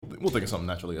we'll think of something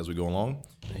naturally as we go along.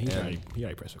 He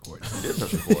already pressed record. He did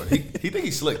press record. He think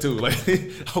he's slick too. Like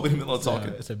I'll be in the middle of talking.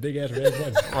 It's a big ass red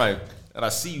button. Right. And I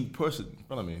see you push it in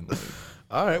front of me. Like,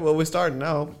 All right, well, we're starting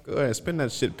now. Go ahead, spin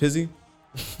that shit, Pizzy.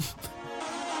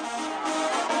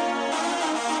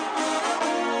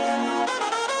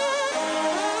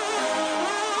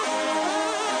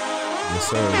 Yes,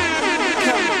 sir.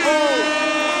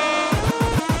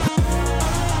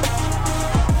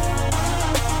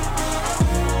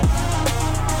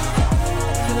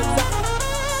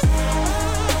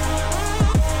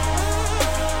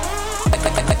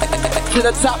 To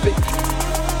the topic.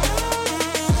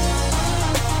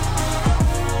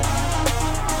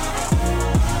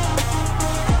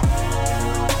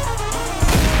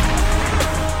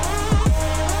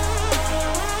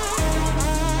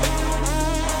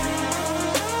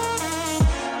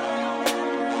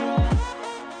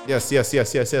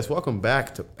 Yes. Welcome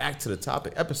back to the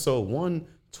topic, episode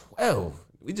 112.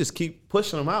 We just keep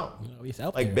pushing them out It's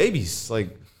out like there. babies,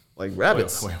 like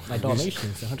rabbits. wait. Like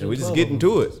Dalmatians. And we just getting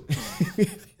to it.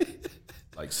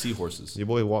 like seahorses. Your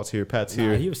boy Walt's here, Pat's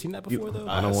here. You ever seen that before though?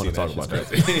 I don't want to talk about that.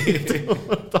 I don't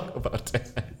want to talk about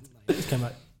that. It just came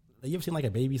out. Like, you ever seen like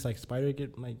a baby's like spider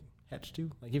get like hatched too?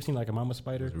 Like you ever seen like a mama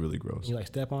spider? It's really gross. You like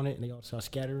step on it and they all start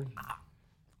scattering.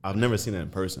 I've never seen that in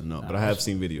person, no, but I have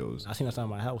seen videos. I seen that outside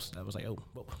my house. I was like, oh,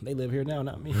 well, they live here now,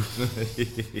 not me.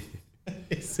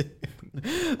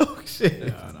 Oh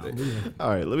shit! I'm leaving. All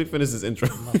right, let me finish this intro.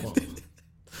 My fault.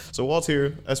 So Walt's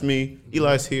here, that's me.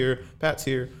 Eli's here, Pat's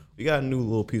here. We got a new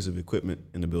little piece of equipment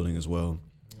in the building as well.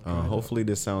 Hopefully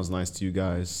this sounds nice to you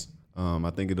guys.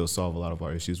 I think it'll solve a lot of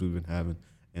our issues we've been having.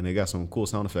 And they got some cool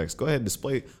sound effects. Go ahead and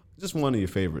display just one of your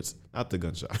favorites, not the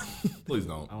gunshot. Please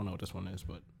don't. I don't know what this one is,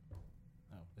 but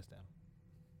it's down.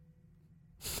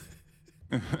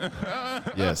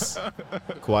 Yes,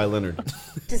 Kawhi Leonard.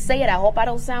 Just say it. I hope I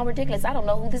don't sound ridiculous. I don't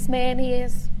know who this man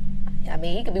is. I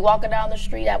mean, he could be walking down the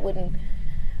street. I wouldn't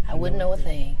know a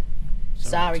thing.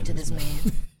 Sorry to this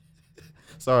man.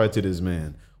 Sorry to this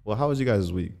man. Well, how was you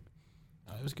guys' week?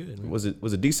 It was good. Man. Was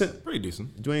it decent? Pretty decent.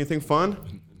 Did you do anything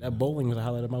fun? That bowling was the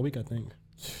highlight of my week, I think.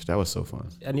 That was so fun.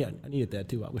 I needed that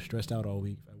too. I was stressed out all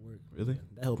week at work. Really?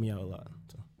 That helped me out a lot.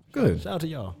 So, Good. shout out to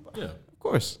y'all. Yeah. Of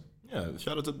course. Yeah.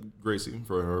 Shout out to Gracie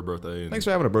for her birthday. And Thanks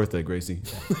for having a birthday, Gracie.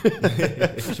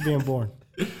 Thanks for being born.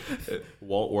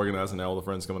 Walt organizing all the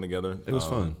friends coming together. It was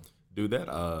fun. Dude, that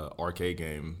arcade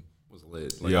game was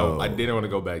lit. Like, Yo. I didn't want to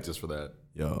go back just for that.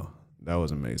 Yo, that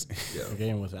was amazing. The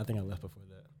game was. I think I left before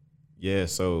that. Yeah,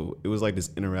 so it was like this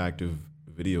interactive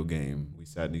video game. We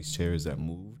sat in these chairs that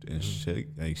moved and shake,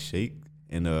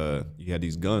 and you had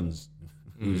these guns.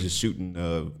 We was just shooting.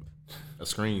 A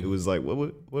screen. It was like what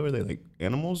were they, like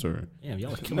animals or Damn,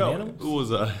 y'all was killing No, animals.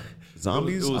 it was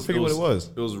zombies? I forget what it was.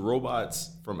 It was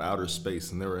robots from outer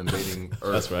space, and they were invading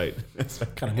Earth. That's right.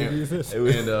 What kind of movie is this? And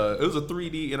it was a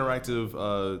 3D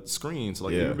interactive screen. So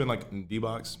like, Yeah. you ever been like in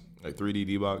D-Box, like 3D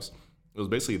D-Box? It was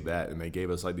basically that, and they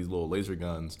gave us like these little laser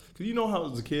guns. Cause you know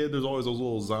how as a kid, there's always those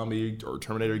little zombie or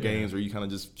Terminator games where you kind of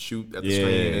just shoot at the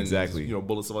screen and exactly.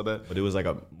 bullets, stuff like that. But it was like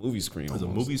a movie screen. It was a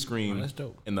movie screen. Oh, that's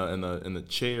dope. And the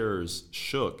chairs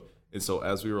shook, and so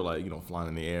as we were like flying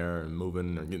in the air and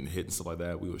moving or getting hit and stuff like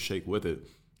that, we would shake with it.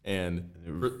 And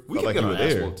we felt like could get you our were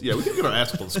ass there. whooped. Yeah, we could get our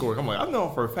ass whooped on the score. I'm like, I know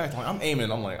for a fact. Like, I'm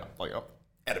aiming. I'm like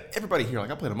at everybody here.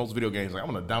 Like I play the most video games. Like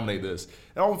I'm gonna dominate this.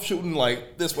 And I'm shooting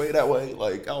like this way, that way.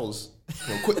 Like I was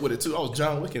quick with it too. I was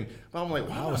John Wick, but I'm like,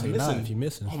 wow, I was I'm like, nah, missing. if you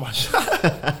missing. Oh my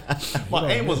shot.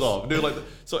 My aim was off, dude. Like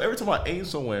so, every time I aim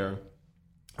somewhere,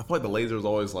 I feel like the laser was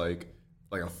always like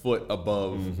a foot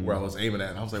above where I was aiming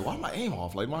at. And I was like, why am I aim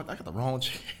off? Like I got the wrong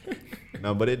chair.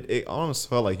 No, but it almost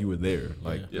felt like you were there.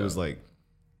 Like Yeah. it was like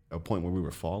a point where we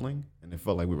were falling, and it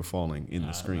felt like we were falling in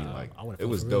the screen. Like I would've it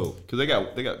felt was for real. dope. Because they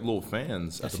got little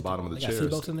fans at the bottom of the They got chairs.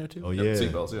 seatbelts in there too. Oh Yep, yeah,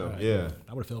 seatbelts, yeah. yeah.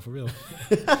 I would have fell for real.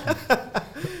 I'm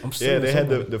Yeah, serious, they had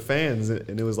somebody. the fans,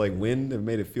 and it was like wind and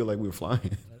made it feel like we were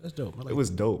flying. That's dope. I like It was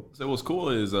dope. So what's cool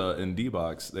is in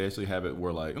D-Box, they actually have it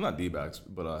where like, well, not D-Box,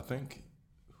 but I think,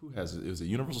 who has it? It was at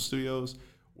Universal Studios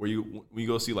where when you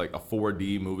go see like a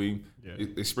 4D movie,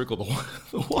 they sprinkle the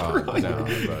water. Oh, no,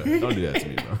 bro. Don't do that to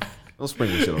me, bro. Don't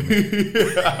sprinkle shit on me.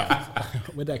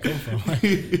 Where'd that come from?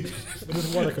 Where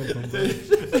does water come from? Bro?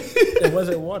 It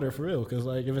wasn't water for real. Because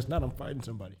like if it's not, I'm fighting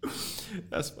somebody.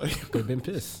 That's funny. They've been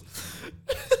pissed.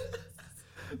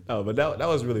 No, but that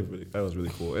was really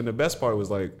cool. And the best part was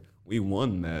like we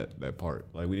won that part.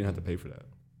 Like we didn't have to pay for that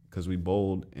because we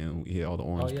bowled and we hit all the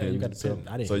orange Oh, yeah, pins. you got and to stuff. pin.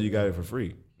 I didn't So hit you got it for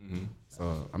free.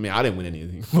 So I mean, I didn't win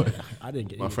anything, but I didn't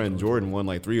get my any friend of those. Jordan won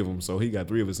like 3 of them, so he got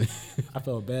 3 of us. I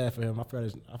felt bad for him. I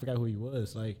forgot who he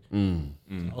was. Like, I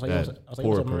was like, Bad. what's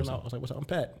Poor up, man? person. I was like, what's up? I'm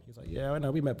Pat. He's like, yeah, I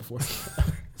know. We met before.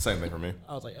 Same thing for me.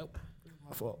 I was like, oh,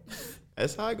 my fault.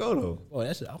 That's how I go though. Oh,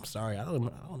 I'm sorry. I don't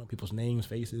know people's names,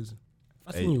 faces.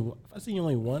 If I Hey. seen you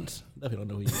only once, definitely don't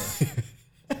know who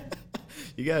you are.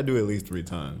 You gotta do it at least 3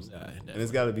 times, Nah, and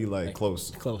it's got to be like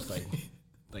close. Close,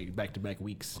 like back to back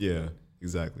weeks. Yeah,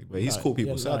 exactly. But he's cool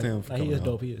people. Shout out to him for He coming is out.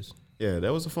 dope. He is. Yeah,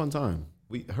 that was a fun time.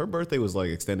 Her birthday was like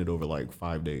extended over like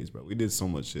 5 days, bro. We did so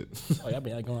much shit. Oh, y'all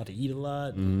been going out to eat a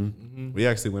lot. We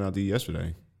actually went out to eat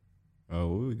yesterday. Where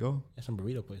did we go? That's some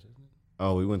burrito place, isn't it?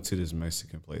 Oh, we went to this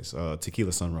Mexican place,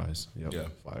 Tequila Sunrise. Yep. Yeah.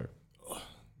 Fire.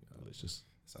 Delicious.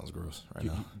 Sounds gross right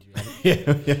now. Yeah,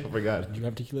 I forgot. Did you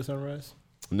have tequila sunrise?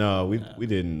 No, we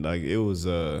didn't. Like it was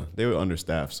they were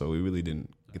understaffed, so we really didn't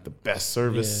get the best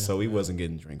service. Yeah. So we wasn't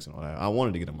getting drinks and all that. I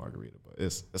wanted to get a margarita, but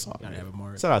it's all Gotta good. have a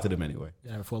marg. Shout out to them anyway.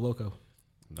 Yeah, have a Four Loco.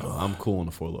 No, I'm cool on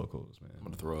the Four Locos, man. I'm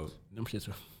gonna throw up. Them shits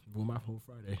ruin my whole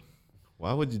Friday.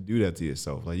 Why would you do that to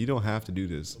yourself? Like you don't have to do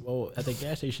this. Well, at the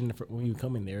gas station when you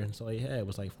come in there, and so all you had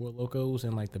was like Four Locos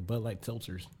and like the Bud Light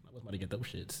seltzers. I was about to get those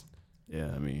shits. Yeah,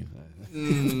 I mean,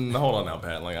 Hold on now,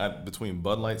 Pat. Like between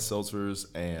Bud Light seltzers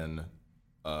and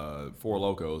Four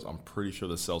Locos, I'm pretty sure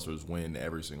the seltzers win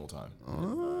every single time.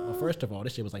 Well, first of all,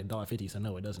 this shit was like $1.50, so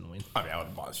no, it doesn't win. I mean, I would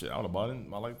have bought shit. I would have bought it.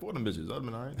 I like 4 of them bitches. That'd have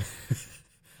been all right.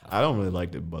 I don't really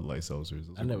like the Bud Light seltzers.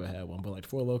 Those I are- never had one, but like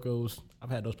Four Locos, I've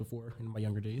had those before in my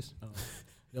younger days.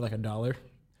 They're like $1.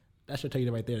 That should tell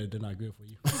you right there that they're not good for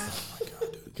you.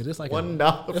 Because it's like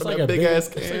 $1 for it's that like a big ass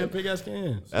It's like can? a big ass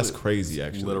can. That's crazy,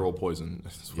 actually. Literal poison.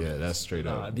 Yeah, that's straight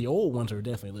up. The old ones are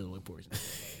definitely a little poison.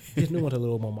 These new ones are a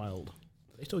little more mild.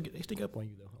 They stick up on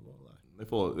you though. I won't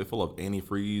lie. They full of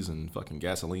antifreeze and fucking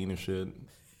gasoline and shit,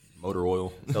 motor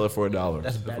oil. Sell it for $1.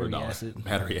 That's For battery $1. acid.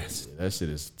 Battery acid. That shit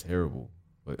is terrible.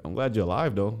 But I'm glad you're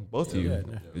alive though, both of you.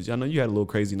 Yeah. 'Cause I know you had a little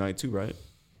crazy night too, right?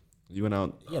 You went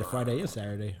out. You had a Friday and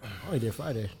Saturday. I only did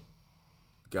Friday.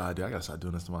 God, dude, I gotta start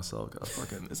doing this to myself. Cause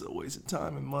fucking, it's a waste of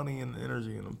time and money and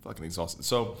energy, and I'm fucking exhausted.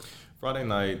 So Friday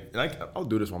night, and I'll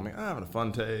do this one. I'm like, I'm having a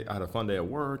fun day. I had a fun day at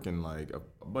work, and like a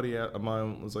buddy of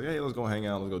mine was like, hey, let's go hang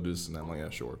out. Let's go do this and that. I'm like, yeah,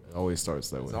 sure. It always starts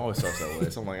that It way. always starts that way.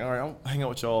 So I'm like, all right, I'll hang out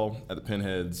with y'all at the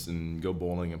Pinheads and go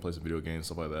bowling and play some video games,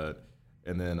 stuff like that.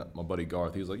 And then my buddy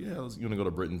Garth, he was like, yeah, you want to go to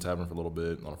Britain Tavern for a little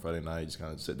bit on a Friday night, just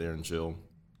kind of sit there and chill.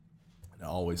 And it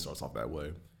always starts off that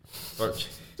way.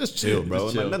 Just chill, bro.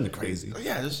 Just chill. Nothing crazy.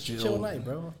 Yeah, just chill. Chill night,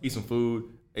 bro. Eat some food,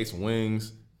 ate some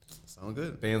wings, Sound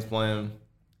good. band's playing.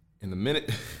 And the minute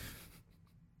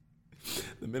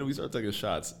we start taking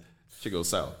shots, shit goes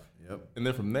south. Yep. And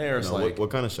then from there, it's No, like what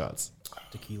kind of shots?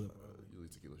 Tequila. usually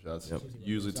tequila shots. Yep.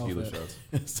 Usually tequila South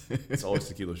shots. It's always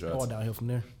tequila shots. All downhill from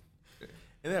there.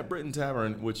 And at Britain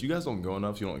Tavern, which you guys don't go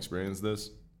enough, so you don't experience this.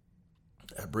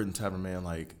 At Britain Tavern, man,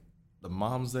 like the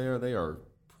moms there, they are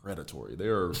predatory. They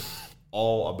are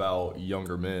all about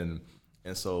younger men.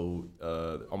 And so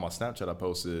on my Snapchat, I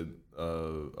posted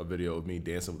a video of me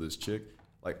dancing with this chick.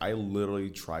 Like I literally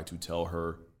tried to tell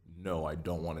her, no, I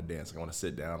don't want to dance. I want to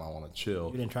sit down. I want to chill.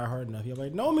 You didn't try hard enough. You're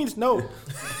like, no means no.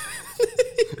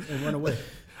 And run away.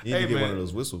 You need Hey, to get man. one of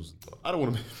those whistles. I don't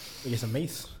want to. We get some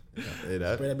mace. Hey,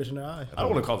 that. Spray that bitch in the eye. I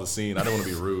don't want to cause a scene. I don't want to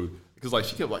be rude because like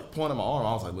she kept like pointing my arm.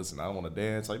 I was like, listen, I don't want to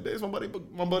dance. Like, dance my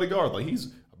buddy Garth. Like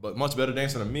he's a much better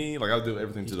dancer than me. Like I'll do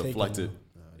everything to He's deflect taking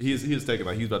it. He's taking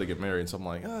like he's about to get married, and so I'm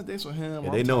like, dance with him.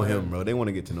 Yeah, they know him, bro. They want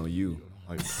to get to know you.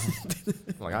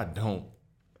 Like I don't.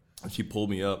 And she pulled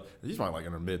me up. She's probably like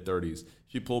in her mid-30s.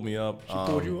 She pulled me up. She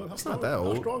pulled you up. How strong, not that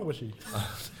old. How strong was she?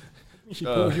 She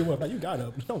pulled you up. Now you got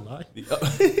up. Don't lie.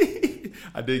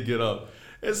 I did get up.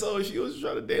 And so she was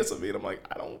trying to dance with me, and I'm like,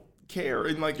 I don't care.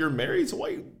 And like, you're married, so why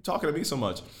are you talking to me so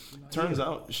much? Turns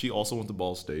out she also went to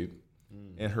Ball State,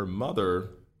 and her mother,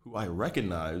 who I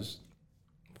recognized,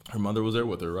 her mother was there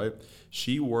with her, right?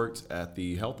 She worked at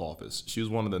the health office. She was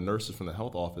one of the nurses from the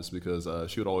health office because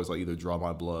she would always like either draw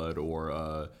my blood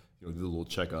or do a little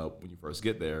checkup when you first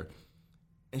get there.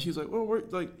 And she was like, well,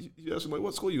 you asked me, like,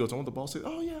 what school you go to? I went to Ball State.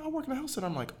 Oh, yeah, I work in the health center.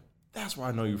 I'm like, that's where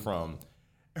I know you from.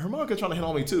 And her mom kept trying to hit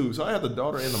on me, too. So I had the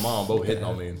daughter and the mom both hitting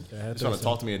on me. Trying to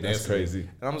talk to me and dance That's to me. crazy.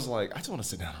 And I'm just like, I just want to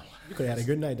sit down. You could have had a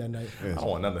good night that night. I don't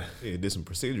want none of that. Hey, did some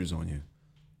procedures on you.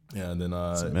 Yeah, and then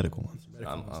Some medical ones. I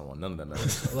don't want none of that, man.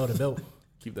 Load the belt.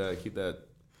 Keep that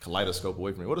kaleidoscope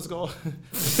away from me. What is it called?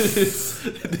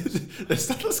 The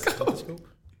stethoscope.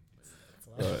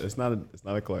 It's not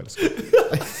a kaleidoscope.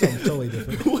 Something totally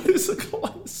different. What is a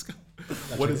kaleidoscope?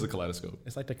 What is a kaleidoscope?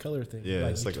 It's like the color thing. Yeah,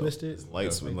 like it's you like twist it. it's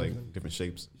lights with like like different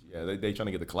shapes. Yeah, they trying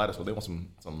to get the kaleidoscope. They want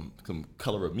some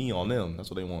color of me on them. That's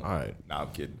what they want. All right. Nah,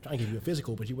 I'm kidding. Trying to give you a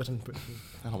physical, but you wasn't.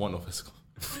 I don't want no physical.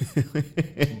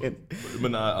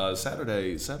 but nah,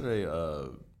 Saturday, it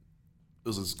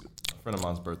was a friend of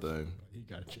mine's birthday. You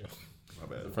gotta chill. My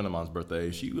bad. A friend of mine's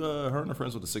birthday. She, her and her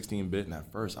friends with the 16-bit, and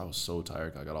at first I was so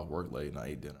tired. I got off work late and I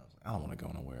ate dinner. I was like, I don't want to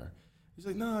go nowhere. He's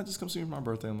like, nah, just come see me for my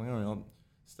birthday. I'm like, all right, I'll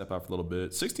step out for a little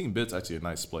bit. 16-bit's actually a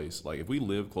nice place. Like if we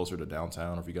live closer to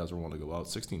downtown, or if you guys ever want to go out,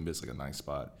 16-bit's like a nice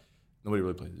spot. Nobody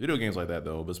really plays video games like that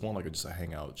though, but it's more like just a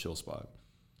hangout, chill spot.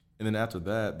 And then after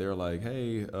that, they're like,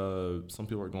 hey, some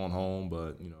people are going home,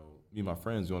 but you know, me and my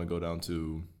friends, you want to go down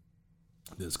to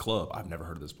this club. I've never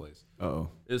heard of this place. Oh,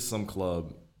 It's some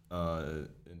club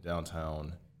in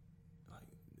downtown, like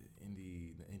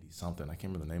Indie something. I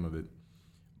can't remember the name of it,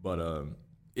 but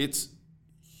it's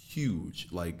huge.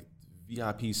 Like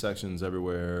VIP sections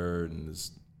everywhere, and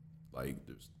there's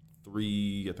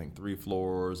three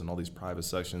floors, and all these private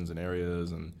sections and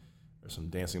areas, and there's some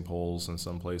dancing poles in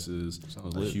some places.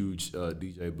 Sounds a lit. huge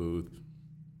DJ booth.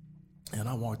 And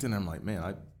I walked in, and I'm like, man,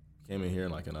 I came in here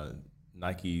like in a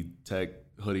Nike Tech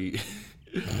hoodie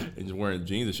and just wearing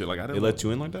jeans and shit. Like I they didn't let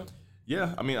you in like that?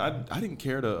 Yeah, I mean, I didn't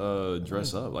care to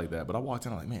dress up like that, but I walked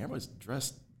in, I'm like, man, everybody's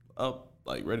dressed up,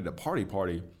 like ready to party.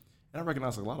 And I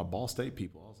recognized like, a lot of Ball State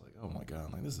people. I was like, oh my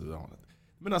God, like this is,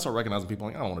 then I started recognizing people,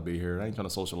 like, I don't want to be here. I ain't trying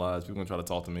to socialize. People gonna try to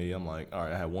talk to me. I'm like, all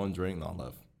right, I had one drink and I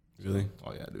left. Really?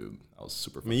 Oh yeah, dude. I was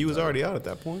super. I mean, you was tired. already out at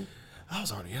that point. I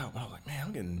was already out, but I was like, man,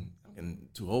 I'm getting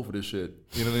too old for this shit.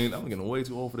 You know what I mean? I'm getting way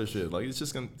too old for this shit. Like it's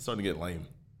just starting to get lame.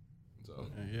 So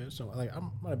Yeah, so like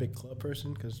I'm not a big club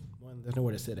person because one, there's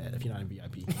nowhere to sit at if you're not in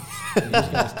VIP. You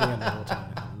just gotta stand the whole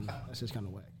time. And that's just kind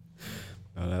of whack.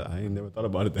 I ain't never thought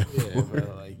about it that way. Yeah,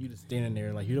 bro, like you just standing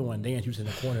there, like you don't want to dance. You just in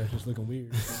the corner, just looking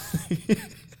weird.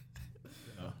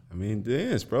 I mean,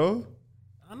 dance, bro.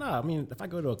 I don't know. I mean, if I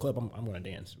go to a club, I'm gonna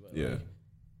dance. But Yeah. like,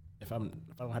 if I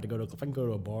don't have to go to, if I can go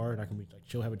to a bar and I can be like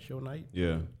chill, have a chill night.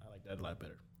 Yeah. I like that a lot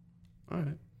better. All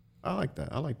right. I like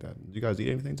that. Did you guys eat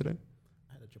anything today?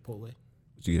 I had a Chipotle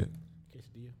What'd you get?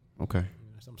 quesadilla. Okay.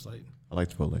 You know, some slight. I like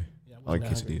Chipotle. Yeah, I like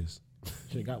wasn't that hungry. quesadillas.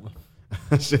 Should have got one.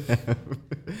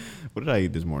 What did I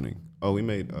eat this morning? Oh, we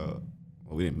made, well,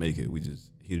 we didn't make it. We just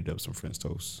heated up some French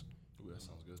toast. ooh, that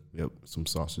sounds good. Yep. Some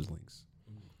sausage links.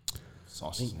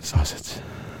 Sausage, Sausage.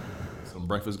 some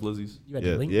breakfast glizzies. You had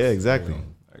Yeah. the links? Yeah, exactly. There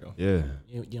you go. Yeah.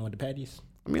 You know what the patties?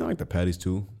 I mean, I like the patties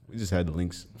too. We just had the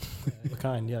links. What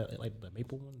kind? Yeah, like the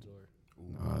maple ones or?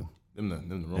 Them the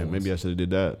Yeah, wrong maybe I ones. should have did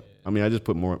that. I mean, I just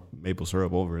put more maple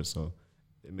syrup over it, so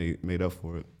it made up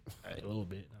for it. A little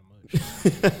bit, not much.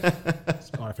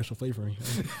 It's artificial flavoring.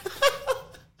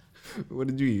 What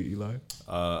did you eat, Eli?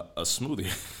 A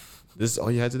smoothie. This is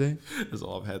all you had today? That's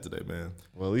all I've had today, man.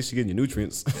 Well, at least you're getting your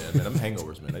nutrients. Yeah, man, them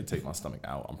hangovers, man, they take my stomach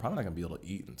out. I'm probably not gonna be able to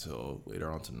eat until later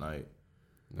on tonight.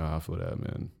 Nah, I feel that,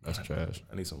 man. That's trash.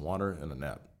 I need some water and a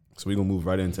nap. So we're gonna move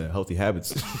right into healthy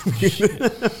habits.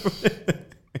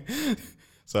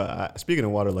 So speaking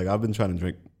of water, like I've been trying to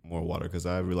drink more water because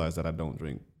I realized that I don't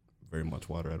drink very much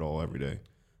water at all every day.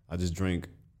 I just drink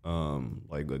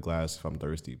like a glass if I'm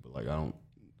thirsty, but like I don't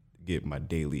get my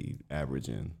daily average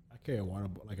in. I carry a water,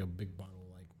 like a big bottle.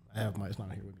 Like I have my, it's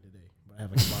not here with me today, but I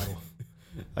have like a bottle.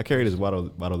 I carry this bottle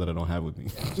that I don't have with me.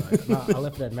 I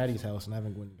left it at Maddie's house and I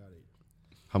haven't went and got it.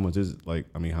 How much is it? Like,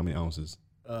 I mean, how many ounces?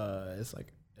 It's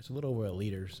like it's a little over a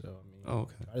liter. So I mean, Oh,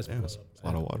 okay. I just Damn, fill that's it up. a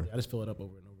lot of water. I just fill it up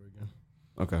over and over again.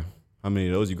 Okay. How many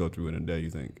of those you go through in a day, you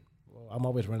think? Well, I'm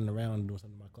always running around doing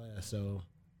something in my class, so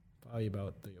probably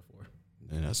about 3 or 4.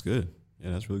 Yeah, that's good.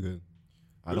 Yeah, that's really good.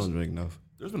 I don't drink enough.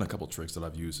 There's been a couple tricks that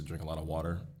I've used to drink a lot of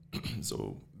water.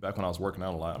 So back when I was working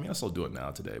out a lot, I mean, I still do it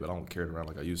now today, but I don't carry it around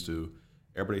like I used to.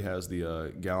 Everybody has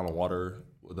the gallon of water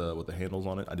with the handles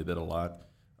on it. I did that a lot.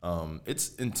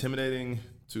 It's intimidating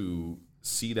to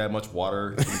see that much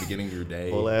water in the beginning of your day.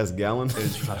 Full ass gallon.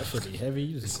 That should be heavy.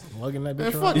 You just lugging that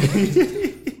bitch around.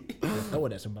 Throw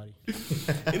it at somebody.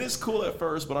 It is cool at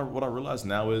first, but what I realize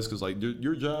now is because like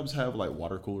your jobs have like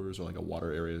water coolers or like a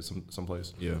water area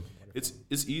someplace. Yeah. It's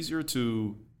easier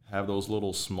to have those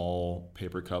little small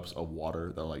paper cups of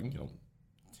water that are like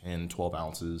 10, 12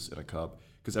 ounces in a cup.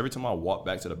 Because every time I walk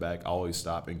back to the back, I always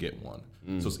stop and get one.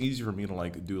 So it's easier for me to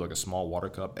like do like a small water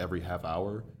cup every half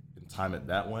hour and time it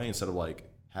that way instead of like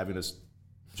having this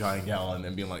giant gallon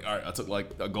and being like, all right, I took like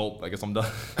a gulp. I guess I'm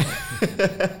done.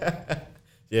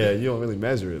 Yeah, you don't really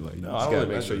measure it. Like, you No, just I don't gotta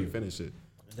really make sure measure you it. finish it.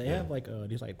 They have like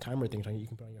these like timer things like you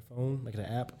can put on your phone, like an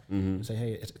app, and say,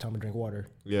 hey, it's time to drink water.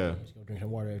 Yeah. You just go drink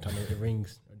some water every time it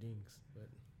rings or dings. But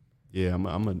Yeah, I'm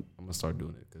gonna start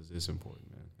doing it because it's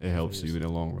important, man. It helps you in the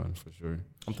long run for sure.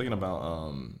 I'm thinking about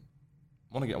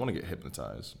want to get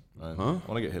hypnotized. Right? Huh?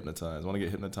 Want to get hypnotized. Where'd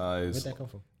that come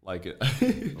from? Like it.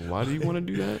 Why do you want to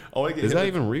do that? I wanna get Is that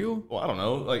even real? Well, I don't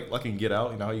know. Like in Get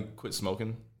Out, you know how you quit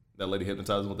smoking? That lady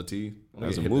hypnotizes with the tea.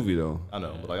 That's a movie though. I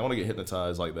know, but like, I want to get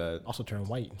hypnotized like that. Also turn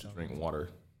white. So. Drink water.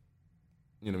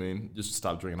 You know what I mean? Just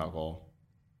stop drinking alcohol.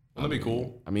 Wouldn't that be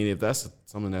cool? I mean, if that's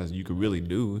something that you could really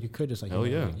do, You could just like, Hell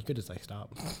yeah. You could just like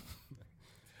stop.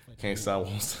 Can't stop.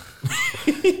 Won't stop.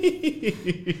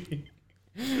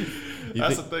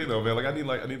 That's the thing though, man. Like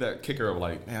I need that kicker of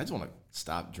like, man, I just want to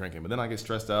stop drinking, but then I get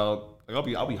stressed out. Like I'll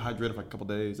be hydrated for a couple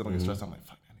days. Then I get stressed out. I'm like,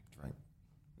 fuck, I need to drink.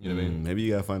 You know what I mean? maybe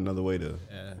you gotta find another way to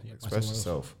Yeah, you express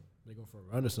yourself. They go for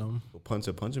a run or something. Go punch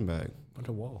a punching bag. Punch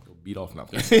a wall. Go beat off now.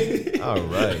 All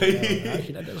right.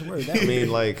 Actually, that does work. I mean,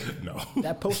 like, No,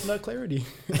 That post nut clarity.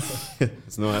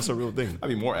 no, that's a real thing. I'd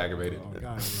be more aggravated. Oh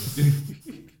God.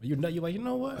 You like, you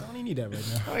know what? I don't even need that right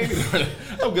now. I ain't even-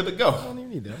 I'm good to I go. don't even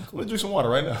need that. I'm I'm cool. gonna drink some water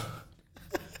right now.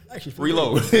 Actually,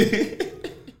 Reload. I'm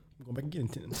going back and get in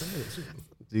 10 minutes.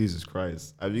 Jesus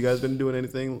Christ. Have you guys been doing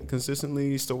anything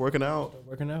consistently? Still working out?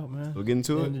 Working out, man. Still getting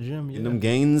to it? In the gym, yeah. Getting them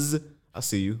gains? I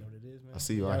see you. Know what it is, man. I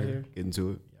see you out here getting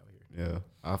to it. Yeah.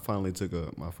 I finally took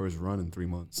my first run in 3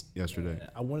 months yesterday.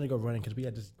 I wanted to go running because we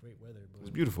had this great weather, It's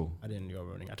but beautiful. I didn't go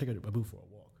running. I took a boot for a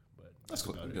walk, but That's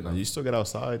cool. You know, you still get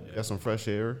outside, got some fresh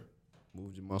air,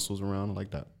 moved your muscles around. I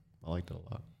like that. I like that a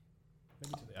lot.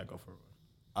 maybe today I go for a run.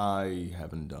 I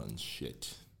haven't done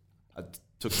shit. I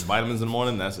took some vitamins in the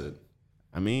morning. That's it.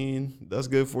 I mean, that's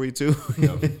good for you too.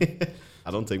 Yeah.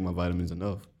 I don't take my vitamins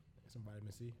enough. Some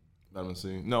vitamin C. Vitamin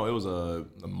C. No, it was a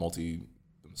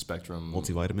multi-spectrum.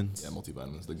 Multivitamins? Yeah,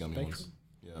 multivitamins. The gummy Spectrum? ones.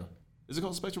 Yeah. Is it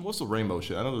called Spectrum? What's the rainbow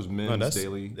shit? I know there's Men's No, that's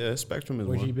Daily. Yeah, Spectrum is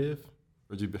Or one. G-Biv.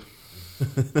 Or G-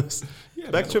 Yeah,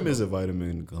 Spectrum man, is a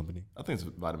vitamin company. I think it's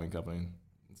a vitamin company.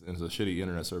 It's a shitty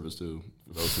internet service too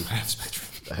for those who have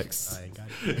Spectrum. Thanks. I ain't got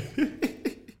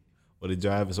it. Well, did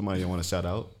y'all have somebody you want to shout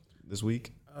out this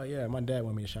week? Oh, yeah. My dad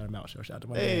wanted me to shout him out. So shout out to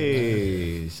my dad.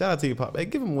 Hey, shout out to you, Pop. Hey,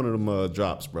 give him one of them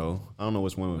drops, bro. I don't know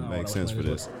which one would make which sense one for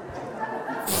it this.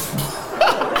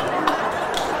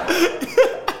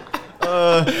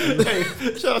 Hey,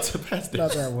 shout out to Pat.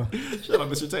 Not that one. Shout out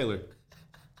Mr. Taylor.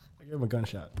 I gave him a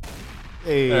gunshot.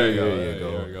 Hey, There you go. There you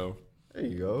go. There you go. There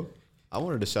you go. I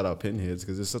wanted to shout out Pinheads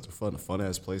because it's such a fun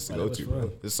ass place to Right, go it was to, fun.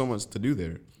 bro. There's so much to do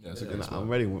there. Yeah, it's a good And spot. I'm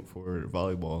ready for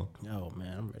volleyball. Oh,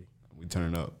 man. I'm ready. We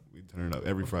turn up.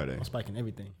 Every Friday. I'm spiking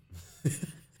everything.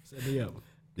 Set me up.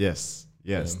 Yes.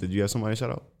 Did you have somebody to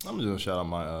shout out? I'm just gonna shout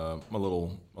out my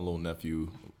little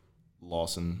nephew,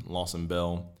 Lawson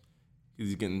Bell.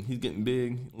 He's getting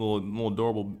big, little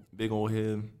adorable, big old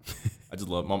head. I just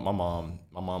love my mom,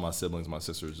 my siblings, my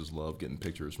sisters just love getting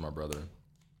pictures from my brother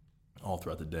all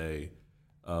throughout the day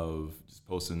of just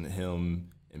posting him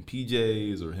in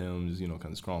PJs or him just kind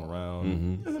of scrolling around,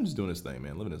 You know, him just doing his thing,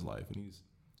 man, living his life, and he's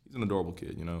an adorable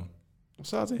kid,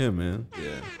 Shout out to him, man.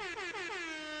 Yeah.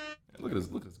 Look at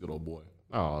this good old boy,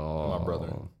 Oh, my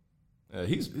brother. Yeah,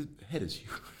 his head is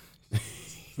huge.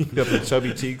 He got the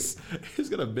chubby cheeks. He's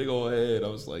got a big old head. I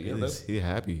was like, yeah, that's He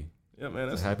happy. yeah, man. That's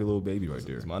That's a happy little baby right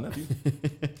there. That's my nephew.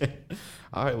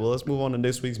 All right, well, let's move on to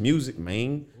this week's music,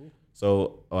 man.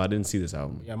 So, I didn't see this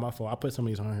album. Yeah, my fault. I put some of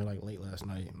these on here like late last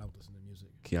night, and I was listening to music.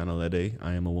 Kiana Lede,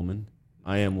 I Am a Woman.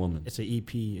 I Am Woman. It's an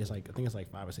EP. It's like I think it's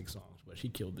like 5 or 6 songs, but she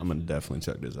killed it. I'm going to definitely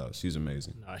check this out. She's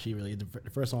amazing. Nah, she really. The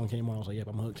first song came on, I was like, yep,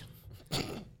 I'm hooked.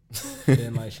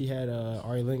 Then like she had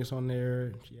Ari Lennox on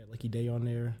there. She had Lucky Day on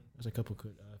there. There's a couple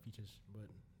good features, but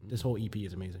this whole EP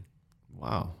is amazing.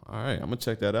 Wow. All right, I'm going to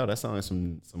check that out. That sounds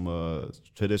like some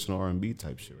traditional R&B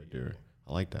type shit right there.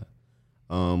 I like that.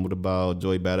 What about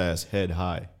Joey Badass, Head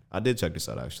High? I did check this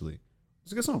out, actually.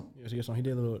 It's a good song. Yeah, it's a good song. He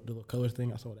did the little color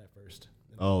thing. I saw that first.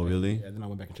 Then Oh, really? Yeah, then I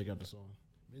went back and checked out the song.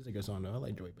 It's a good song though. I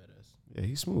like Joey Badass. Yeah,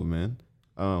 he's smooth, man.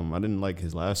 I didn't like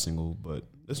his last single, but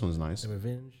this one's nice. The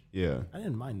Revenge. Yeah. I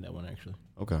didn't mind that one actually.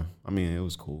 Okay. I mean, it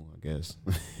was cool, I guess.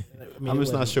 I mean, I'm it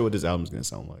just not wasn't- sure what this album's going to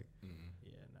sound like.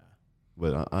 Yeah, nah.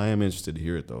 But I am interested to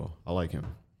hear it, though. I like him.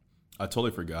 I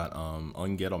totally forgot.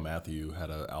 Unghetto Matthew had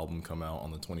an album come out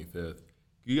on the 25th.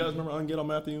 You guys remember Unghetto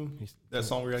Matthew? That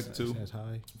song we reacted to Says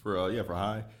hi. for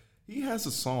High. He has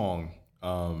a song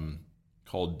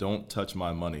called "Don't Touch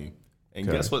My Money," and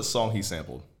Okay. guess what song he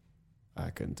sampled? I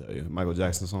couldn't tell you. Michael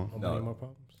Jackson song? No more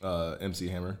problems. MC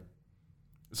Hammer.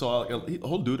 So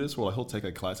he'll do this where he'll take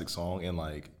a classic song and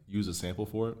use a sample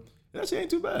for it. It actually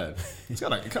ain't too bad. It's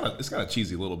kind of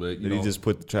cheesy a little bit. Did he just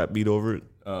put the trap beat over it?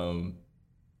 Or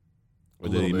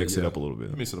did little he bit, mix it yeah. up a little bit?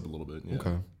 He mixed it up a little bit. Yeah.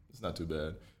 Okay. It's not too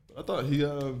bad. But I thought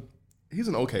he's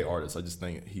an okay artist. I just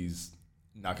think he's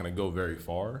not gonna go very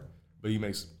far, but he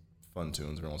makes fun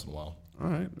tunes every once in a while. All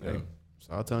right. Yeah. Hey,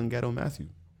 shout out to Gato Matthew.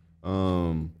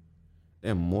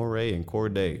 Then Moray and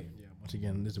Corday. Yeah, once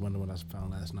again, this is one of the ones I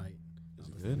found last night.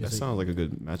 Good. That sounds like a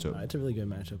good matchup. It's a really good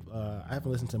matchup. I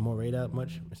haven't listened to Moray that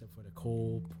much, except for the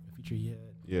Cole feature he had.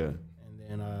 Yeah. And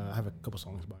then I have a couple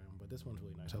songs by him, but this one's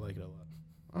really nice. I like it a lot.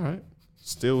 All right.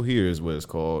 Still Here is what it's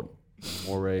called.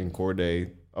 Moray and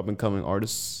Corday, up and coming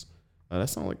artists. That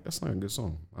sounds like a good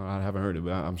song. I haven't heard it,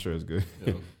 but I'm sure it's good.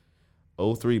 Yeah.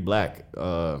 03 Black.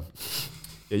 Yeah,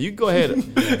 you go ahead.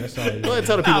 That's all. Go ahead and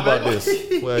tell the people about this.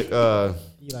 Like,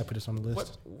 Eli put this on the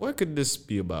list. what could this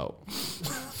be about?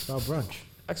 It's about brunch.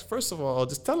 First of all,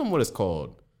 just tell them what it's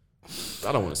called.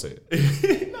 I don't want to say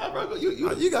it. Nah, bro,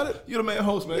 you got it. You're the main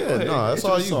host, man. Go Yeah, ahead. no, that's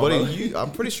all Introduce you, the buddy. song, bro.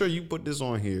 I'm pretty sure you put this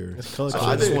on here. It's color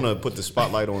I just coded. want to put the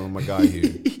spotlight on my guy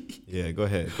here. Yeah, go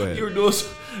ahead. You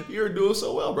were doing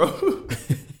so well, bro.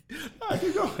 Nah,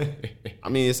 keep going. I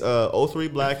mean, it's 03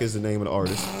 Black is the name of the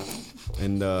artist,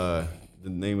 and the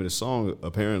name of the song,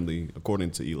 apparently,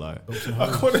 according to Eli,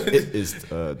 it is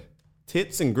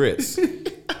Tits and Grits.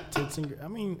 Tits and I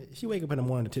mean, if you wake up in the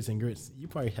morning to tits and grits, you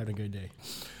probably having a good day.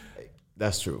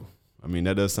 That's true. I mean,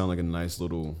 that does sound like a nice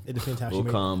little It depends how she little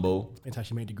made. combo. Depends how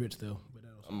she made the grits though. But that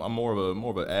was, I'm more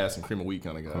of an ass and cream of wheat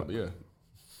kind of guy, but yeah.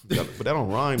 But that don't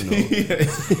rhyme though.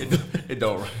 It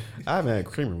don't. I haven't had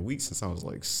cream of wheat since I was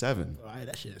like 7.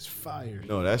 that shit is fire.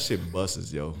 No, that shit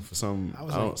busts, yo. For some I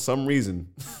was some reason,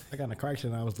 I got in a car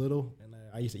accident when I was little, and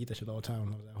I used to eat that shit all the time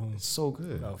when I was at home. it's so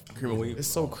good. Oh, Cream of wheat. It's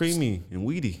so creamy and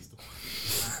weedy.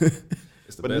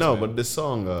 It's the But best, no, man. but this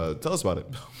song, tell us about it.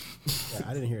 yeah,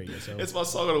 I didn't hear it yet. So It's my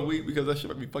song of the week because that shit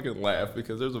made me fucking laugh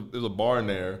because there's a bar in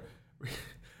there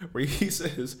where he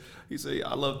says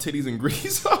I love titties and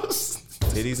grease.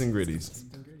 Titties and gritties.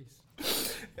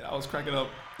 And I was cracking up.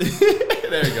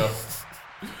 There you go.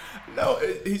 No,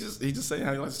 he's just saying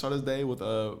how he likes to start his day with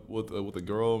a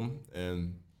girl,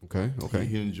 and Okay.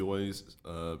 he enjoys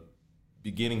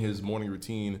beginning his morning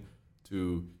routine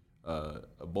to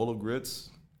a bowl of grits.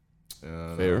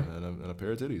 And, Fair. and a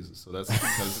pair of titties. So that's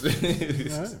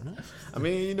kind of I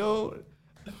mean, you know,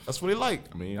 that's what he liked.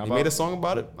 I mean, how he made a about- song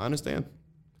about it. I understand.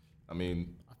 I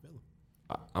mean,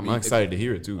 I'm excited to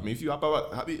hear it too. I mean, if you hop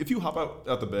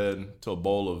out the bed to a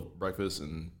bowl of breakfast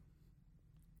and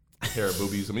a pair of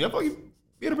boobies, I mean, I thought you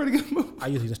had a pretty good move. I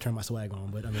usually just turn my swag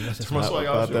on, but I mean that's just Turn my my swag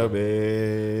on, Out sure.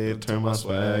 the bed, turn my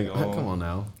swag swag on. on. Come on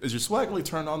now. Is your swag really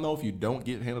turned on though if you don't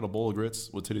get handed a bowl of grits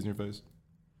with titties in your face?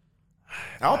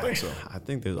 I don't think so. I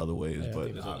think there's other ways, I but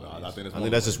think there's other ways. I think I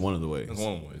think that's just one of the ways. That's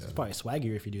one of the ways. It's probably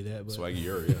swaggier if you do that. But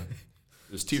Swaggier, yeah.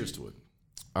 There's tears to it.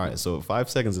 All right, so 5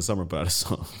 Seconds of Summer put out a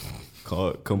song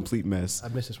called "Complete Mess." I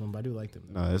missed this one, but I do like them.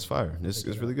 No, it's fire. It's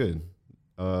really good.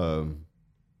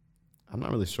 I'm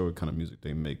not really sure what kind of music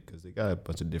they make because they got a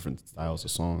bunch of different styles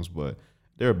of songs, but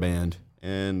they're a band,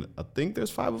 and I think there's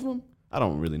 5 of them. I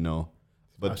don't really know,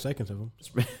 5 but seconds of them.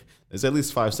 it's at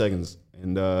least 5 seconds,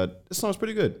 and this song's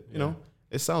pretty good. You know,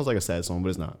 it sounds like a sad song, but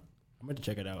it's not. I'm going to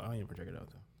check it out. I ain't ever check it out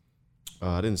though.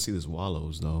 I didn't see this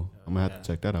Wallows though. I'm gonna have to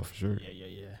check that out for sure.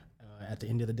 Yeah. At the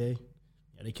end of the day,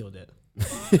 yeah, they killed that.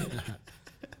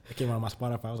 It came out on my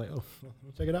Spotify. I was like, oh, well, let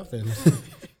me check it out then.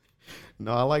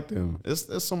 No, I like them.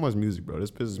 There's so much music, bro.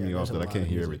 This pisses Yeah, me off there's a that I lot can't of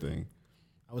hear music. everything.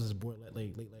 I was just bored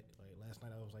late last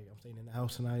night. I was like, I'm staying in the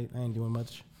house tonight. I ain't doing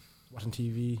much. Watching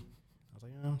TV. I was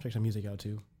like, I'll check some music out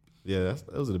too. Yeah,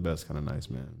 those are the best kind of nights,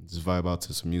 man. Just vibe out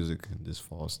to some music and just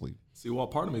fall asleep. See, well,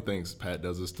 part of me thinks Pat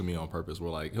does this to me on purpose.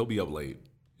 Where like he'll be up late,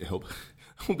 and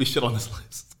he'll be shit on this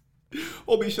list.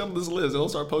 He'll be shit on this list. And he'll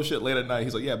start post shit late at night.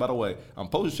 He's like, yeah, by the way, I'm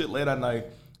posting shit late at night,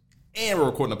 and we're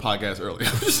recording the podcast early.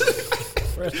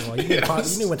 First of all, you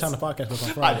knew what time the podcast was on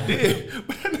I Friday. did,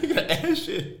 but that nigga ass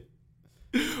shit.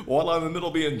 While I'm in the middle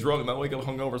of being drunk, and I wake up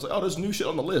hungover, it's like, oh, there's new shit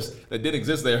on the list that did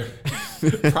exist there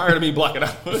prior to me blocking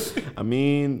out. I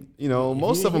mean, you know,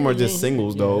 most You of them are ain't- just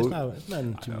singles, yeah, though. It's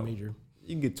nothing too major. You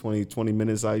can get 20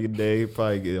 minutes out of your day,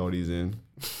 probably get all these in.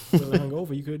 If you were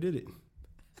hungover, you could have did it.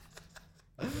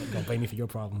 Don't blame me for your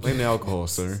problems. Blame the alcohol,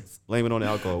 sir. Blame it on the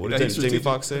alcohol. What Yeah, did he's Jamie strategic.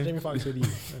 Foxx say? Jamie Foxx said to you.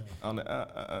 Yeah. On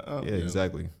the, Yeah,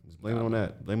 exactly. Just blame it on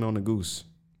that. Blame it on the goose.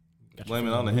 Got Blame it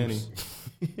your on the feelings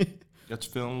Henny. loose. Got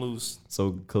you feeling loose.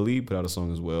 So Khalid put out a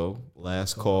song as well.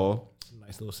 Last Call.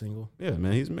 Nice little single. Yeah,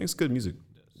 man, he makes good music.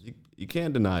 You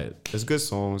can't deny it. It's good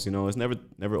songs, you know. It's never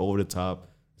over the top.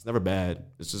 It's never bad.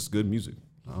 It's just good music.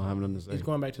 I don't have nothing to say. He's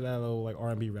going back to that little like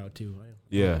R&B route too.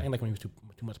 Yeah. I ain't like when he was too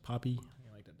much poppy.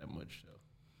 I ain't like that much. So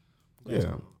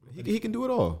Yeah, he can do it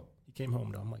all. he came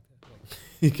home though. I'm like that.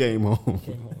 He came home.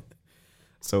 Came home.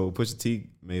 So Pusha T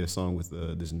made a song with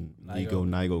this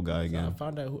Nigo guy So I again.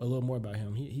 found out a little more about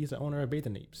him. He's the owner of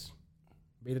Bathing Apes.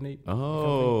 Bathing Ape.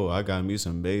 Oh, I got me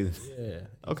some bathing. Yeah.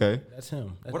 Okay. That's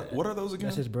him. What are those again?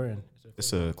 That's his brand.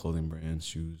 It's a clothing brand,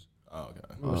 shoes. Oh, okay.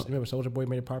 Remember Soulja Boy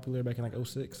made it popular back in like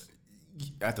 06?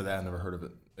 After that, I never heard of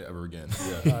it ever again.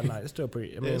 Yeah. Nah, it's still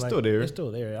pretty. I mean, it's like, still there. It's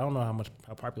still there. I don't know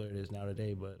how popular it is now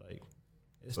today, but like,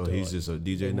 it's So still, he's just a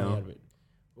DJ now?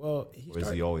 Well, Or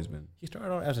has he always been? He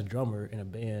started out as a drummer in a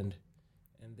band,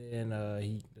 and then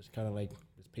he just kind of like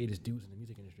just paid his dues in the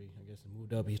music industry. I guess and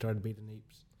moved up. He started Bathing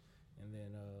Apes, and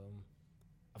then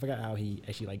I forgot how he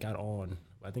actually like got on.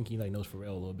 But I think he like knows Pharrell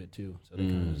a little bit too. So they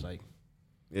kind of just like,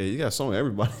 Yeah, you got a song with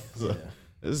everybody. So yeah.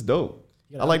 it's dope.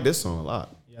 Yeah, I like this song a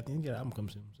lot. Yeah, I think he got an album coming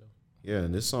soon. So Yeah,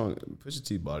 and this song, Pusha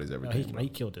T bodies everything. he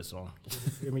killed this song.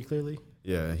 Fear Me Clearly.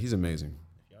 Yeah, he's amazing.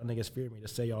 Y'all niggas fear me.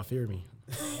 Just say y'all fear me.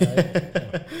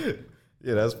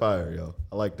 Yeah, that's fire, yo.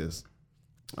 I like this.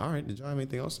 All right, did y'all have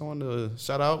anything else I wanted to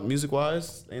shout out music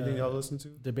wise? Anything y'all listen to?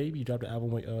 The Baby dropped an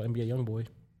album with NBA YoungBoy.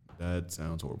 That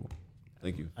sounds horrible.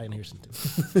 Thank you. I didn't hear some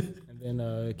too. And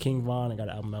then King Von got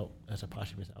an album out. That's a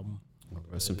posthumous album.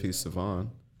 Rest in peace, Savon.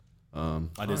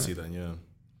 I did see that, yeah.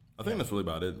 I think that's really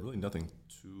about it. Really nothing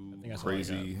too think that's all I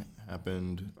crazy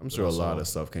happened. I'm sure a lot of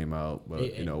stuff came out, but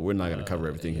Hey, we're not gonna cover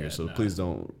everything here. So nah. please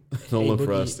don't Hey, look for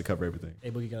Boogie. us to cover everything.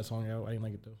 Hey, Boogie got a song out. I didn't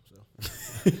like it though,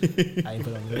 so I ain't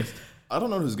put it on the list. I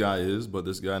don't know who this guy is, but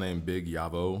this guy named Big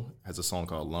Yavo has a song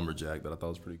called Lumberjack that I thought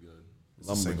was pretty good. It's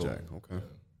a single. Lumberjack, okay.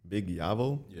 Big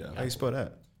Yavo? Yeah. How you spell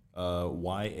that?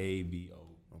 YAVO.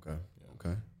 Okay.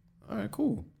 Okay. All right,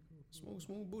 cool.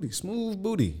 Smooth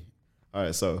booty. All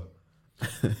right, so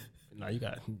No, you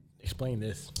got to explain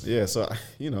this. yeah, so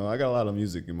I got a lot of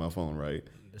music in my phone, right?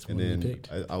 This And one you then picked.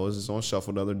 I was just on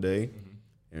shuffle the other day,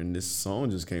 and this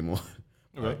song just came on.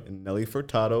 Okay. Right? And Nelly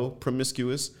Furtado,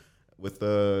 Promiscuous, with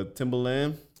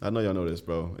Timbaland. I know y'all know this,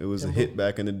 bro. It was a hit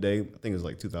back in the day. I think it was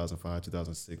like 2005,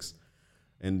 2006.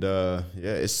 And yeah,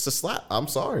 it's a slap. I'm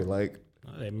sorry. Like,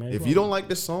 Hey, man, if you don't like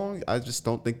this song, I just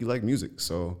don't think you like music.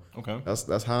 So Okay.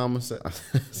 that's how I'm gonna say.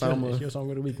 That's how I'm it's gonna, your song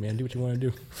of the week, man. Do what you want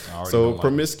to do. I already so don't like it.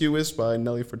 Promiscuous by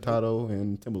Nelly Furtado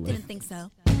and Timbaland. Didn't think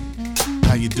so.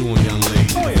 How you doing, young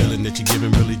lady? The feeling that you're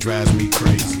giving really drives me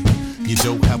crazy. You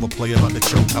don't have a play about the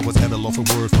choke. I was at a loss for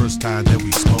words first time that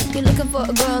we spoke. You're looking for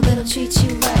a girl that'll treat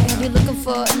you right. You're looking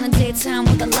for in the daytime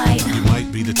with the light. You might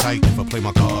be the type if I play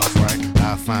my cards right.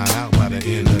 I'll find out by the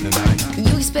end of the night.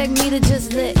 You expect me to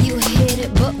just let you hit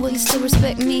it, but will you still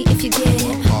respect me if you get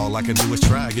it? All I can do is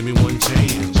try, give me one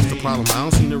chance. What's the problem? I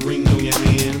don't see the ring on your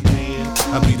hand.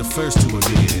 I'll be the first to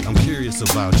admit I'm curious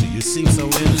about you. You seem so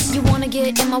innocent. You wanna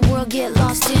get in my world, get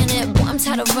lost in it. Boy, I'm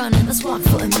tired of running, let's walk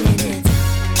for a minute.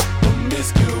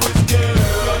 Promiscuous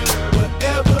girl,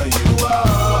 whatever you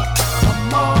are,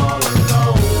 I'm all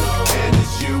alone, and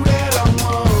it's you that I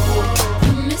want.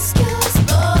 Promiscuous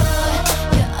boy,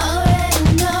 you already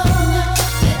know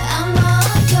that I'm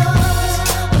all yours.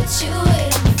 What you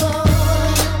waiting for?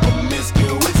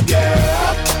 Promiscuous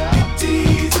girl, you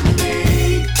teasing me.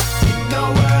 You know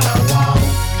what I want,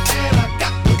 and I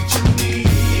got what you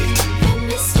need.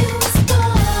 Promiscuous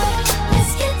boy,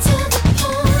 let's get to the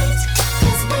point,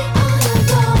 'cause we on a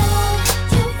roll.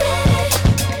 You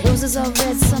ready? Roses are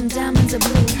red, some diamonds are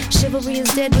blue. Chivalry is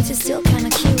dead, but you're still kinda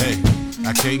cute. Hey,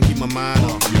 I can't keep my mind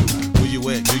off you. Where you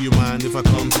at? Do you mind if I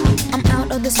come through? I'm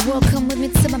out of this world, come with me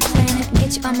to my planet.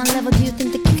 Get you on my level, do you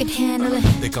think that you can handle it?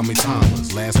 They call me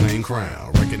Thomas, last name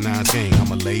Crown. Recognize game,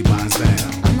 I'ma lay mine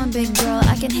down. I'm a big girl,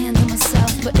 I can handle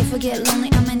myself. But if I get lonely,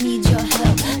 I'ma need your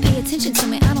help. Pay attention to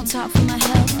me, I don't talk for my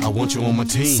health. I want you on my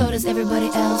team. So does everybody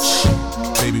else.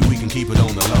 Baby, we can keep it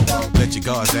on the low. Let your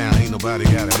guard down, ain't nobody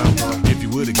got it on. If you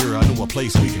were the girl, I know a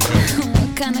place we can go.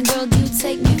 What kind of girl do you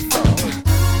take me for?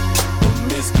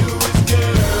 Promiscuous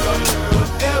girl,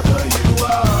 whatever you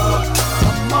are,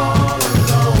 I'm all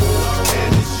alone,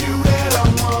 and it's you that I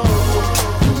want.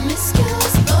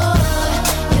 Promiscuous boy,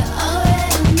 you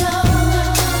already know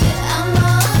that I'm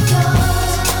all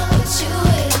yours. What you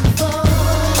waiting for?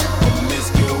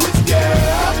 Promiscuous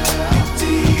girl, you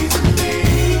teasing me.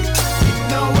 You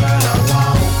know what I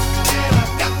want, and I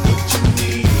got what you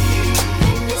need.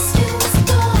 Promiscuous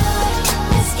boy,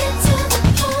 let's get to the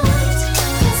point,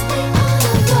 'cause we on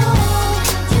a roll.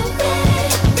 You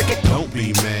ready? Don't be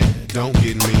mad, don't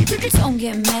get me. Don't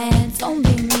get mad, don't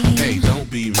be mean. Hey, don't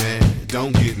be mad,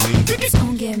 don't get me.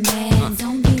 Don't get mad,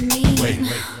 don't be mean. Wait,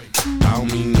 I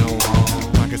don't mean no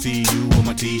harm. I can see you with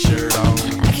my t-shirt on.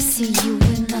 I can see you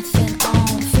with nothing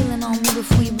on. Feeling on me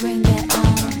before you bring that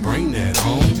on. Bring that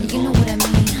home. You know what I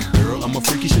mean. Girl, I'm a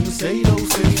freaky, shouldn't say those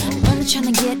things. Only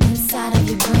trying to get inside of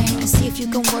your brain and see if you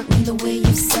can work me the way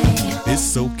you say.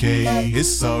 It's okay,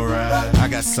 it's alright. I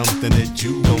got something that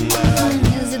you gon'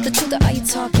 like. Is it the truth or are you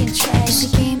talking trash?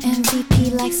 Is your game MVP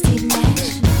like Steve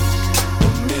Nash?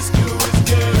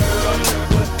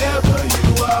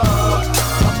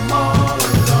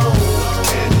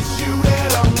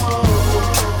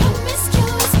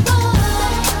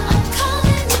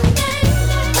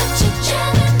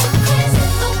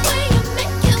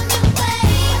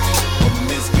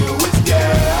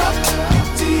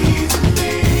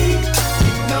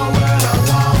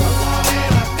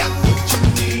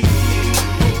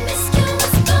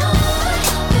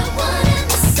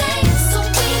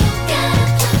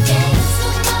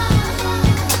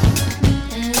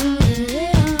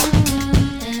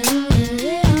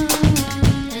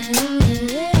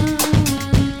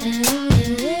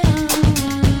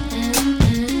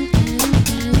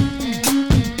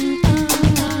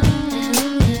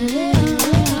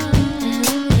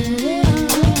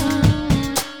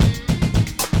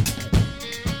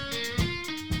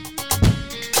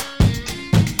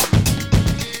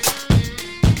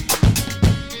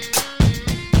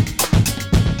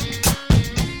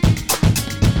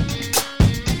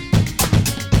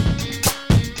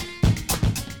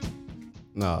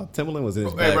 Timberland was in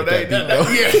his Hey, bag. bro, with that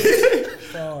beat, yeah.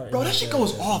 Bro, that shit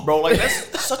goes off, bro. Like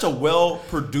that's such a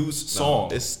well-produced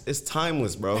song. It's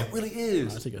timeless, bro. It really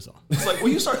is. That's a good song. It's like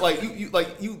when you start like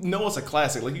you know it's a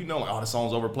classic. Like you know like oh the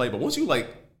song's overplayed, but once you like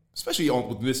especially on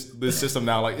with this system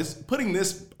now, like it's putting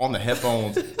this on the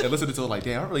headphones and listening to it like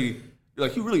damn, I really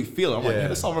like you really feel it. I'm like, Yeah. yeah,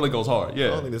 this song really goes hard. I Yeah.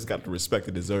 don't think this got the respect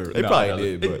it deserved. It Nah,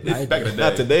 probably yeah, did, but back in the day.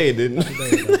 not today. It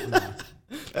didn't. Nah,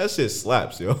 That shit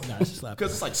slaps, yo. it's a slap.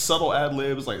 Because it's like subtle ad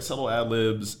libs,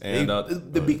 and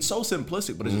the beat's so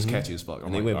simplistic, but it's just catchy as fuck. I'm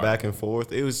And they like, went all right. back and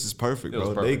forth. It was just perfect, It was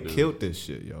bro. perfect, They dude. killed this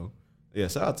shit, yo. Yeah,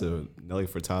 shout out to Nelly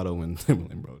Furtado and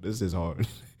Timberland, bro. This is hard.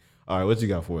 All right, what you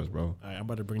got for us, bro? All right, I'm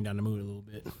about to bring down the mood a little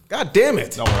bit. God damn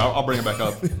it. Don't worry, I'll bring it back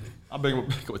up. I'll bring it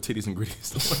back up with titties and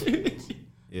greedies.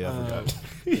 Yeah, I forgot.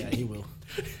 Yeah, he will.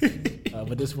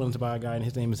 But this one's by a guy, and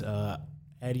his name is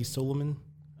Addy Solomon.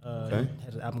 Okay. He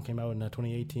has an album came out in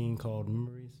 2018 called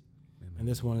Memories, and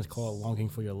this one is called Longing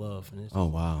for Your Love, and it's, Oh,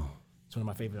 wow. it's one of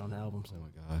my favorite on the album. So Oh, my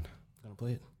God. gonna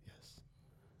play it.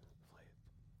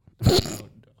 Yes.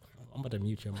 I'm about to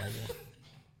mute your mic. Yeah.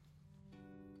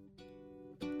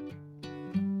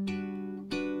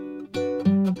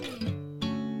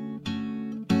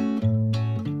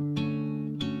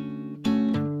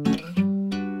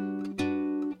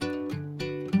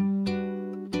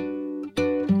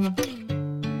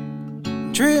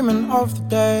 Dreaming of the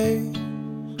day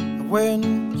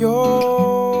when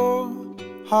your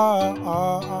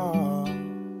heart,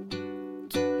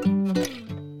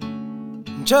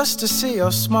 just to see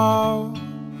your smile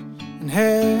and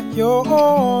hear your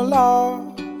laugh.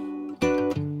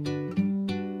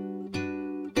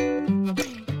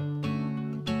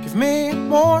 Give me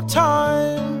more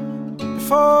time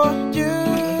before you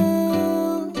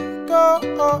go.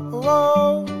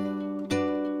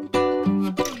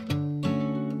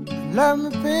 Let me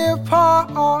be a part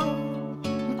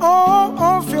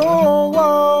of your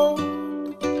world.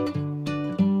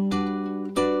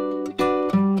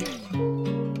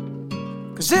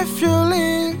 Cause if you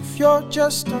leave, you're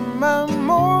just a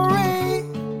memory.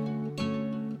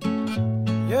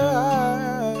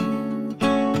 Yeah.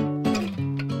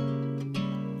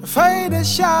 A faded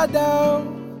shadow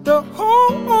that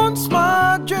haunts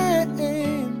my dreams.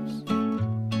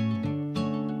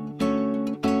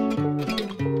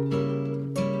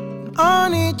 I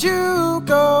need you,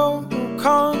 go,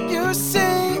 can't you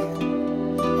see?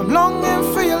 I'm longing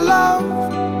for your love,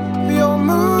 but you're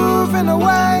moving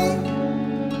away.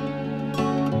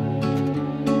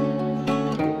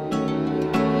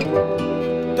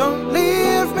 Don't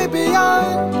leave me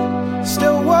behind,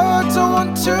 still words I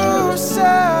want to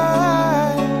say.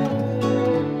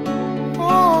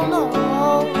 Oh no,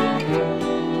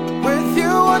 with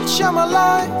you I'd share my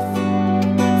life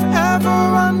forever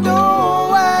and always.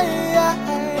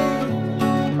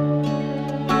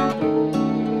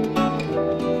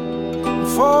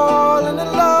 Falling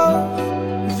in love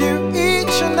with you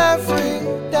each and every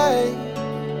day.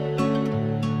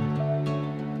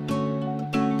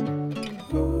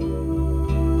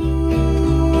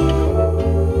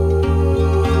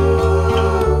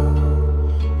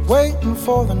 Waiting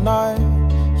for the night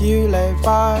you lay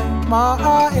by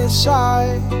my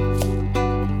side.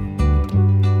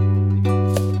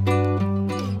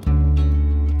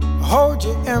 Hold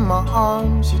you in my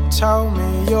arms, you tell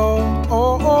me you're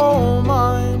all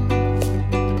mine.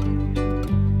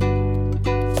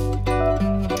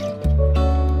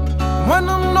 When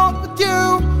I'm not with you,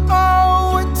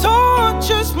 oh, it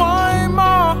tortures my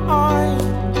mind.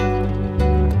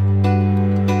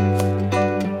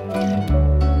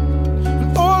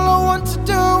 And all I want to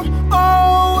do,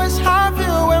 oh, is have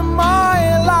you in my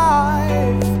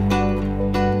life.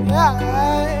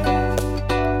 Yeah.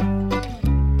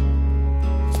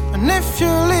 And if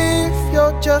you leave,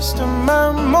 you're just a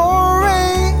memory.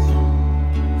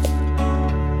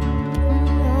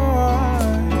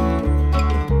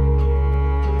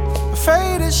 A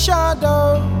faded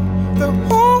shadow that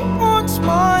haunts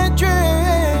my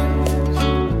dreams.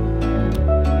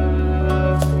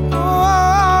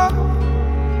 Oh,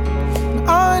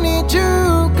 I need you,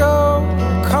 go,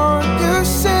 can't you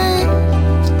see?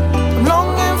 I'm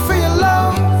longing for your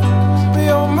love, but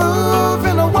you're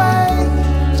moving away.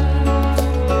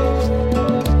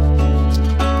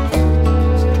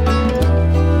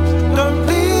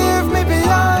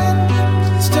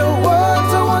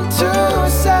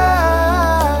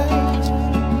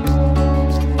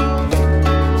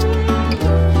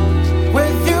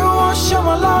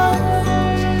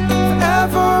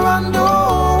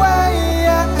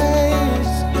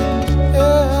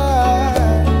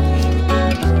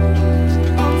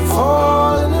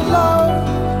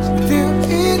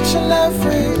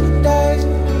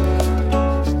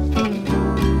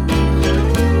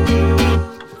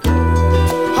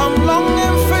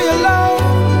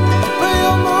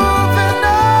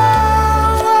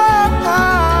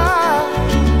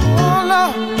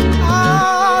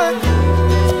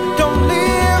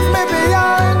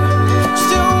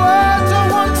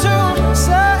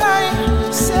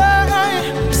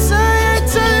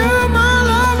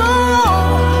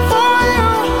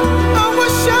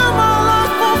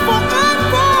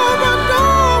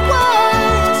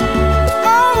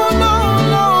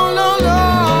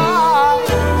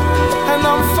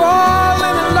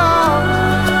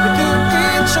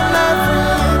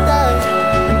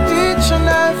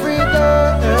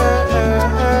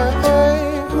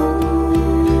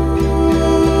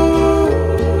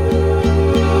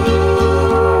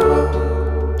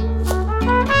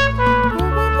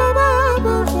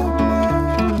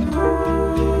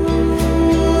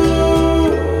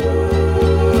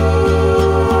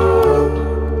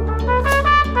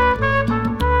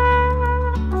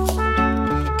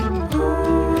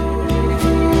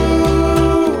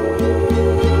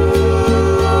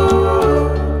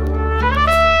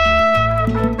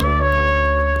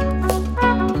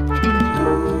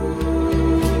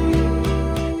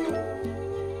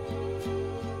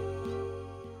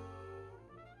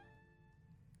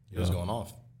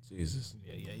 off. Jesus.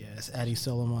 Yeah. It's Addie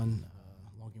Solomon,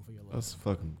 Longing for Your Love. That's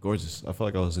fucking gorgeous. I felt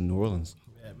like I was in New Orleans.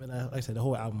 Yeah, but like I said, the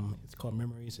whole album, it's called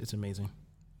Memories. It's amazing.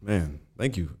 Man,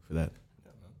 thank you for that.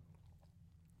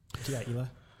 What you got, Eli?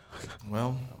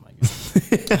 Well, Oh my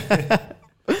God.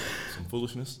 some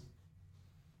foolishness.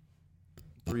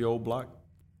 3 Old Block.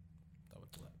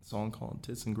 Song called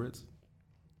Tits and Grits.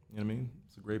 You know what I mean?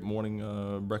 It's a great morning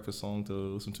breakfast song to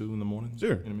listen to in the morning. Sure.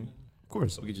 You know what I mean? Of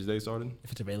course. So get your day started.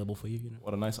 If it's available for you, you know.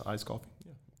 What a nice iced coffee.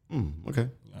 Yeah. Okay.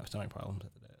 You have stomach problems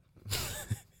after that.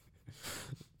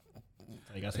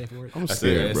 You got to say for it? I'm That's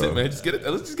scared, it, bro. man. Just get it.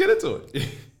 Let's just get into it.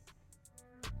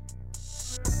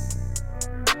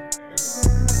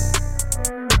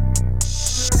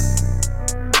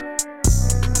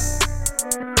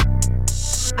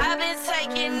 I've been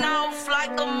taking off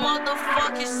like a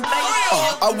motherfucking space.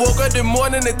 I woke up this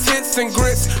morning to tits and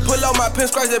grits. Pull out my pen,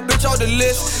 scratch that bitch off the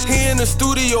list. He in the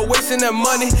studio wasting that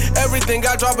money. Everything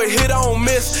I drop a hit, I don't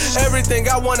miss. Everything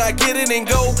I want, I get it and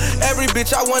go. Every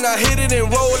bitch I want, I hit it and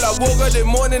roll. I woke up this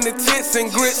morning to tits and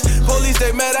grits. Police,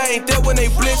 they mad, I ain't there when they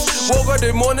blitz. Woke up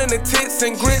this morning to tits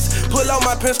and grits. Pull out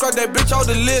my pen, scratch that bitch off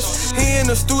the list. He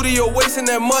in the studio wasting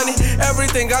that money.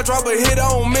 Everything I drop a hit, I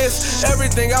don't miss.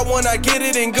 Everything I want, I get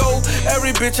it and go.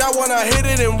 Every bitch I want, I hit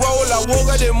it and roll. I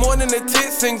woke up this morning to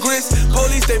tits and grits.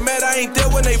 Police, they mad, I ain't there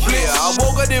when they blitz. I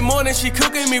woke up this morning, she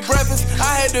cooking me breakfast.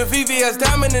 I had the VVS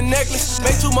diamond and necklace.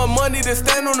 Make too much money to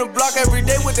stand on the block every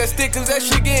day with that stick, cause that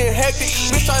shit getting hectic.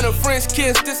 Bitch trying to French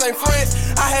kiss, this ain't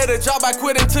France. I had a job, I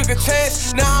quit and took a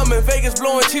chance. Now I'm in Vegas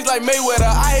blowing cheese like Mayweather.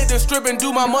 I hit the strip and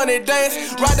do my money dance.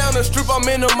 Right down the strip, I'm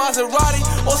in a Maserati.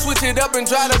 Or switch it up and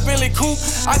drive the Bentley coupe.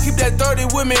 I keep that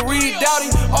 30 with me, Reed Dowdy.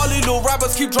 All these little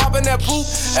rappers keep dropping that poop.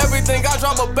 Everything I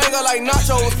drop a banger like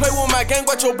nachos. Play with my gang,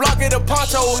 but your block get a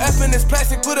poncho. F in this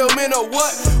plastic, put him in a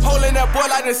what? Holding that boy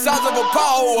like the size of a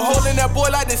pothole. Holding that boy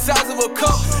like the size of a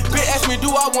cup. Bitch ask me, do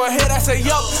I want head? I say,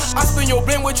 yup. I spin your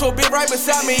blend with your bitch right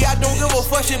beside me. I don't give a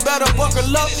fuck, shit better buckle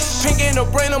up. Pink in the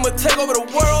brain, I'ma take over the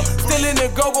world. Still in the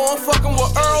go-go, I'm fucking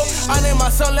with Earl. I named my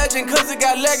son Legend cause it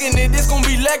got leg in it. This gon'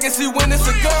 be legacy when it's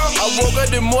a girl. I woke up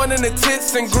this morning to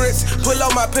tits and grits. Pull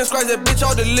out my pen, scratch that bitch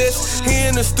off the list. He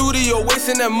in the studio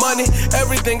wasting that money.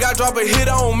 Everything I drop a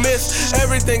hit, I don't miss.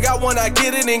 Everything I want, I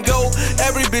get it and go.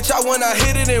 Every bitch I want, I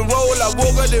hit it and roll. I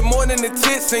woke up this morning to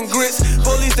tits and grits.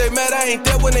 Police, they mad, I ain't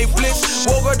there when they blitz.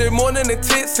 Woke up this morning to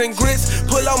tits and grits.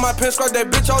 Pull out my pen, scratch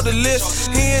that bitch off the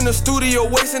list. He in the studio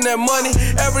wasting that money.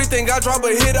 Everything I drop a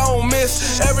hit, I don't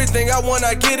miss. Everything I want,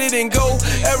 I get it and go.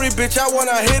 Every bitch I want,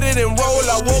 I hit it and roll.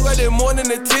 I woke up this morning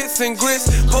to tits and grits.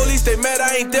 Police, they mad,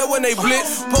 I ain't there when they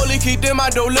blitz. Police keep them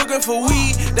out door looking for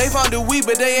weed. They found the weed,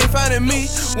 but they ain't finding me.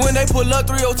 When they pull up,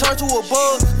 3-0 turn to a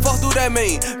bug. Fuck do that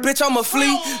mean? Bitch, I'm a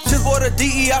flea. Just bought a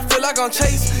DE, I feel like I'm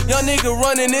Chase. Young nigga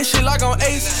running this shit like I'm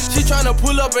Ace. She tryna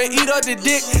pull up and eat up the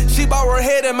dick. She bout her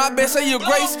head in my bed, say you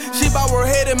grace. She bout her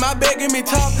head in my bed, give me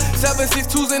top.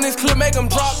 7.62s in this clip, make them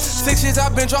drop. 6 years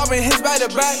I've been dropping hits back to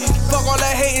back. Fuck all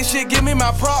that hating shit, give me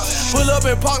my props. Pull up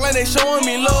in Parkland, they showing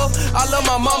me love. I love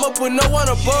my mama, put no one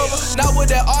above. Not with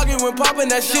that arguing, popping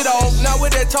that shit off. Not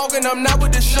with that talking, I'm not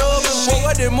with the shove.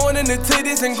 Woke up this morning, the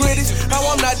titties and gritties. How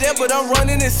I'm not there, but I'm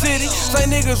running the city. Say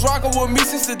niggas rockin' with me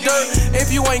since the dirt.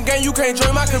 If you ain't gang, you can't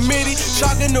join my committee.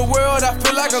 Shocking the world, I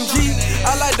feel like I'm G.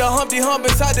 I like the Humpty Hump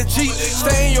inside the Jeep.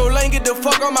 Stay in your lane, get the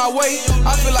fuck on my way.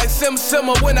 I feel like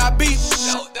Simmer when I beat.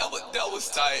 That was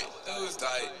tight. That was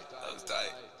tight. That was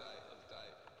tight.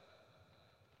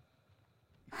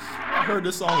 I heard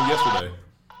this song yesterday.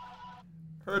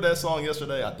 Heard that song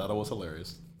yesterday. I thought it was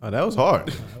hilarious. Oh, that was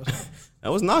hard.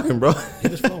 That was knocking, bro.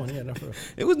 It was flowing, yeah, no, for real.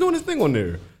 It was doing his thing on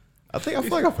there. I feel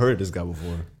like I've heard this guy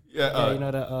before. Yeah, You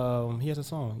know that he has a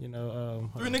song. You know,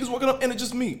 3 niggas walking up and it's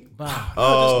just me. Bah.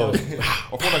 Oh, Or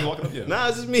 4 niggas walking up. Yeah. nah,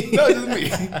 it's just me. No, it's just me.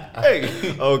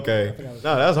 Hey, Okay,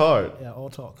 nah, that's hard. Yeah, all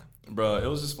talk. bro, it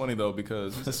was just funny though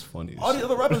because That's funny. all the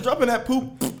other rappers dropping that poop.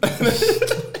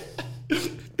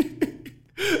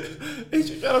 Ain't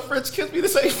you got a French kiss me?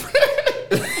 This ain't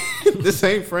France. This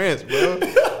ain't France, bro. What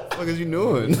the fuck is you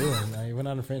doing? Yeah, nah, we're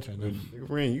not in French right now. Nigga,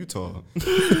 we're in Utah.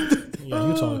 Yeah,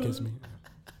 Utah kiss me.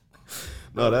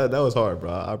 No, that was hard, bro.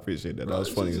 I appreciate that. That was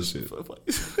funny as shit.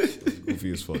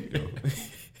 Goofy as fuck, yo.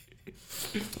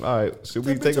 All right, should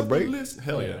we take a break?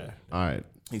 Hell yeah. All right.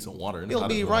 Need some water. We'll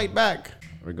be right back.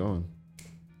 We're going.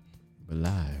 We're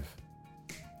live.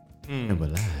 And we're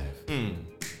live. And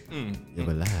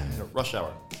we're live. Rush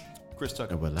Hour. Chris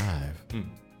Tucker. And we're live.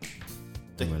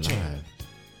 Take And we're a chance.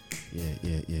 live.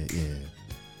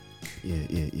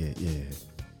 Yeah.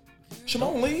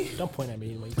 Shimon Lee. Don't point at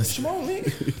me anyway. Shimon Lee.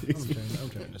 I'm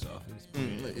turning this off.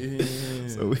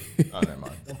 So we Oh, never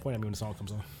mind. Don't point at me when the song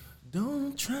comes on.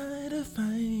 Don't try to to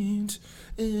find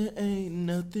it ain't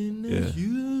nothing that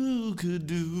you could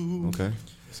do. Okay.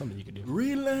 Something you could do.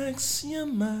 Relax your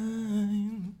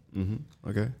mind.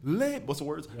 Okay. What's the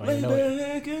words? don't Lay even know it.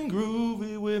 back and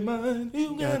groovy with mine.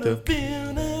 You Got gotta to-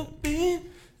 feel the beat.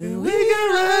 And we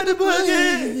can ride the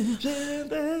boogie. Share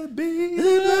that beat.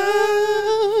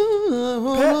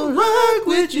 Rock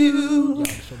with you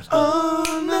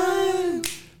all night.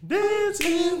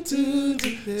 Dancing to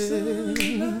the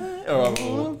sunlight. Rock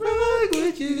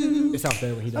with you It sounds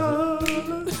better when he does it.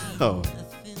 all night. Oh.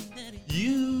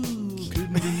 You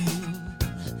could be.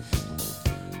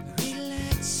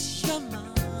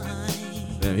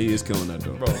 Damn, he is killing that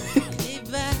though. Bro.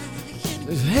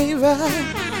 Hey,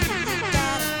 right.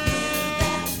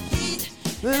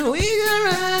 Then we can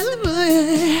ride the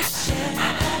boogie.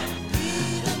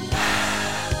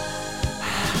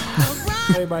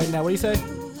 Everybody, now what do you say?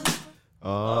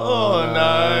 Oh,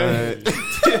 nice.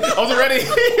 I wasn't ready.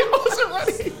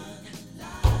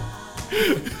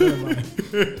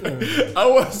 I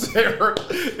wasn't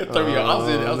ready. It threw me off. I was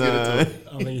getting to it.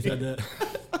 I don't think he said that.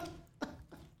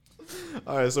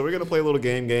 All right, so we're gonna play a little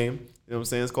game. You know what I'm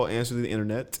saying? It's called Answer to the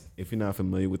Internet. If you're not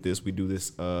familiar with this, we do this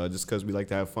just because we like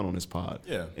to have fun on this pod.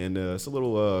 Yeah. And it's a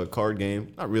little card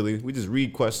game. Not really. We just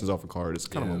read questions off a card. It's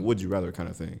kind of a would you rather kind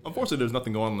of thing. Unfortunately, there's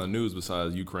nothing going on in the news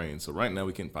besides Ukraine. So right now,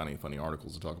 we can't find any funny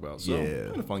articles to talk about. So Yeah.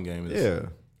 it's been a fun game. It's Yeah.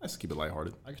 nice to keep it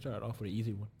lighthearted. I can start off with an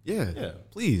easy one. Yeah. Yeah.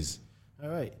 Please. All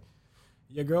right.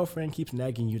 Your girlfriend keeps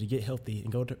nagging you to get healthy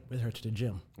and go with her to the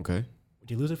gym. Okay.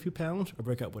 Would you lose a few pounds or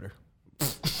break up with her?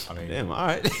 I mean, Damn. All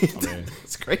right. mean-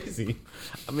 it's crazy.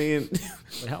 I mean,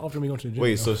 Like, how often are we going to the gym?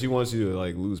 wait. though? So she wants you to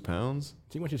like lose pounds?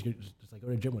 She wants you to just like go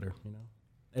to the gym with her, you know,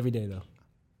 every day though.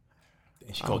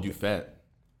 and she called you fat.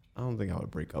 I don't think I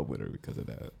would break up with her because of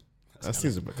that. That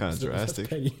seems kind of that's drastic. I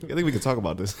petty. think we can talk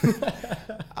about this.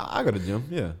 I go to the gym.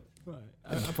 Yeah.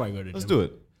 I'll probably go to the Let's gym. do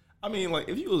it. I mean, like,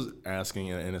 if you was asking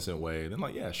in an innocent way, then,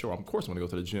 like, yeah, sure, of course I'm going to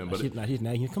go to the gym. But She's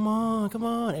nagging you. Come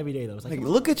on, every day though. It's like, Like,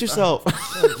 look at yourself.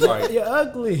 right. you're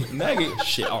ugly. Nagging,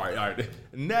 shit. All right.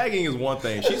 Nagging is one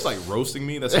thing. She's like roasting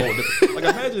me. That's a whole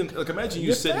different. Imagine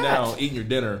you sitting down eating your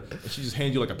dinner, and she just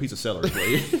hands you like a piece of celery.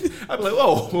 I'd be like,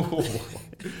 whoa.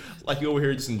 Like you over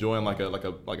here just enjoying like a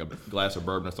glass of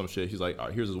bourbon or some shit. She's like, all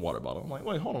right, here's his water bottle. I'm like,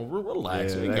 wait, hold on,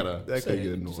 relax. Yeah, You ain't gotta. that could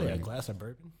get You say a annoying. glass of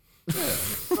bourbon?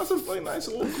 That's a like, nice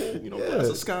little cool, glass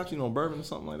of scotch, bourbon or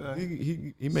something like that.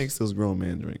 He makes those grown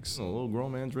man drinks. Little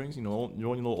grown man drinks, enjoying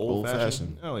your little old Old-fashioned.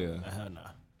 fashioned. Hell yeah. Nah.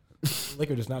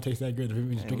 Liquor does not taste that good if you're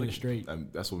just drinking it straight.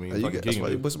 That's what me You and fucking that's Keegan why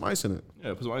you do. put some ice in it.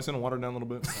 Yeah, put some ice in and water down a little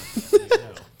bit.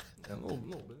 Yeah, a little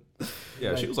bit.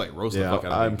 Yeah, she was like roasting Yeah, the fuck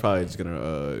out I'm of me. probably just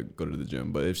gonna go to the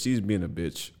gym. But if she's being a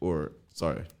bitch,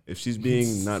 if she's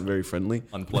being not very friendly,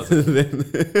 Unpleasant.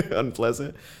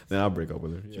 then I'll break up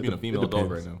with her. She's being a female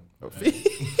dog right now.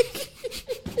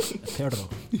 Perro.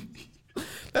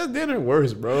 That's dinner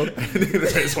worse, bro.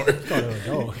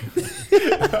 Oh,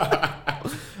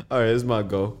 All right, this is my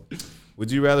go.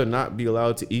 Would you rather not be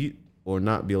allowed to eat or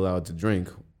not be allowed to drink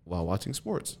while watching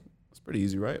sports? It's pretty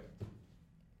easy, right?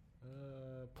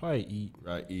 probably eat.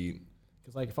 Right, eat.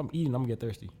 Cause like if I'm eating, I'm gonna get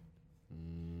thirsty.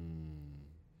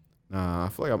 Nah, I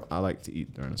feel like I like to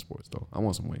eat during the sports though. I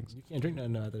want some wings. You can't drink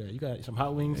nothing after that. You got some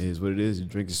hot wings. It is what it is. You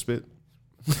drink your spit.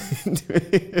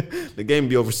 The game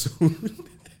be over soon.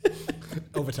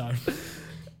 Overtime.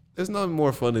 There's nothing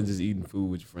more fun than just eating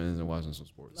food with your friends and watching some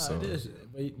sports. Nah, it is.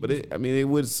 But it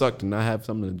would suck to not have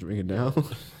something to drink it down.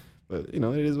 But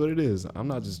it is what it is. I'm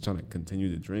not just trying to continue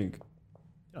to drink.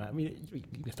 I mean, you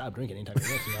can stop drinking anytime you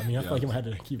want to. I mean, I feel like you might have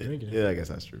to keep drinking. Yeah, I guess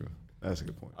that's true. That's a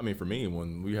good point. I mean, for me,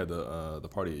 when we had the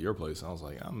party at your place, I was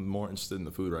like, I'm more interested in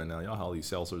the food right now. Y'all have all these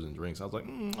seltzers and drinks. I was like,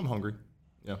 I'm hungry.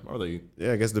 Yeah, or they eat.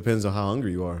 Yeah, I guess it depends on how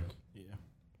hungry you are. Yeah.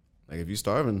 Like if you're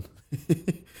starving,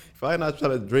 probably not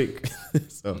trying to drink.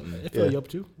 So It fill you up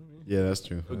too. Yeah, that's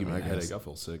true. It'll give me I a guess. headache. I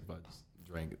feel sick if I just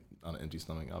drank it on an empty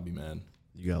stomach. I'll be mad.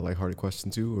 You got a lighthearted question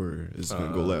too, or is it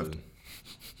gonna go left?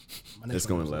 It's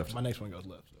going left. My next one goes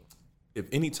left. So. If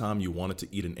any time you wanted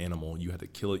to eat an animal, you had to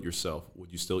kill it yourself,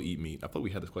 would you still eat meat? I thought we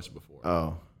had this question before.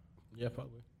 Oh, Yeah,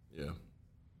 probably. Yeah.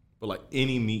 But like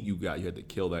any meat you got, you had to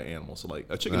kill that animal. So like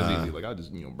a chicken is easy. Like I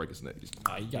just break its neck. Just,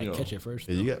 You gotta catch it first.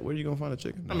 yeah, you got. Where are you gonna find a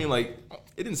chicken? I mean, like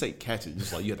it didn't say catch it.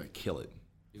 Just like you had to kill it.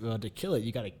 Well, to kill it,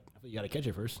 you gotta catch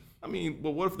it first. I mean,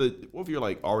 but what if you're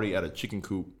like already at a chicken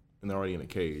coop and they're already in a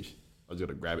cage? I was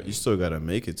gonna grab it. you still gotta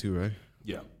make it too, right?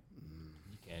 Yeah.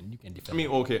 You can defend. I mean,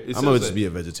 okay. It I'm gonna says just that be a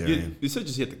vegetarian. You said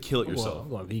just you have to kill it yourself. I'm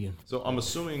going vegan. So I'm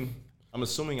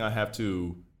assuming I have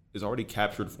to. It's already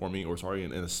captured for me, or it's already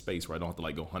in a space where I don't have to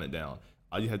like go hunt it down.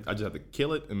 I just have to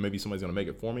kill it, and maybe somebody's gonna make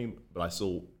it for me. But I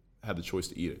still had the choice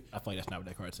to eat it. I feel like that's not what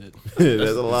that card said.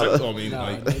 There's a lot of. I mean, Nah,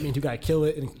 like, that means you gotta kill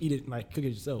it and eat it and like cook it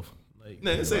yourself. Like,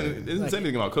 no, it didn't say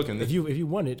anything about cooking. if you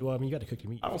want it, well, I mean, you got to cook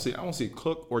your meat. I don't see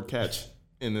cook or catch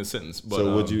in this sentence. But,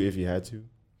 So would you if you had to?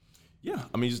 Yeah,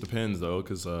 I mean, it just depends though,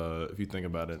 because if you think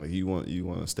about it, Like you want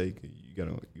a steak, you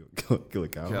gotta kill a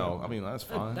cow. cow, I mean, that's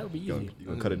fine. That would be You easy.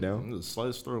 gonna cut it down? Just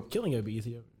slice it through. Killing it would be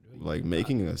easier. Like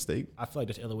making a steak. I feel like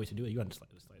that's the other way to do it. You got to slice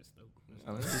it.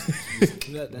 I mean, it's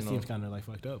That seems kind of like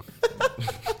fucked up.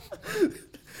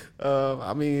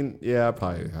 I mean, yeah, I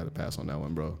probably had to pass on that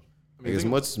one, bro. Like, as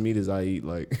much meat as I eat,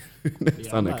 like it's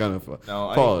I'm sounded not- kind of No,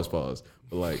 I pause. But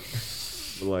like,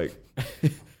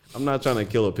 I'm not trying to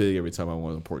kill a pig every time I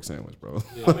want a pork sandwich, bro.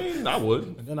 I mean, I would.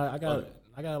 And then I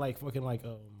got like fucking like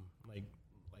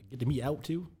get the meat out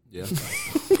too. Yeah.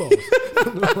 Pause.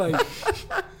 Like,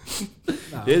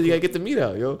 Yeah, you gotta get the meat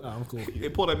out, yo. nah, I'm cool. Hey,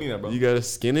 pull that meat out, bro. You gotta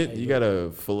skin it. You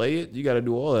gotta fillet it. You gotta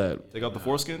do all that. Take out the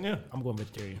foreskin. Yeah. I'm going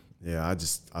vegetarian. Yeah,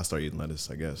 I start eating lettuce.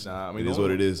 I guess. Nah, I mean, it is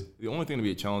what it is. The only thing to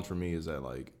be a challenge for me is that,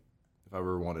 like, if I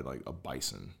ever wanted like a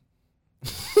bison,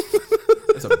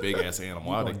 that's a big ass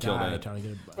animal. I'd kill that. Trying to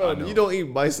get it. Bro, know. you don't eat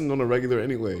bison on a regular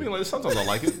anyway. I mean, like, sometimes I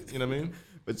like it. You know what I mean?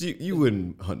 But you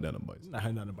wouldn't hunt down a bison. Not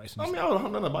hunting down a bison. I mean, I would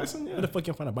hunt on a bison. Where Yeah. the fuck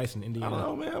you find a bison in I Indiana?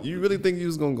 don't know, man. You really think you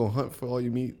was gonna go hunt for all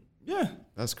your meat? Yeah.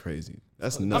 That's crazy.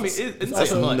 That's I nuts. mean, it didn't That's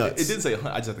say hunt. nuts. It didn't say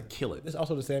hunt. I just have to kill it. This is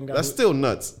also the same guy. That's still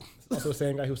nuts. Also the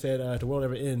same guy who said if the world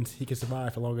ever ends, he can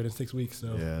survive for longer than 6 weeks.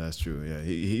 So Yeah, that's true. Yeah,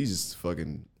 he's just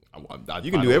fucking. I'd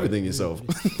You can find do a way. everything yourself,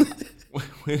 When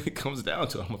it comes down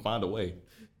to it, I'm gonna find a way.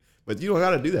 but you don't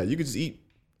gotta do that. You could just eat.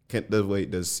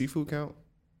 Does seafood count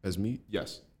as meat?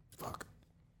 Yes. Fuck.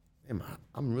 Damn,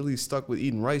 I'm really stuck with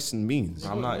eating rice and beans.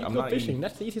 I'm not. you I'm go not fishing. eating.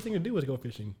 That's the easiest thing to do is go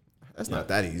fishing. That's not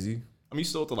that easy. I mean, you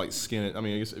still have to like skin it. I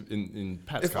mean, I guess in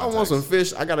Pat's If I context, want some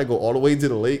fish, I gotta go all the way to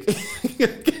the lake.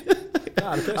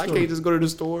 Nah, the pet I store. can't just go to the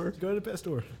store. Go to the pet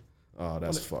store. Oh,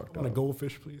 that's fucked Want a up.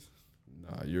 goldfish, please?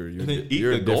 Nah, you're Eat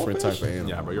you're a the different goldfish? type of animal.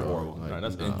 Yeah, bro, you're horrible. Nah,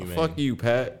 that's inhumane. Fuck you,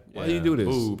 Pat. Why Yeah. you do this?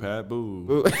 Boo, Pat. Boo.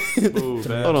 Boo. Boo,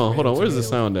 Pat. Hold on. Where's the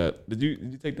sound at? Did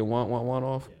you take the want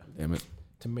off? Damn it.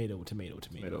 Tomato. Tomato.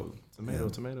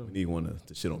 Tomato. We need one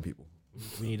to shit on people.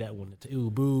 We need that one. Ooh,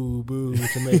 boo, boo,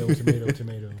 tomato.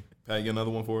 Pat, you get another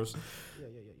one for us?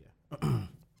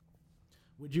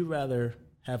 Would you rather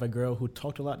have a girl who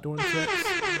talked a lot during sex?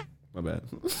 My bad.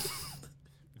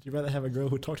 Would you rather have a girl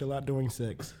who talked a lot during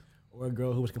sex or a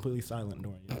girl who was completely silent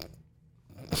during it?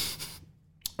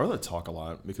 I rather talk a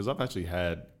lot because I've actually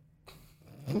had.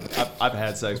 I've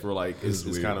had sex where like it's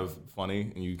weird. kind of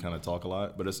funny and you kind of talk a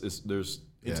lot, but there's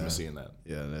intimacy in that.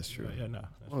 Yeah, that's true. Yeah, no.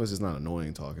 As long as it's not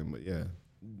annoying talking, but yeah.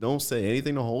 Don't say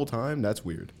anything the whole time. That's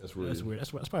weird. That's really That's weird. That's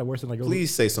probably worse than like.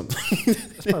 Please say something.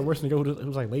 That's probably worse than the girl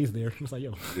who's like lays there. It's like,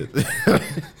 yo, you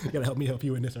gotta help me help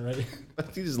you in this, all right?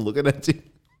 She's just looking at you.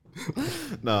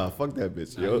 Nah, fuck that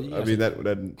bitch, yo. you I mean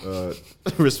that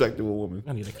respectable woman.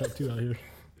 I need a cup too out here.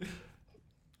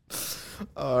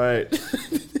 All right.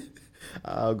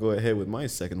 I'll go ahead with my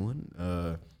second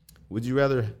one. Would you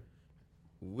rather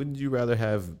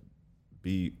have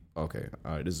be okay?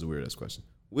 All right, this is a weird ass question.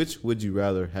 Which would you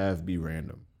rather have be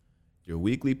random? Your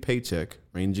weekly paycheck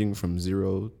ranging from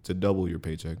 0 to double your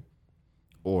paycheck,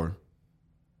 or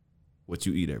what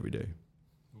you eat every day?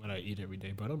 What I eat every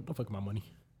day, bro. Don't fuck with my money.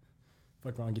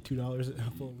 Fuck around, get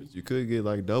 $2 for a week. You could get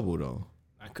like double though.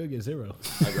 I could get 0.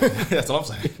 That's what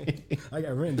I'm saying. I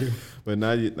got rent due. But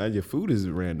now your food is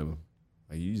random.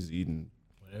 Like you just eating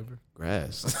Whatever.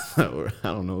 grass or I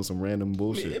don't know, some random I mean,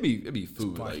 bullshit. it'd be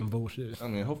food. Probably Like, some bullshit. I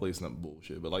mean, hopefully it's not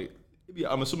bullshit, but like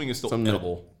I'm assuming it's still Something that-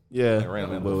 edible. Yeah, Like random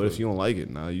but animal what if food. you don't like it?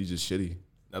 Now you just shitty.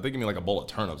 Now, if they give me like a bowl of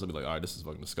turnips, I'd be like, all right, this is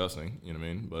fucking disgusting. You know what I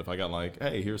mean? But if I got like,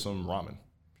 hey, here's some ramen,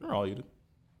 sure, I'll eat it.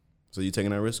 So you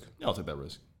taking that risk? Yeah, I'll take that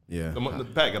risk. Yeah. The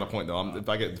Pat got a point though. If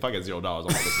I get $0, I'm like,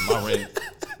 listen, my rent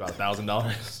about $1,000.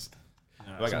 If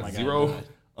I got something zero,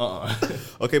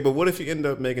 like Okay, but what if you end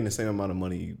up making the same amount of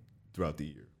money throughout the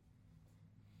year?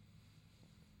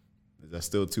 Is that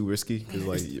still too risky? Because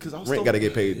like 'cause I was rent still- got to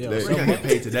get paid Yeah, today. I gotta get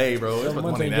paid today, bro. It's Some about the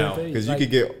months money ain't getting now. paid. Because you Like-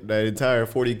 could get that entire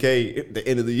 40K at the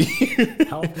end of the year,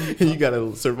 How often, and you got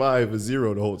to survive with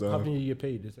 0 the whole how often time. you get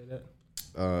paid? Just say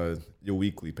that. Your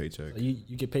weekly paycheck. Like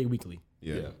you get paid weekly.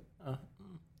 Yeah. Yeah.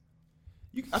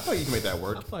 I thought you can make that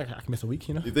work. I feel like I can miss a week,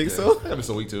 you know? You think so? I miss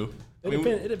a week too. I It mean,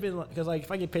 depends. It depends because like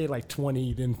if I get paid like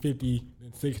 20, then 50,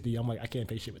 then 60, I'm like I can't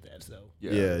pay shit with that. So,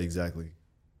 Yeah, exactly.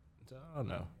 I don't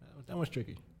know. That one's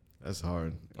tricky. That's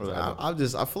hard. Or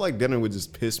I feel like dinner would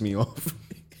just piss me off.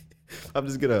 I'm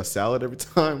just get a salad every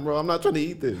time, bro. I'm not trying to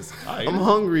eat this. I I'm eat it.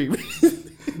 hungry.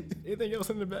 Anything else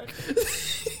in the back?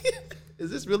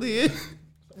 Is this really it?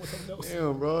 Something else?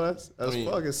 Damn, bro. That's I mean-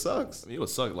 fucking sucks. I mean, it would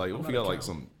suck. Like, what if you got like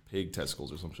some pig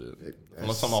testicles or some shit.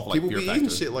 Unless something off like People Fear be Factor.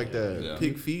 eating shit like that. Yeah.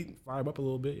 Pig feet. Fry them up a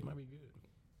little bit. It might be good.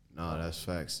 Nah, that's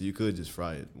facts. You could just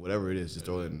fry it. Whatever it is, just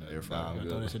throw it in the air fryer. Nah, I'm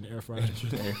Throw good. this in the air fryer.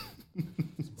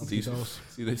 See,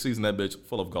 they season that bitch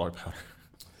full of garlic powder.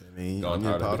 I mean, Garlic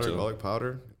onion powder, powder, too. garlic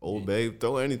powder, Old Bay,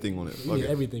 throw anything on it. You Fuck get it.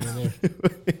 everything in there.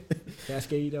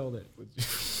 Cascade, all that.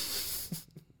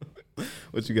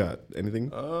 What you got? Anything?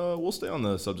 We'll stay on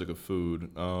the subject of food.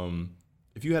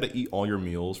 If you had to eat all your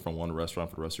meals from one restaurant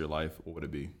for the rest of your life, what would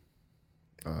it be?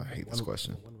 I hate this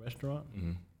question. One restaurant.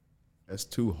 That's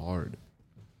too hard.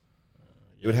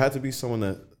 It would have to be someone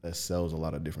that sells a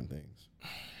lot of different things,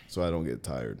 so I don't get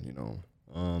tired. You know.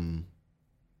 I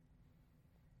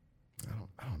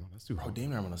don't know. That's too Bro, hard. damn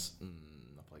near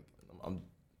I'm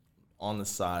on the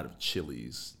side of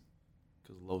Chili's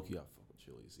because low-key I fuck with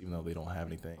Chili's even though they don't have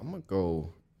anything. I'm gonna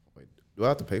go. Wait, do I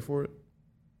have to pay for it?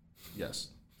 Yes.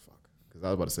 Because I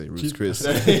was about to say Ruth's Chris.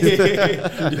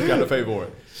 You gotta pay for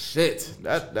it. Shit,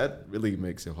 that really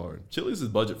makes it hard. Chili's is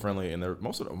budget friendly, and they're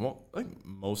most if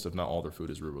not all their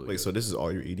food is really Wait, so this is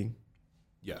all you're eating?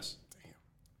 yes. Damn.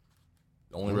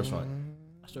 The only restaurant.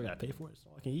 I still gotta pay for it, so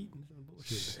I can eat.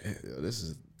 Bullshit. Shit, yo, this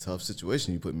is a tough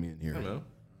situation you put me in here. I know.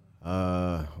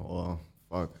 Well,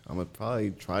 fuck. I'm gonna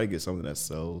probably try to get something that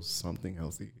sells something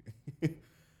healthy.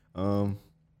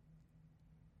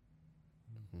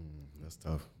 That's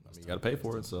tough. I mean, you gotta pay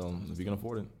for it, so if you can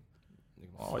afford it.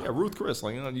 Oh yeah, Ruth Chris,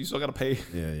 like you still gotta pay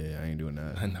Yeah, I ain't doing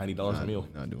that. $90 a meal.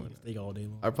 Not doing it. Steak all day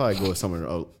long. I'd probably go somewhere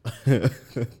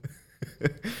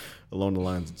along the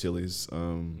lines of Chili's.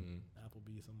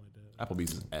 Applebee's, something like that.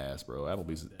 Applebee's is ass, bro.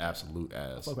 Applebee's is absolute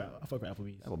ass. I fuck with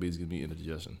Applebee's. Applebee's gives me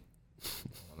indigestion.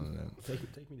 Take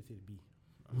me to see the B.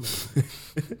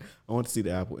 I want to see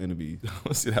the apple and the bee.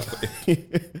 Let's see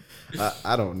that.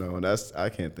 I don't know. I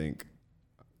can't think.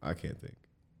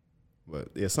 But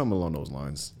yeah, something along those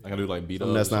lines. I gotta do like beat up.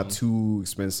 Something that's not too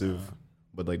expensive,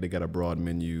 but like they got a broad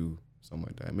menu, something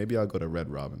like that. Maybe I'll go to Red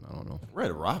Robin. I don't know.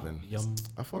 Red Robin. Yum.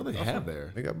 What do they have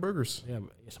there? They got burgers. Yeah,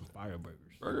 some fire burgers.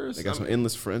 Burgers. They got some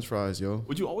endless French fries, yo.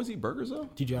 Would you always eat burgers though?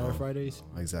 TGI Fridays.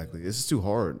 Exactly. This is too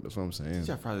hard. That's what I'm saying.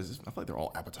 Yeah, fries. I feel like they're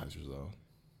all appetizers though.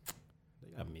 They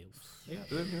got meals. Do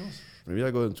they have meals? Maybe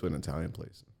I go into an Italian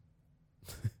place.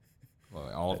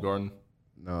 Like Olive Garden.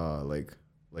 No, like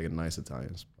a nice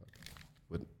Italian spot.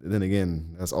 But then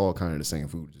again, that's all kind of the same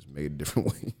food, just made different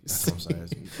ways. That's what I'm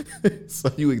saying. So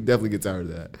you would definitely get tired of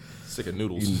that. Sick of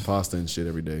noodles. Eating pasta and shit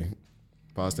every day.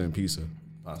 Pasta and pizza.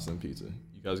 Pasta and pizza.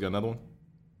 You guys got another one?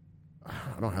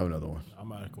 I don't have another one.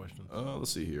 I'm out of questions.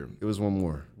 Let's see here. It was one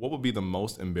more. What would be the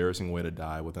most embarrassing way to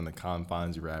die within the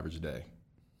confines of your average day?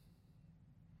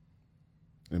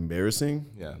 Embarrassing?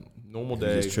 Yeah, normal You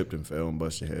day. just tripped and fell and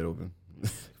bust your head open.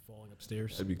 Falling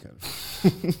upstairs. That'd be kind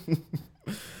of.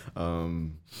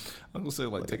 I'm gonna say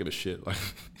like taking a shit. Like,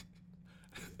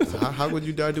 how would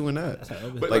you die doing that?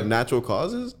 Like natural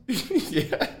causes?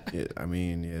 yeah. Yeah, I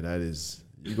mean, yeah, that is.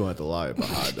 You're gonna have to lie about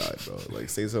how I died, bro. Like,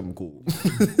 say something cool.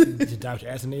 Just die with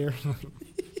your ass in the air.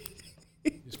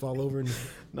 Just fall over and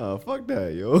Nah, fuck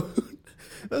that, yo.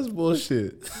 That's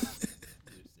bullshit.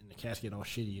 in the casket all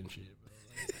shitty and shit.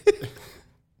 Bro.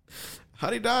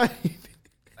 How'd he die?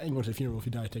 I ain't going to the funeral if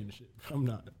you die taking the shit. I'm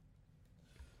not.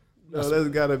 No, there's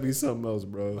gotta be something else,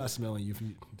 I'm bro. not smelling you if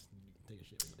you take a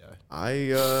shit when you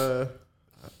die.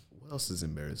 What else is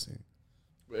embarrassing?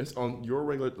 It's on your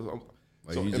regular.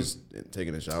 Like So, you and just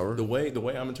taking a shower? the way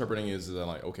I'm interpreting is that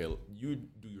like, okay, you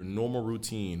do your normal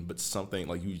routine, but something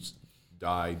like you just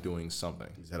die doing something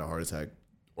He's had a heart attack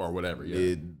or whatever.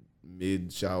 Yeah.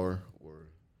 mid shower or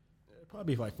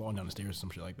Probably like falling down the stairs or some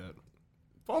shit like that.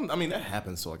 Well, I mean, that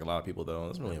happens to like a lot of people though.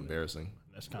 That's really embarrassing.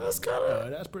 That's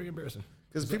that's pretty embarrassing.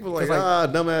 because people are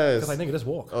like dumbass. Because like nigga, just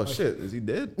walk. Oh Like, shit, is he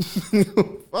dead?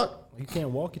 Fuck. You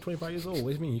can't walk. You're 25 years old. What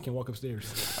do you mean you can't walk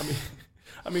upstairs?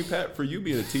 I mean, Pat, for you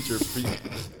being a teacher, for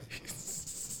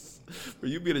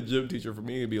you being a gym teacher, for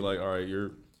me it'd be like, all right,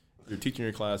 you're teaching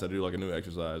your class how to do like a new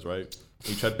exercise, right?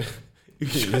 You try to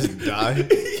Die.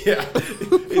 yeah.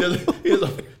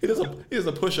 He does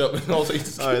a push up and also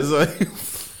he's All right, it's like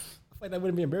Like that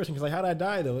wouldn't be embarrassing because like how did I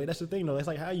die though? That's the thing though. It's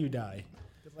like how you die.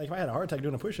 It's like if I had a heart attack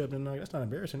doing a push up, then like that's not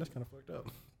embarrassing. That's kind of fucked up.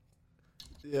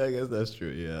 yeah, I guess that's true.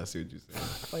 Yeah, I see what you're saying.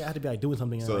 I feel like I had to be like doing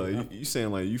something. And, So like, you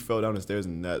saying like you fell down the stairs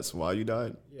and that's why you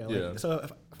died? yeah, like, Yeah. So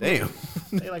if Damn.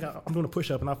 say like I'm doing a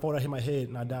push up and I fall down, hit my head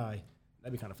and I die,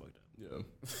 that'd be kind of fucked up.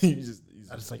 yeah. you just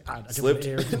I just like I Slipped.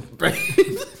 jumped in the air.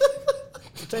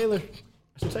 Mr. Taylor,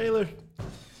 Mr. Taylor,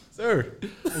 sir.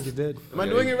 I think you're dead. Am I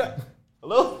doing it right?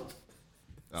 Hello.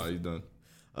 Oh, he's done.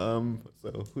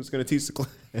 So who's gonna teach the class?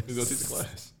 He's gonna teach the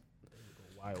class.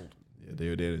 Wild. Yeah,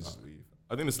 they just leave.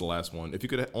 I think this is the last one. If you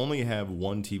could only have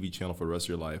one TV channel for the rest of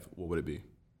your life, what would it be?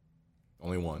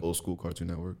 Only one. Old school Cartoon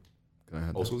Network. Can I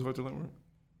have Old that? school Cartoon Network?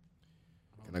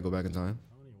 Can I go back in time?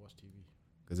 I don't even watch TV.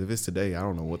 Because if it's today, I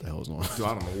don't know what the hell's on. Dude,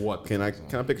 I don't know what. Can I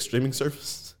pick a streaming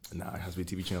service? Nah, it has to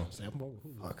be a TV channel.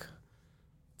 Fuck.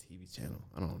 TV channel.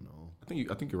 I don't know. I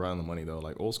think you're right on the money though.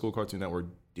 Like old school Cartoon Network,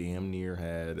 damn near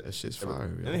had That shit's fire.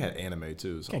 and Yeah. they had anime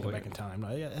too. So Can't go like, back in time. No,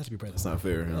 it has to be present. That's not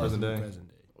fair. It has to Present be day. Present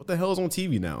day. What the hell's on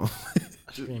TV now?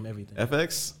 I stream everything.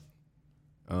 FX.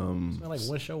 There's not like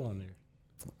one show on there.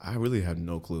 I really had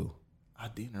no clue. I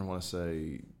didn't want to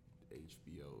say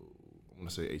HBO. I want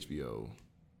to say HBO.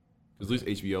 Because at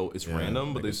least HBO, it's Yeah, random,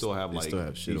 like but they it's- still have they like still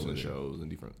have shit over decent there. shows and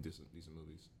decent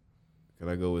movies. Could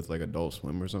I go with like Adult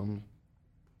Swim or something?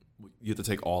 You have to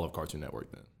take all of Cartoon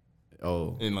Network then,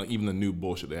 Oh, and like even the new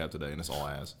bullshit they have today, and it's all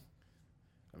ass.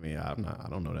 I mean, I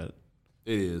don't know that.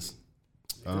 It is.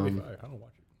 I don't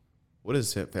watch it. What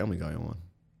is Family Guy on?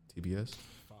 TBS?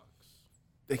 Fox.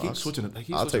 They keep Fox? switching it. They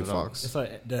keep I'll switching take it up. Fox. It's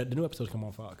like the new episodes come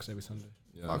on Fox every Sunday.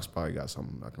 Yeah. Fox probably got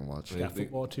something I can watch. Yeah. Got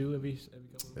football too every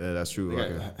couple. Yeah, that's true. They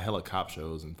Like, got hella cop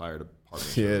shows and fire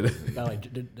department. yeah, shows. Got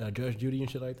like Judge Judy and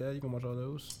shit like that. You can watch all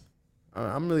those.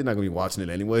 I'm really not gonna be watching it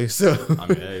anyway. So I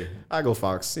mean, hey, I go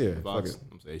Fox. Yeah, Fox. fuck it.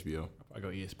 I'm saying HBO. I go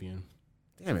ESPN.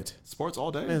 Damn it, Sports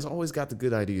all day. man! It's always got the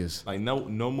good ideas. Like no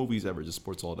movies ever, just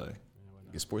sports all day.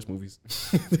 Get sports movies,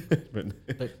 but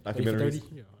Like, 30 for documentaries. 30?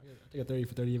 Yeah, I take a 30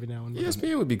 for 30 every now and then.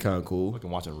 ESPN would be kind of cool. Fucking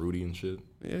watching Rudy and shit.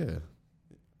 Yeah.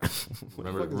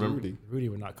 Remember Rudy? Rudy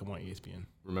would not come on ESPN.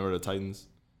 Remember the Titans?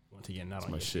 Once again, not That's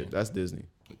on my ESPN. shit. That's Disney.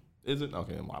 Is it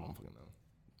okay? Well, I don't fucking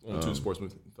know. Only two sports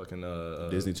movies. Fucking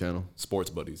Disney Channel. Sports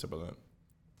buddies. How about that?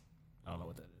 I don't know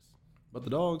what that is. But the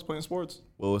dogs playing sports.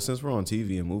 Well, since we're on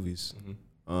TV and movies,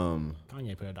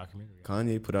 Kanye put a documentary out.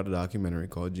 Kanye put out a documentary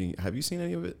called Genius. Have you seen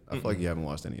any of it? I feel like you haven't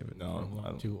watched any of it. No, I 1,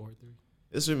 don't. 2, or 3.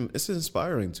 It's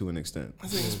inspiring to an extent, I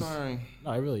think inspiring.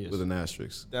 No, it really is. with an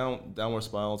asterisk. Downward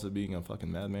spiral to being a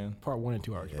fucking madman. Part 1 and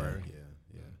 2 are Yeah, inspiring.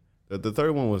 yeah. The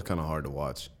third one was kind of hard to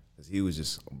watch because he was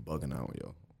just bugging out,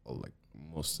 yo. Like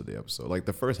most of the episode, like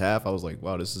the first half, I was like,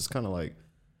 wow, this is kind of like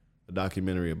a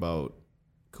documentary about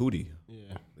Cootie,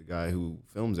 Yeah. the guy who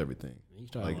films everything. He's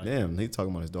talking Like, damn, he's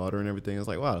talking about his daughter and everything. It's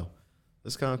like, wow,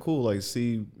 that's kind of cool. Like,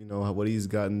 see, you know, what he's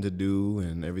gotten to do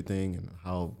and everything, and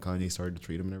how Kanye started to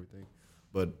treat him and everything.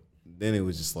 But then it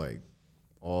was just like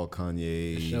all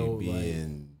Kanye show,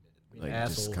 being like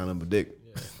just asshole. kind of a dick.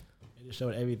 Yeah. It just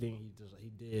showed everything he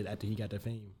did after he got the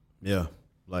fame. Yeah,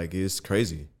 like it's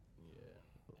crazy.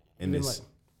 And Even, it's like,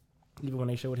 even when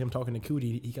they showed him talking to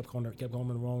Cootie, he kept calling him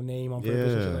the wrong name on purpose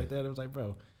and shit Yeah. like that. It was like,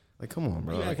 bro, like, come on,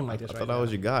 bro. you acting like this I right thought I now.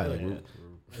 was your guy. Like, Yeah. we're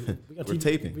on we're TV,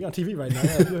 taping. We on TV right now.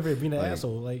 Yeah, you ever being an Like,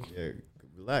 asshole? Like, yeah,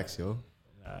 relax, yo.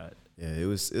 Yeah, it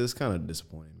was kind of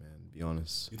disappointing, man. To be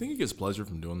honest. You think he gets pleasure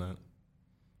from doing that?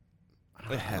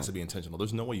 It has to be intentional.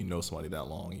 There's no way you know somebody that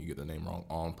long and you get their name wrong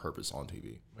on purpose on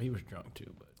TV. well, he was drunk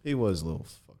too, but. He was a little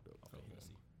fucked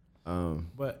up.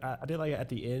 But I did like at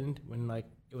the end when like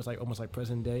it was like almost like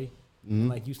present day, Mm-hmm.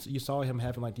 like you saw him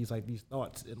having like these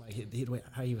thoughts and like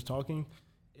how he was talking.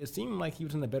 It seemed like he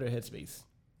was in a better headspace.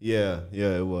 Yeah,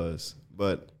 it was.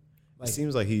 But Like- it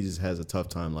seems like he just has a tough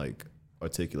time like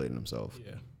articulating himself.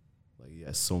 Yeah, Like he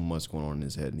has so much going on in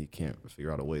his head and he can't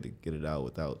figure out a way to get it out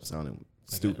without sounding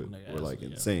stupid like or like asshole,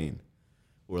 yeah. insane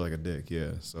or like a dick.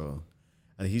 Yeah. So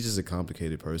and he's just a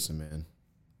complicated person, man.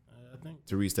 I think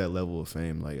To reach that level of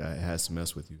fame, like it has to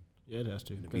mess with you. yeah, it has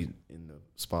to. To be in the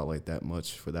spotlight that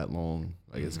much for that long,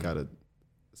 like it's gotta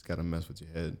mess with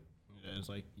your head. Yeah, it's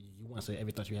like you want to say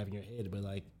every thought you have in your head, but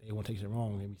like everyone takes it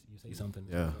wrong. Maybe you say something.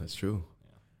 Yeah, that's true.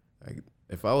 Like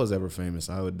if I was ever famous,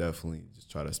 I would definitely just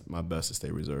try my best to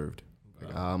stay reserved.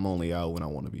 Like I'm only out when I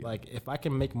want to be. Like if I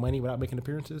can make money without making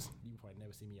appearances, you probably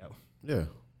never see me out. Yeah.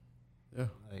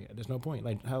 Like there's no point.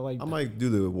 Like how like I might do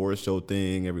the award show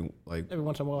thing every once in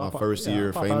a while. my I'll pop- first yeah, year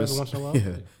I'll pop out famous. every once in a while.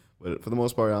 Yeah. But for the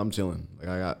most part, I'm chilling. Like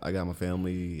I got my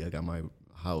family. I got my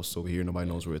house over here. Nobody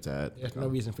knows where it's at. There's no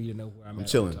reason for you to know where I'm I'm at.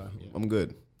 chilling. All the time. Yeah. I'm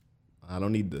good. I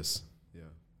don't need this. Yeah.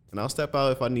 And I'll step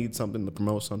out if I need something to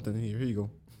promote something. Here you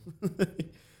go.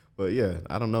 But yeah,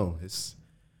 I don't know.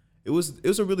 It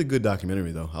was a really good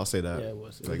documentary though. I'll say that. Yeah, it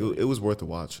was. Like it was worth a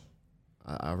watch.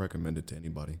 I recommend it to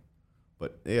anybody.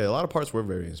 But yeah, a lot of parts were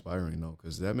very inspiring though,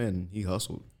 because that man, he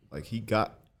hustled. Like he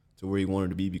got to where he wanted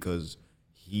to be because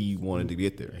he wanted to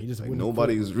get there. he just like wouldn't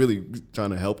nobody quit. was really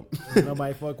trying to help him.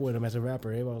 Nobody fuck with him as a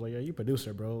rapper. Everybody was like, "Yeah, you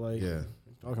producer, bro." Like, Yeah. what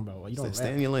you talking about? Like, you don't Stay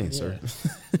rap. in your lane, Yeah. sir.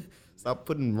 Stop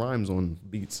putting rhymes on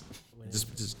beats.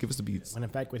 Just give us the beats. When in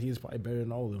fact, he was probably better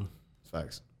than all of them.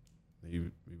 Facts. He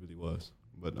really was.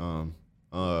 But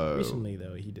Recently,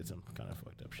 though, he did some kind of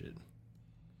fucked up shit.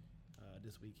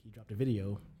 this week he dropped a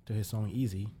video to his song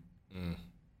Easy.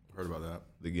 Heard about that.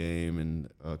 The Game and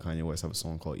Kanye West have a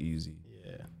song called Easy.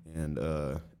 Yeah. And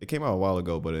it came out a while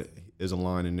ago, but there's a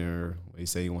line in there where he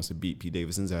say he wants to beat Pete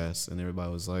Davidson's ass, and everybody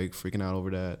was like freaking out over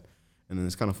that. And then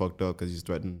it's kind of fucked up because he's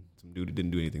threatened some dude that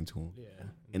didn't do anything to him. Yeah.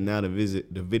 And now the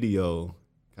video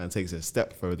kind of takes it a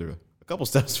step further, a couple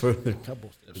steps further.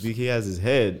 He has his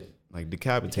head like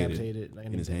decapitated like,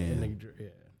 in his hand. Yeah.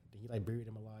 He like buried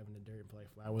him alive in the dirt and put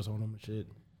like flowers on him and shit.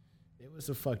 It was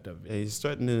a fucked up video. Yeah, he's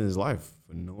threatening his life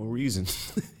for no reason.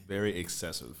 Very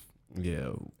excessive. Yeah.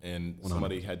 And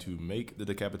somebody had to make the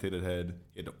decapitated head.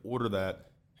 He had to order that.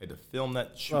 Had to film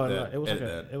that, shoot No, that, it was edit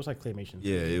like that. it was like claymation.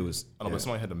 Yeah, it was. I know, but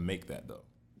somebody had to make that though.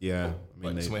 Yeah, I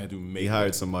mean, somebody had to make. He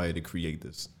hired somebody to create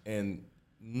this, and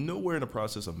nowhere in the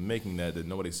process of making that did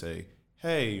nobody say,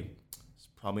 "Hey, it's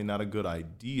probably not a good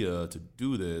idea to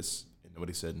do this." And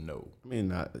nobody said no. I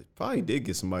mean, probably did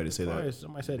get somebody to say that.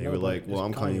 Somebody said they no, were but like, "Well,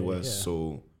 I'm it's Kanye Kanye, West, yeah.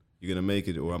 so you're gonna make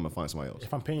it, or I'm gonna find somebody else."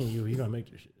 If I'm paying you, you're gonna make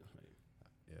this shit.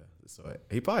 Yeah, so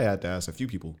he probably had to ask a few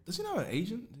people. Does he not have an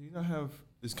agent? Do you not have?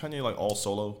 Is Kanye like all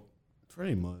solo?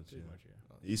 Pretty much. Yeah.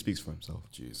 He speaks for himself.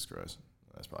 Jesus Christ,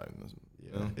 that's probably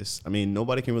yeah. It's. I mean,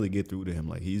 nobody can really get through to him.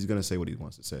 Like he's gonna say what he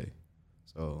wants to say,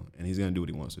 so and he's gonna do what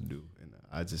he wants to do. And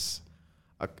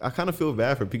I kind of feel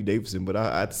bad for Pete Davidson, but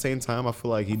at the same time, I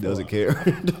feel like he doesn't care.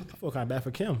 I feel kind of bad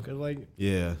for Kim because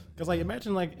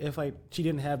imagine like if like she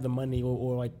didn't have the money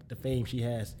or like the fame she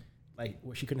has, like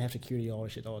where she couldn't have security all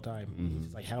this shit all the time. He's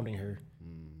just like hounding her,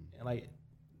 and like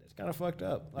it's kind of fucked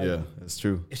up. Like, yeah, that's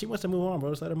true. If she wants to move on, bro,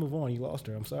 just let her move on. You lost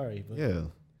her. I'm sorry. But Yeah,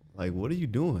 like what are you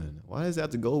doing? Why does it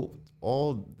have to go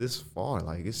all this far?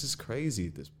 Like it's just crazy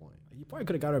at this point. You probably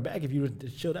could have got her back if you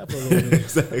just chilled out for a little bit.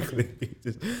 Exactly.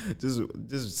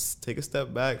 just take a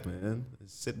step back, man.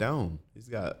 Sit down. He's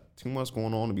got too much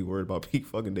going on to be worried about Pete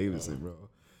fucking Davidson, bro.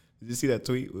 Did you see that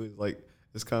tweet? It was like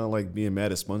it's kind of like being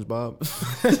mad at SpongeBob.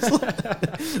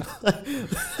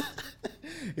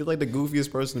 He's like the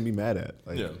goofiest person to be mad at.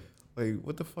 Like, like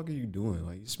what the fuck are you doing?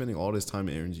 Like you're spending all this time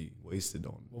and energy wasted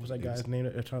on. What was that guy's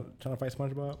name? Trying to fight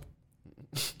SpongeBob?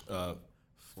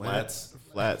 Flats.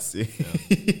 Flats. Yeah.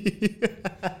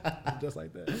 Just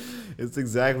like that. It's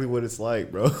exactly what it's like,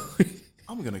 bro.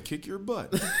 I'm gonna kick your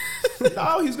butt.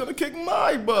 How he's gonna kick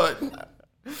my butt?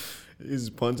 He's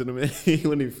punching him. He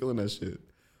wasn't even feeling that shit.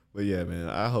 But yeah, man,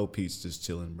 I hope Pete's just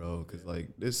chilling, bro. Cause like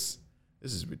this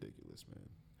is ridiculous, man.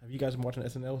 Have you guys been watching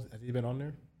SNL? Have you been on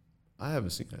there? I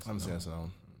haven't seen that. I haven't seen SNL.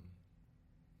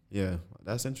 Yeah,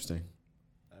 that's interesting.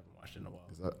 I haven't watched it in a while.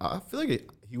 'Cause I feel like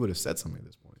he would have said something at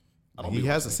this point. I don't He be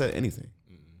hasn't watching. said anything.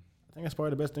 I think that's probably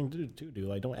the best thing to do.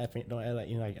 Like, don't add like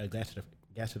like a gas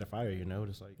to the fire. You know,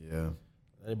 just like Yeah,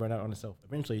 let it burn out on itself.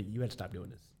 Eventually, you had to stop doing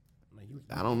this. Like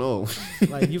I don't know.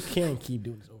 like you can't keep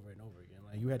doing this over and over again.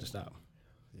 Like you had to stop.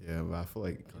 Yeah, but I feel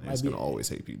like might he's be- gonna always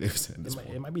hate Pete Davidson at this It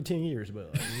point. might be 10 years,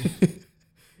 but like,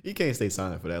 He can't stay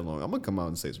silent for that long. I'm gonna come out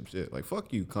and say some shit like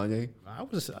 "fuck you, Kanye." I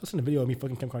was in a video of me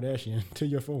fucking Kim Kardashian to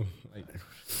your phone. Like,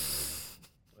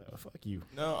 fuck you.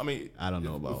 No, I mean I don't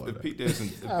know about all if that. Pete Davidson.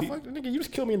 Fuck, nigga, you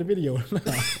just killed me in the video.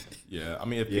 Yeah, I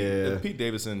mean, if Pete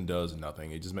Davidson does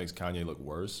nothing, it just makes Kanye look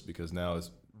worse because now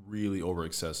it's really over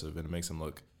excessive and it makes him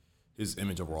look his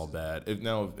image overall bad.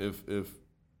 If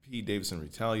Pete Davidson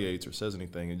retaliates or says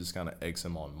anything, it just kind of eggs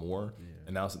him on more. Yeah.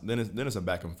 And now then it's a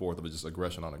back and forth of just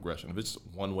aggression on aggression. If it's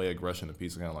one way aggression and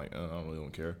Pete's kind of like I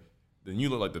don't care, then you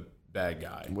look like the bad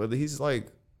guy. Whether he's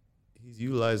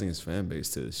utilizing his fan base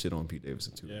to shit on Pete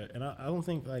Davidson too. Yeah, and I don't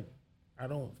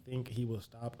think he will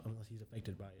stop unless he's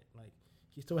affected by it. Like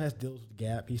he still has deals with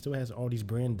Gap. He still has all these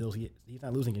brand deals. He's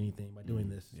not losing anything by doing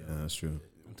this. Yeah, that's true.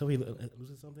 Until he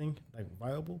loses something like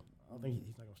viable, I don't think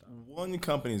he's not gonna stop. One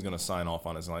company is going to sign off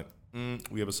on it. It's like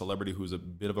we have a celebrity who's a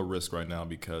bit of a risk right now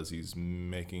because he's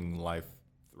making life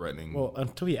threatening. Well,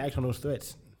 until he acts on those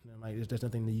threats, like there's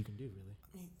nothing that you can do really.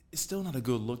 I mean, it's still not a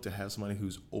good look to have somebody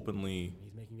who's openly.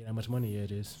 He's making that much money. Yeah,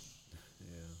 it is.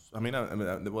 I mean,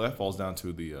 well, that falls down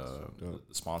to the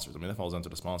sponsors. I mean, that falls down to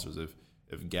the sponsors.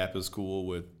 If Gap is cool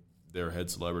with their head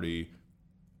celebrity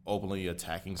openly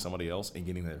attacking somebody else and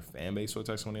getting their fan base to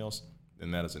attack somebody else,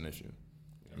 then that is an issue.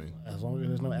 You know what I mean, as long as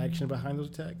there's no action behind those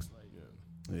attacks. Like,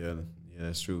 Yeah,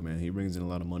 that's true, man. He brings in a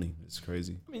lot of money. It's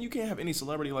crazy. I mean, you can't have any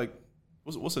celebrity like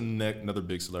what's another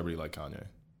big celebrity like Kanye?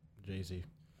 Jay-Z.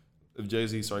 If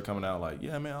Jay-Z started coming out like,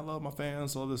 yeah, man, I love my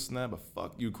fans, all this and that, but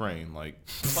fuck Ukraine. Like,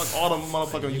 fuck all the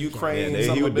motherfucking Ukraine.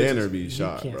 He would bitches. dinner be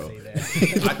shot, can't bro. say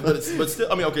that. but still,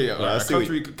 I mean, okay, yeah, I see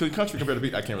country compared to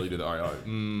Pete, I can't really do that. All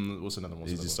right. What's another one?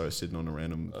 He just starts shitting on a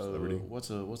random celebrity. What's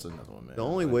another one, man? The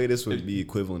only way this would be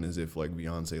equivalent is if like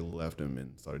Beyonce left him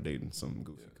and started dating some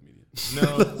goofy comedian.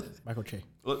 No, Michael Che.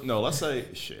 no. Let's say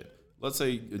shit. let's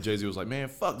say Jay-Z was like, man,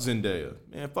 fuck Zendaya.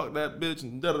 Man, fuck that bitch.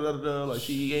 And da-da-da-da-da. Like,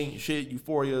 she ain't shit.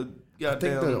 Euphoria. I think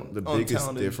Goddamn. the biggest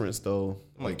untalented. difference, though,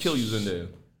 I'm like, kill you, Zendaya.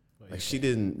 like she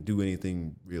didn't do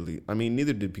anything really. I mean,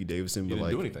 neither did Pete Davidson. But didn't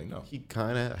like, do anything, no. he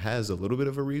kind of has a little bit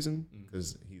of a reason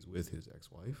because he's with his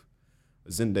ex-wife.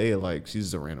 But Zendaya, like, she's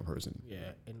just a random person.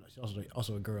 Yeah, and she's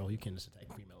also a girl. You can't just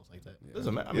attack females like that.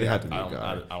 Doesn't matter. I It mean, had to be I a don't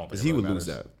guy. think 'Cause it he really would lose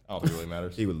matters. that. I don't think it really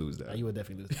matters. He would lose that. You would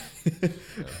definitely lose that.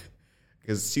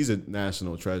 Because she's a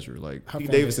national treasure. Like, Her Pete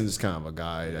family- Davidson's just kind of a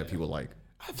guy that people like.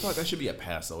 I feel like that should be a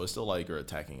pass, though. It's still like you're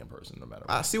attacking a person no matter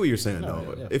what. I see what you're saying,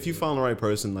 though. yeah, If you find the right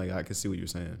person, like, I can see what you're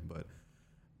saying. But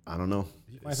I don't know.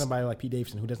 If you find somebody like Pete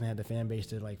Davidson who doesn't have the fan base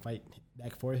to like fight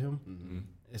back for him,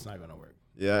 it's not gonna work.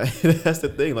 Yeah, that's the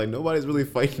thing. Like, nobody's really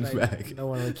fighting Like, back. no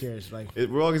one really cares. Like,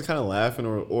 We're all just kind of laughing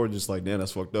or just like, damn,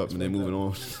 that's fucked up, and then moving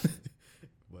on.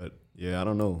 But yeah, I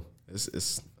don't know.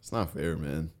 It's not fair,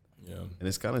 man. Yeah. And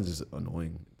it's kind of just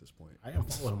annoying at this point. I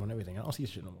unfollow him on everything. I don't see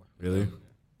his shit no more. Really?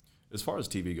 As far as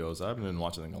TV goes, I haven't been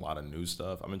watching a lot of new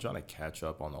stuff. I've been trying to catch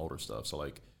up on the older stuff. So,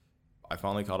 like, I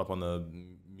finally caught up on the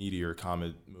Meteor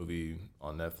Comet movie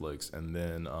on Netflix, and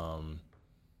then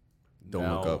Don't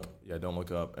Look Up. Yeah, Don't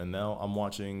Look Up. And now I'm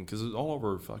watching, because it's all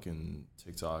over fucking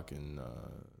TikTok and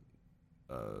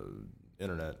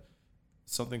internet,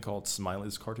 something called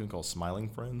this cartoon called Smiling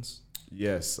Friends.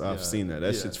 Yes, I've Yeah, seen that.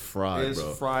 That yeah. shit's fried, It's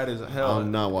bro. fried as hell.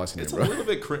 I'm not watching It's it, bro. a little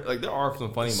bit like there are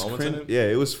some funny moments in it. Yeah,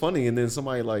 it was funny, and then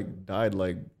somebody like died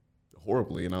like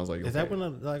horribly, and I was like, Is that okay, one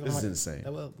of like this is like, insane.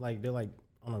 That was, like they're like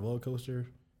on a roller coaster.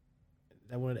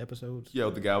 Is that one of the episodes? Yeah,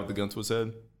 with the guy with the gun to his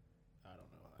head.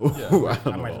 Ooh, Yeah. I I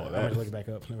don't might, know I about might that. look it back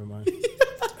up. Never mind.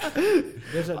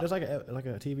 there's like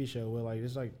a TV show where like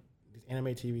there's like this anime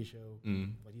TV show,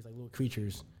 like these like little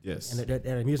creatures. Yes. And they're at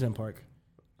an amusement park.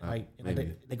 Like, and like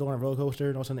maybe. they go on a roller coaster,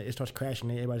 and all of a sudden it starts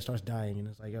crashing, and everybody starts dying, and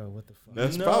it's like, oh, what the fuck?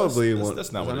 That's No, probably that's, one.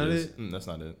 That's not is what that it is. That's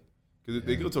not it. Because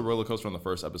they go to a roller coaster on the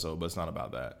first episode, but it's not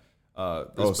about that.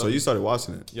 Oh, so you started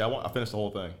watching it? Yeah, I finished the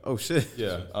whole thing. Oh shit.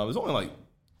 Yeah, it's only like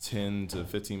 10 to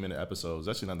 15-minute episodes.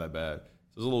 It's actually not that bad.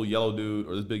 So there's a little yellow dude,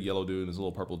 or this big yellow dude, and this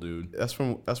little purple dude. That's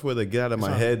where the "Get Out of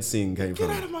My Head" scene came from.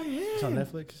 Get out of my head. It's on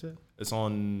Netflix. You said? It's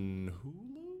on Hulu.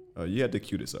 Oh, you had to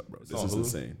cue this up, bro. This on is Hulu?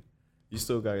 insane. You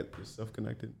still got your stuff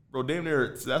connected? Bro, damn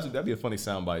near. That'd be a funny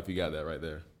soundbite if you got that right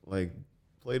there. Like,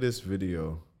 play this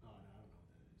video.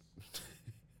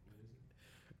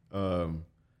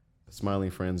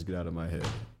 Smiling Friends, Get Out of My Head.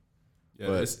 Yeah,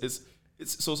 But-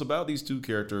 it's about these two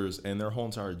characters, and their whole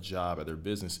entire job at their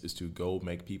business is to go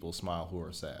make people smile who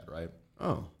are sad, right?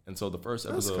 Oh, And so the first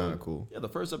That's episode, kinda cool. Yeah, the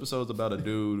first episode is about a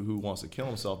dude who wants to kill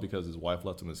himself because his wife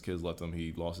left him, his kids left him,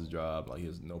 he lost his job, like he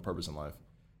has no purpose in life.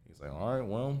 He's like, all right,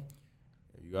 well,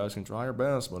 you guys can try your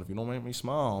best, but if you don't make me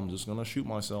smile, I'm just gonna shoot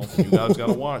myself, and you guys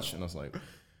gotta watch. And I was like,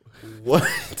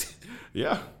 what?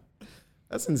 yeah,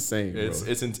 That's insane, bro.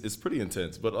 it's pretty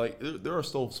intense, but like there are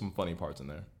still some funny parts in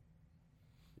there.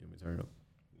 Let me turn it up.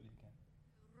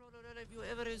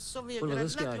 Look at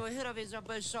this guy.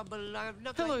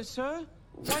 Hello, sir.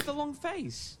 Why the long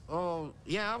face? Oh,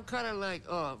 yeah, I'm kind of like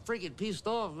freaking pissed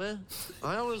off, man.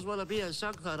 I always want to be a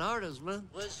some kind of artist, man.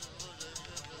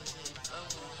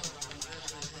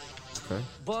 Okay.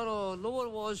 But no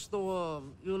one wants to,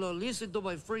 listen to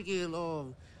my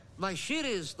freaking my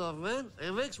shitty stuff, man.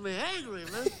 It makes me angry,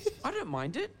 man. I don't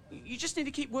mind it. You just need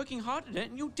to keep working hard at it,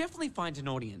 and you'll definitely find an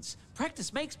audience.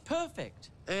 Practice makes perfect.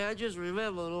 Hey, I just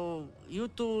remember, you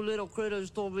two little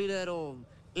critters told me that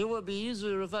it would be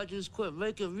easier if I just quit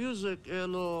making music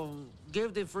and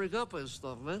gave the freak up and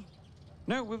stuff, man.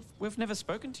 No, we've never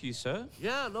spoken to you, sir.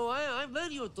 Yeah, no, I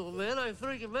met you two, man. I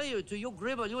freaking met you two. You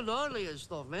grim and you gnarly and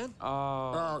stuff, man.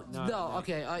 No,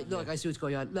 Okay, look, I see what's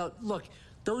going on. No, look,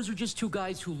 those are just two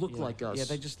guys who look like us. Yeah,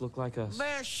 they just look like us.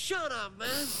 Man, shut up, man.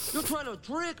 You're trying to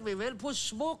trick me, man. Put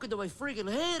smoke into my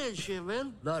freaking head and shit,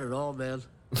 man. Not at all, man.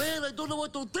 Man, I don't know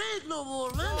what to think no more,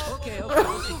 man. Okay,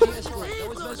 keep this straight. Think No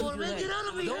one's no messing more, with your man. head. Get out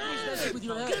of me Nobody's head. messing with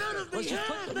your head. Get out of me Let's just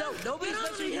head. nobody's Get out of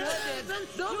messing me with your head, head, man.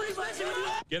 Nobody's messing with your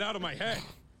head. Get out of my head!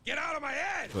 Get out of my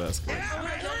head! Well, that's cool. Get out of my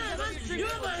head. You're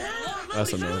in my head.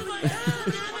 That's enough. Get out of my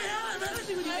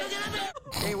head.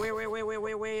 Hey,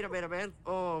 wait a minute, man.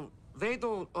 They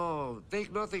don't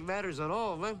think nothing matters at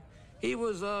all, man. He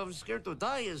was scared to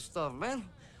die and stuff, man.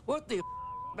 What the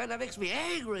man? That makes me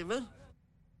angry, man.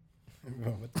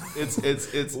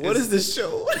 It's What is this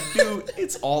show? Dude,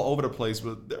 it's all over the place,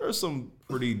 but there are some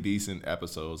pretty decent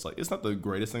episodes. Like, it's not the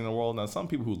greatest thing in the world. Now, some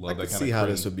people who love that kind of see how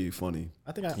this would be funny.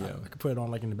 I think I could put it on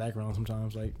like in the background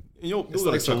sometimes. Like you'll It's get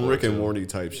like a some chuckler Rick and too. Morty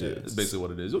type shit. It's basically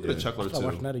what it is. You'll get a chuckler I started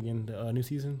watching too. that again. The new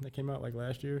season that came out like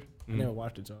last year. I never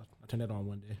watched it, so I turned that on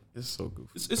one day. It's so goofy.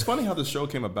 It's funny how this show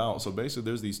came about. So basically,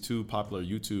 there's these two popular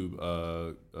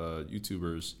YouTubers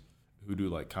who do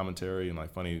like commentary and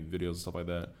like funny videos and stuff like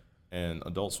that. And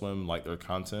Adult Swim like their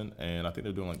content, and I think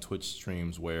they're doing like Twitch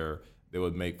streams where they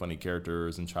would make funny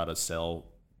characters and try to sell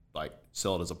it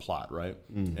as a plot, right?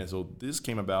 And so this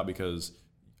came about because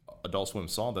Adult Swim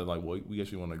saw that like, well, we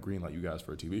actually want to greenlight you guys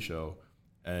for a TV show,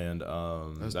 and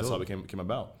that's how it came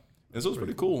about. And so it's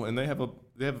pretty cool. And they have one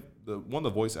of the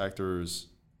voice actors,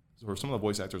 or some of the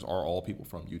voice actors are all people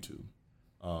from YouTube.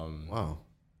 Wow.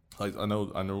 Like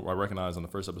I recognize on the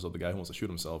first episode the guy who wants to shoot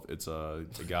himself. It's a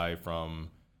guy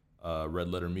from Red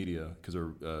Letter Media, because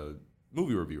they're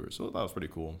movie reviewers. So that was pretty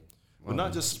cool. But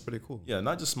not just that's pretty cool. Yeah,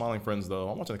 not just Smiling Friends though.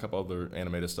 I'm watching a couple other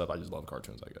animated stuff. I just love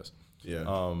cartoons, I guess.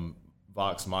 Yeah.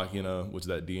 Vox Machina, which is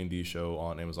that D&D show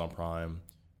on Amazon Prime.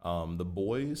 The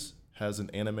Boys has an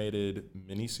animated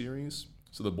miniseries.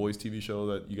 So the Boys TV show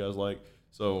that you guys like.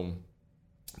 So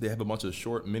they have a bunch of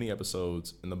short mini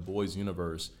episodes in the Boys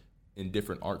universe in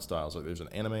different art styles. Like there's an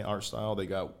anime art style. They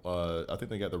got I think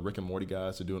they got the Rick and Morty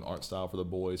guys to do an art style for the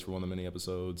Boys for one of the mini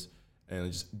episodes,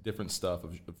 and just different stuff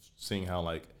of seeing how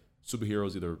like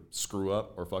superheroes either screw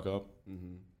up or fuck up,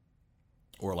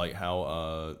 or like how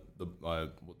I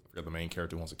forgot the main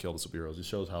character who wants to kill the superheroes. It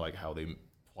shows how they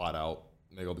plot out,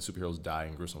 make all the superheroes die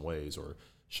in gruesome ways, or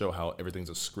show how everything's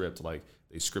a script. Like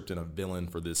they script in a villain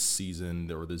for this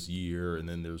season or this year, and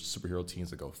then there's superhero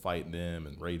teams that go fight them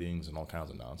and ratings and all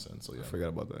kinds of nonsense. So yeah, I forgot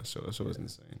about that show. That show was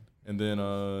insane. And then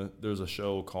there's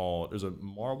a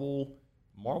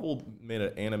Marvel made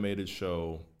an animated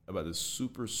show about this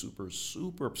super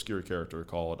obscure character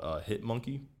called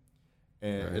Hitmonkey,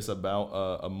 and it's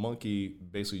about a monkey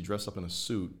basically dressed up in a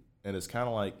suit, and it's kind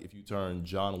of like if you turn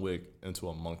John Wick into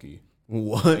a monkey.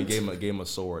 What? And gave him a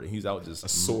sword, and he's out just a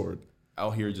sword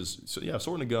out here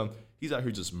sword and a gun. He's out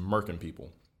here just murking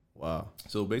people. Wow.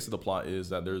 So basically, the plot is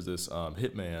that there's this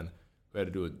hitman who had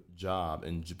to do a job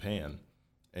in Japan,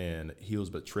 and he was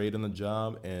betrayed in the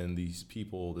job, and these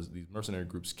people, these mercenary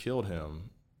groups killed him,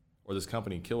 or this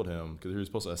company killed him because he was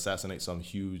supposed to assassinate some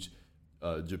huge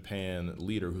Japan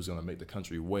leader who's going to make the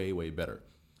country way, way better.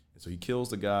 And so he kills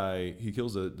the guy. He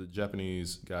kills the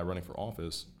Japanese guy running for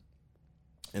office.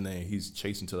 And then he's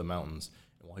chasing to the mountains.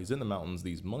 And while he's in the mountains,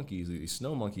 these monkeys, these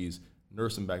snow monkeys,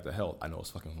 nurse him back to health. I know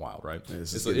it's fucking wild, right? Yeah,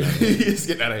 it's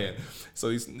getting out of hand. So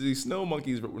these snow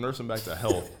monkeys nurse him back to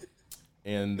health.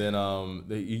 And then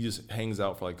he just hangs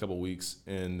out for like a couple of weeks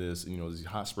in this, these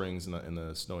hot springs in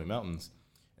the snowy mountains.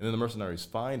 And then the mercenaries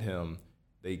find him.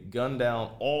 They gun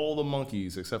down all the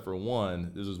monkeys except for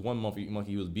one. There's this one monkey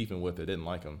he was beefing with that didn't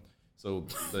like him. So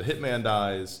the hitman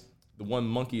dies. The one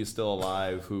monkey is still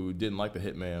alive who didn't like the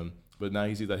hitman, but now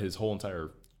he sees that his whole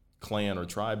entire clan or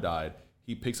tribe died.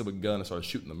 He picks up a gun and starts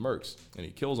shooting the mercs, and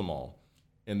he kills them all.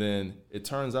 And then it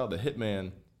turns out the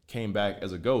hitman came back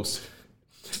as a ghost,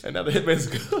 and now the hitman's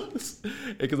a ghost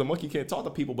because the monkey can't talk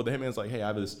to people. But the hitman's like, "Hey, I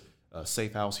have this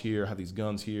safe house here. I have these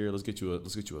guns here. Let's get you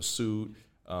a suit.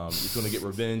 If you want to get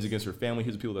revenge against your family,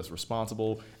 here's the people that's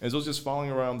responsible." And so it's just following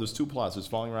around. There's two plots. It's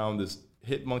following around this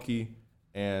hit monkey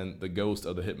and the ghost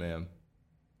of the hitman,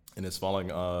 and it's following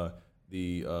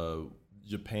the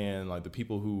Japan, like the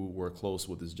people who were close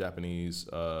with this Japanese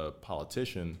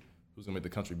politician who's gonna make the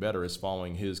country better. Is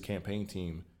following his campaign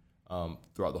team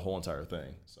throughout the whole entire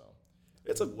thing. So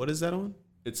what is that on?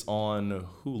 It's on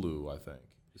Hulu, I think.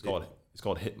 It's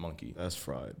called Hitmonkey. That's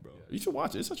fried, bro. Yeah, you should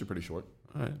watch it. It's actually pretty short.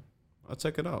 All right, I'll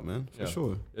check it out, man, for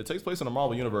sure. It takes place in the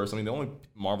Marvel universe. I mean, the only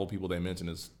Marvel people they mention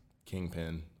is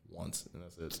Kingpin once, and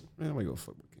that's it. Man, I'm gonna go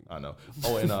fuck with King. I know.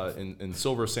 Oh, and in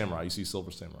Silver Samurai, you see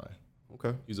Silver Samurai.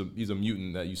 Okay. He's a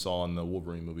mutant that you saw in the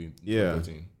Wolverine movie. Yeah,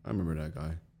 2013. I remember that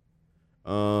guy.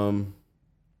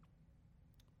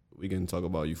 We can talk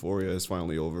about Euphoria. It's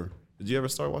finally over. Did you ever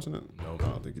start watching it? No, I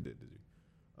don't think you did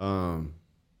you?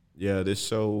 Yeah, this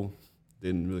show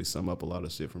didn't really sum up a lot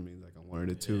of shit for me like I wanted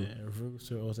it to. Yeah,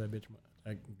 Rooster owes that bitch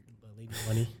like lady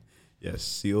money.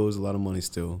 Yes, she owes a lot of money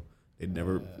still. They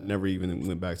never even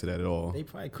went back to that at all. They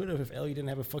probably could have if Ellie didn't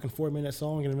have a fucking 4-minute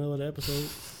song in the middle of the episode.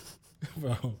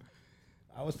 Bro,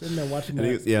 I was sitting there watching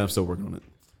that. Yeah, I'm still working on it.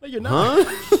 No, you're not.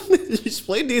 Huh? You just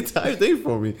played the entire thing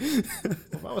for me.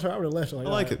 If I was her, I would have left. I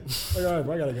like it. Like, all right,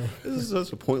 bro, I gotta go. This is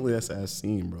such a pointless ass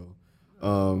scene,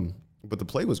 bro. But the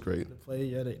play was great. The play,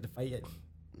 yeah, the fight.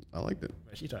 I liked it.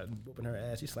 She started whooping her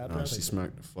ass. She slapped her. Nah, I was she like,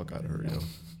 smacked the fuck out of her, yo.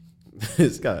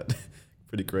 It's got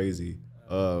pretty crazy.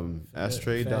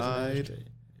 Ashtray Fast and died. Ashtray.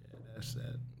 Yeah, that's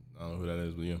sad. I don't know who that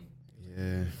is, but yeah.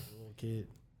 Yeah. Little kid.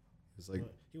 It's like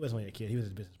He wasn't really a kid. He was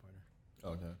his business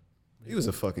partner. Okay. he was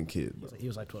a fucking kid, bro. He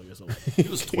was like 12 years old. He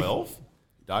was 12?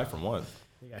 He died from what?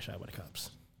 He got shot by the cops.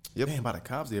 Yep. Damn, by the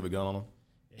cops, they have a gun on him.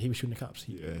 Yeah, he was shooting the cops.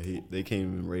 Yeah, they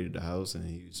came and raided the house and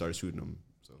he started shooting them.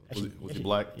 So Was he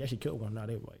black? He actually killed one. No,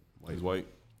 they were white. He's white.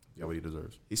 Yeah, what he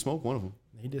deserves. he smoked one of them.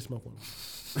 He did smoke one.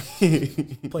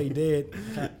 He played dead.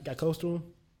 Got close to him.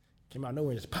 Came out of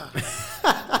nowhere and just pop.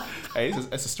 Hey,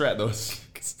 it's a strat though.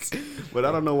 But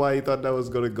I don't know why he thought that was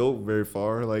gonna go very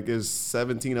far. Like there's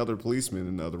 17 other policemen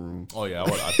in the other room. Oh yeah, I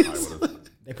would have.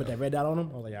 They put that red dot on him.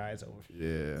 I was like, all right, it's over.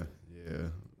 Yeah.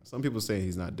 Some people saying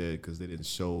he's not dead because they didn't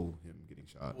show him getting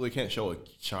shot. Well, they can't show a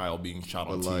child being shot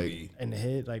on But, TV. In the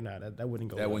head, like, nah, that wouldn't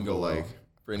go. That wouldn't go Like well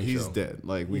for any he's show. dead.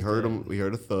 Like we He's heard dead. him. We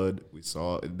heard a thud. We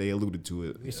saw. They alluded to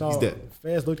it. We saw. He's dead.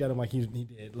 Feds looked at him like he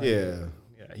did. Like, Yeah.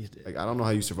 Yeah, he's dead. Like I don't know how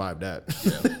you survived that.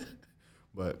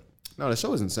 But no, the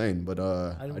show is insane. But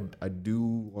I do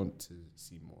want to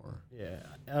see more. Yeah,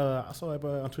 I saw it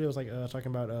on Twitter. It was like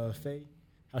talking about Faye,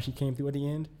 how she came through at the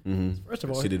end. Mm-hmm. First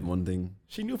of all, she did one thing.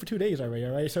 She knew for 2 days already.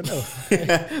 All right, so no,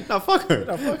 No, fuck her.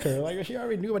 no, fuck her. Like she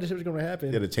already knew what this was going to happen.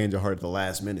 He had to change her heart at the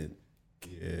last minute.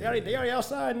 They already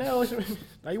outside now.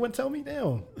 Now you want to tell me?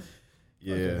 Damn.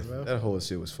 Yeah, Okay, bro. that whole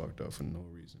shit was fucked up for no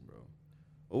reason, bro.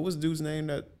 What was dude's name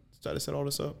that tried to set all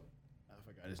this up? I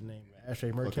forgot his name.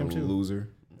 Ashtray murked Fucking him too. loser.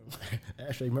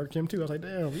 Ashtray murked him too. I was like,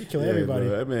 damn, you kill Yeah, everybody.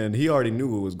 bro, that man, he already knew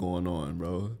what was going on,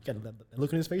 bro. Got that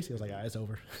look in his face. He was like, all right, it's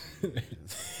over.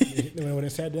 When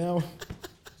it sat down,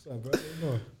 what's up, bro? What you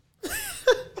doing?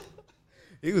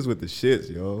 He was with the shits,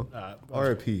 yo.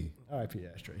 R.I.P. R.I.P.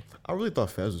 Ashtray. I really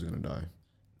thought Fez was gonna die.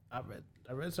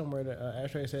 I read somewhere that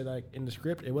Ashtray said like in the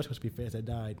script it was supposed to be Fez that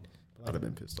died. But I'd have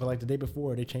been pissed But off. like the day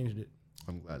before they changed it.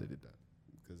 I'm glad they did that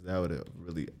because that would have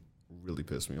really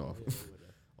pissed me off.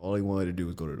 All he wanted to do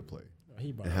was go to the play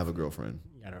He brought and have a girlfriend.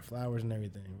 He got her flowers and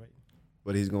everything. Right?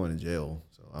 But he's going to jail,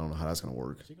 so I don't know how that's gonna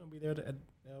work. She gonna be there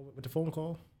with the phone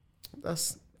call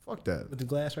That's fuck that. with the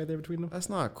glass right there between them. That's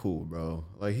not cool, bro.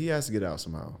 Like he has to get out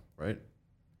somehow, right?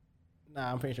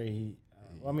 Nah, I'm pretty sure he.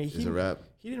 I mean, It's a wrap.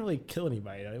 He didn't really kill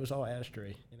anybody. Though. It was all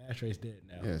Ashtray, and Ashtray's dead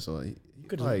now. Yeah, so he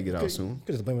Could probably get out soon.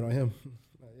 Could just blame it on him.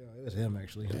 It was him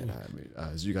actually. Yeah, nah, I mean,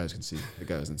 as you guys can see, the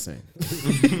guy is insane.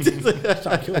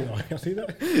 Tried to kill y'all. Y'all see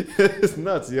that? It's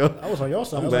nuts, yo. I was on your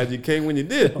side. I I'm was glad like, you came when you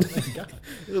did. oh, thank God.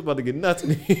 It was about to get nuts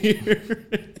in here.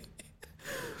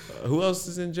 Who else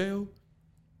is in jail?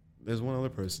 There's one other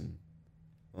person.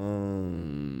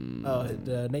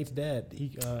 Nate's dad.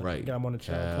 He Right. got him on the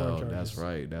child porn charges.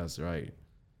 That's right.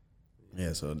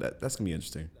 Yeah, so that's gonna be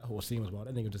interesting. That whole scene was wild.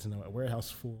 That nigga just in a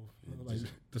warehouse full, like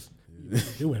just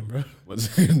doing, bro.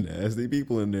 What's nasty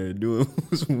people in there doing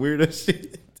some weird ass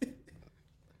shit.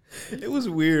 It was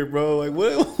weird, bro. Like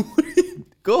what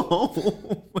go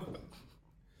home.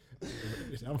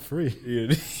 I'm free. Yeah.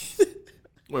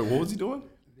 Wait, what was he doing?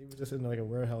 He was just in like a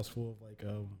warehouse full of like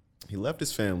He left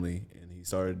his family and he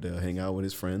started to hang out with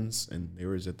his friends, and they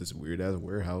were at this weird ass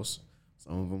warehouse.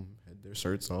 Some of them had their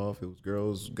shirts off. It was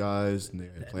girls, guys, and they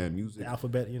were playing music. the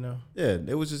alphabet, you know. Yeah,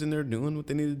 they was just in there doing what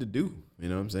they needed to do. You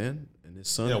know what I'm saying? And his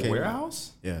son In a came.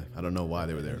 warehouse? Yeah, I don't know why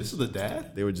they were there. This is the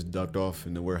dad? They were just ducked off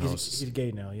in the warehouse. He's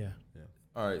gay now, yeah.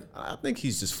 All right. I think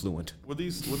he's just fluent. Were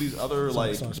these other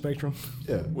like It's on the spectrum.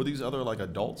 Yeah. were these other like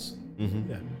adults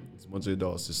Mm-hmm. Yeah, It's a bunch of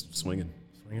adults just swinging.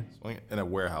 swinging, in a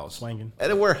warehouse? swinging.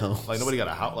 At a warehouse. Like nobody got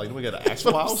a house. Like nobody got an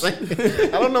actual house. I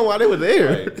don't know why they were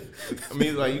there. Right. I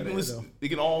mean, like you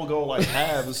can all go like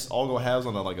halves, on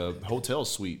a hotel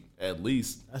suite at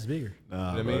least. That's bigger. Nah, You know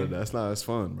what I bro, mean? that's not as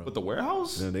fun, bro. But the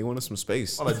warehouse Yeah, they wanted some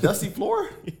space. on a dusty floor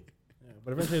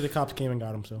But eventually the cops came and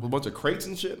got him. So with a bunch of crates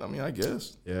and shit. I mean, I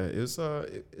guess Yeah, it's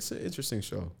an interesting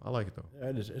show. I like it though. yeah,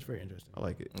 it's very interesting. I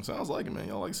like it. it sounds like it, man.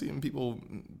 Y'all like seeing people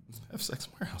have sex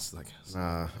in warehouses, I guess.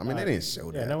 Nah, I mean they didn't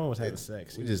show that. Yeah, no one was having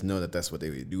sex. We just know that that's what they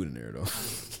would do in there though.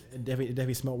 It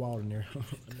definitely smelled wild in there.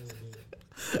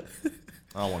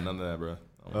 I don't want none of that,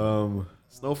 bro.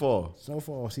 Snowfall.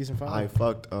 Snowfall season 5. I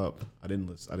fucked up. I didn't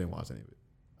watch any of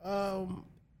it. Um,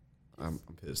 I'm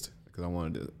pissed because I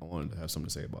wanted to have something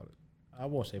to say about it. I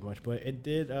won't say much, but it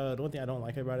did. The one thing I don't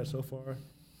like about it so far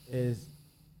is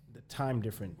the time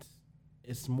difference.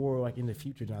 It's more like in the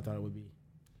future than I thought it would be.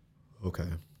 Okay.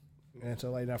 And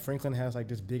so like now Franklin has like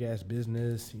this big ass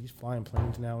business. He's flying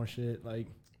planes now and shit. Like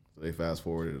So they fast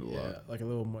forwarded a lot. like a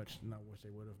little much. Not wish they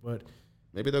would have, but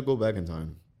Maybe they'll go back in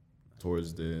time throughout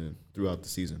the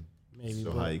season. maybe.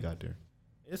 So but how you got there?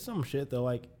 it's some shit though.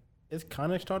 Like it's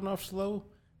kind of starting off slow,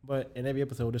 But in every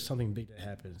episode, there's something big that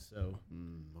happens. So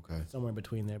Okay. somewhere in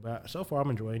between there. But so far, I'm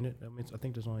enjoying it. I mean, I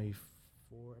think there's only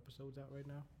 4 episodes out right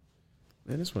now.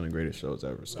 Man, it's one of the greatest shows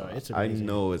ever. So It's I amazing.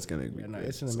 know it's gonna be. Yeah, no, good.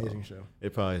 it's an So amazing show.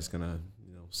 It probably is gonna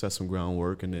set some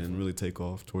groundwork and then really take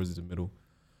off towards the middle.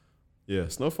 Yeah,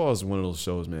 Snowfall is one of those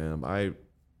shows, man.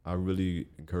 I really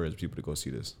encourage people to go see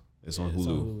this. It's on It's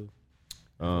Hulu.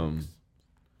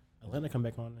 Atlanta come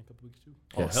back on in a couple weeks too.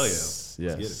 Oh, hell yeah. Let's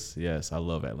get Yes, yes. I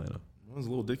love Atlanta. When's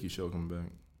Lil Dicky show coming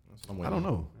back? That's what I'm I waiting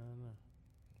don't on. know.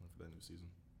 For that new season.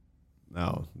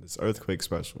 Now, this Earthquake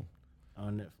special.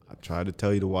 On Netflix. I tried to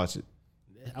tell you to watch it.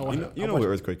 You know what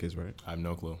Earthquake is, right? I have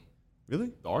no clue.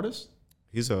 Really? The artist?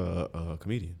 He's a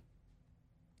comedian.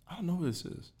 I don't know who this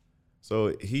is.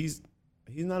 So he's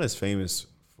not as famous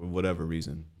for whatever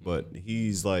reason, but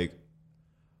he's well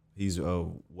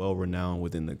renowned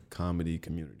within the comedy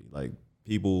community. Like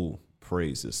people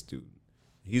praise this dude.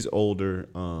 He's older,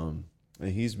 and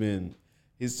he's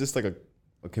just like a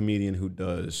comedian who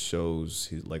does shows.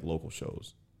 He's like local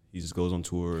shows. He just goes on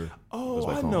tour. Oh, goes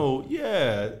back I home. know.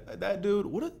 Yeah, that dude.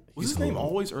 Was He's his name hilarious.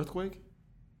 always Earthquake?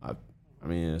 I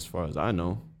mean, as far as I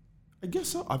know, I guess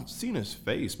so. I've seen his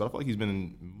face, but I feel like he's been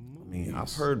in movies. I mean,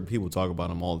 I've heard people talk about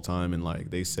him all the time, and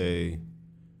like they say,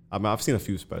 I mean, I've seen a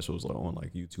few specials on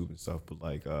like YouTube and stuff, but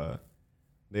like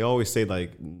they always say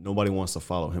like nobody wants to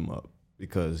follow him up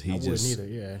because he I wouldn't just either,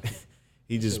 yeah.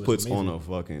 he just was puts on amazing. a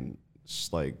fucking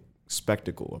like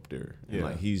spectacle up there, and Yeah.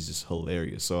 like he's just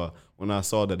hilarious. So when I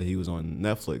saw that he was on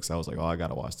Netflix, I was like, oh, I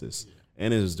gotta watch this.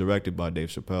 And it was directed by Dave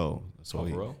Chappelle, so Oh,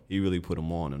 for real? he really put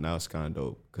him on, and that was kind of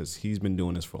dope because he's been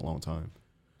doing this for a long time.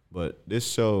 But this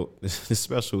show, this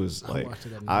special is like, watched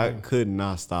it at I 9. could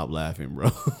not stop laughing,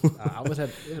 bro. I was it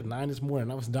was 9 this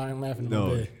morning. I was dying laughing in my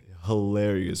No, bed.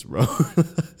 hilarious, bro.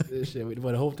 This shit,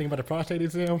 but the whole thing about the prostate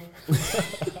exam, I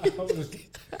was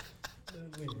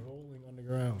just rolling on the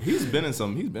ground. He's been in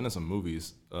some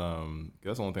movies.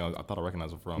 That's the only thing I thought I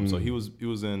recognized him from. So he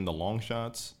was in The Long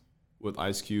Shots with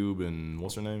Ice Cube and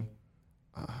what's her name?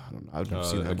 I don't know. I've never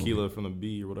seen that movie. Akila from the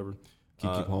B or whatever.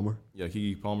 Keke Palmer. Yeah,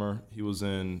 Keke Palmer. He was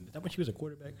in. Is that when she was a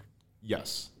quarterback?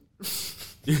 Yes.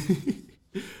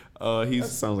 That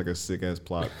sounds like a sick ass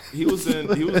plot. He was in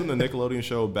the Nickelodeon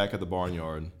show Back at the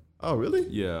Barnyard. Oh, really?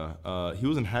 Yeah. He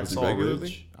was in he Hacksaw regularly?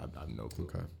 Ridge. I have no clue.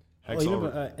 Okay. Oh, you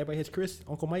remember Everybody Hates Chris?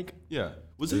 Uncle Mike? Yeah.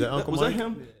 Was Is it that Uncle was Mike? that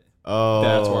him? Oh,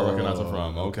 That's where I recognize him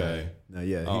from. Okay. Now,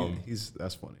 yeah, he's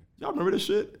that's funny. Y'all remember this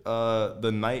shit?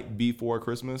 The night before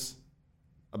Christmas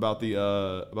about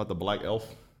the black elf.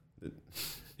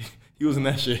 He was in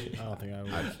that shit. I don't think I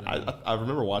watched I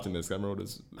remember watching this. I remember what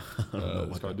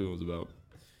this cartoon was about.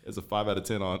 It's a 5 out of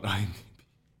 10 on IMDb.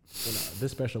 You know,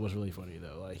 this special was really funny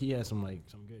though. Like he had some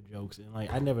good jokes, and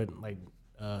like I never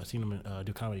seen him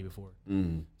do comedy before.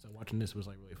 So watching this was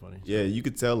like really funny. Yeah, you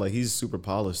could tell like he's super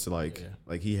polished. Like Yeah.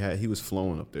 like he was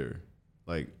flowing up there.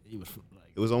 Like He was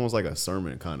it was almost like a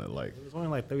sermon, kind of like. it was only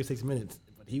like 36 minutes,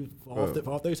 but he for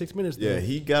all 36 minutes. Yeah, though,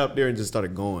 he got up there and just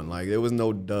started going. Like there was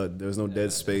no dud. There was no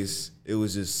dead space. It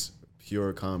was just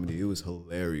pure comedy. It was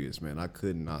hilarious, man. I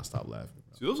could not stop laughing.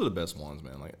 See, those are the best ones,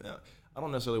 man. Like, I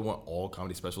don't necessarily want all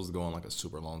comedy specials to go on like a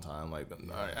super long time. Like,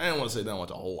 I didn't want to sit down and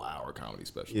watch a whole hour comedy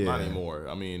special. Yeah. Not anymore.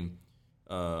 I mean,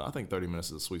 I think 30 minutes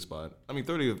is a sweet spot. I mean,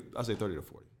 I say 30 to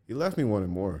 40. He left me wanting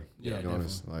more. Yeah, to be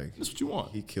honest. Like That's what you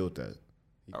want. he killed that.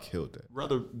 He killed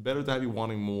that. Better to have you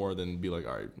wanting more than be like,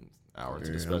 all right, hour to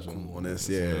the Yeah, special. I'm cool on this.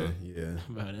 Yeah, yeah.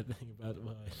 about that thing about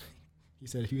he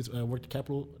said he was worked the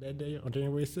Capitol that day on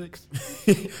January 6th.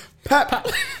 Pap.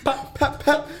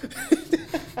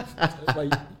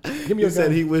 Like, give me He your said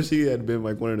gun. he wished he had been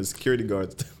like one of the security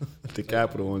guards at the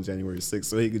Capitol on January 6th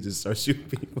so he could just start shooting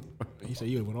people. He said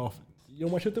you went off. You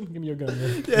don't want to shoot them? Give me your gun.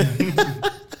 Man.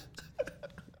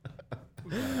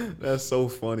 That's so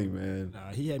funny, man.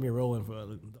 Nah, he had me rolling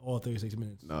for all 36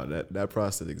 minutes. No, that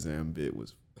prostate exam bit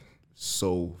was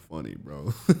so funny,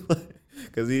 bro.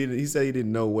 Because he said he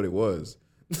didn't know what it was.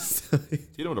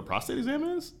 You know what a prostate exam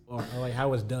is? Or like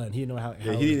how it's done. He didn't know how.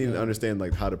 Yeah, he didn't even understand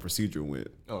like how the procedure went.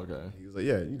 Oh, okay. He was like,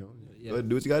 "Yeah, you know, go ahead,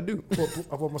 do what you gotta do."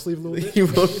 I pulled my sleeve a little bit. He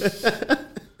wrote-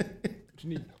 What you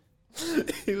need?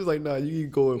 He was like, "Nah, you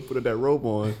can go and put that robe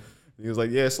on." He was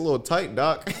like, "Yeah, it's a little tight,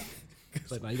 doc." It's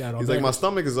like, nah, you got it all He's like, "My backwards.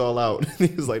 stomach is all out." He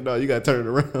was like, "No, you gotta turn it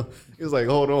around." He was like,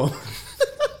 "Hold on."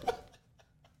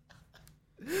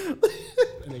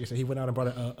 And nigga said he went out and brought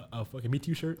a fucking Me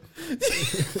Too shirt.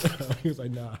 He was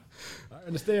like, nah, I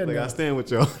understand. Like, now. I stand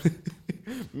with y'all.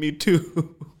 Me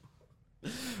too.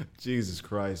 Jesus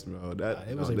Christ, bro.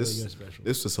 It was a really good special.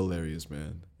 This was hilarious,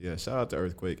 man. Yeah, shout out to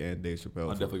Earthquake and Dave Chappelle. I'll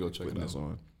for definitely go check putting it this out.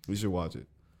 on. We should watch it.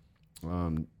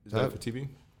 Is that for TV?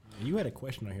 You had a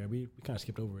question on here. We kind of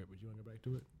skipped over it, but you want to go back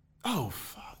to it? Oh,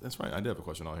 fuck. That's right. I did have a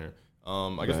question on here.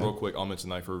 I guess real quick, I'll mention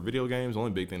like for video games, the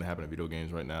only big thing that happened in video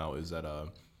games right now is that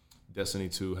Destiny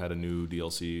 2 had a new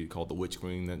DLC called The Witch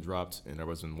Queen that dropped, and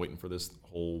everyone's been waiting for this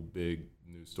whole big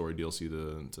new story DLC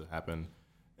to happen.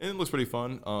 And it looks pretty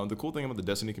fun. The cool thing about the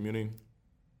Destiny community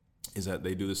is that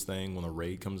they do this thing when a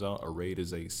raid comes out. A raid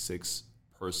is a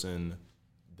 6-person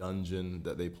dungeon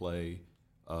that they play,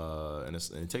 and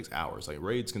it takes hours. Like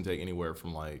raids can take anywhere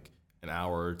from like an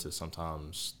hour to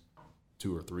sometimes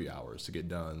 2 or 3 hours to get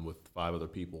done with 5 other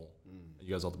people.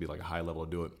 You guys have to be like a high level to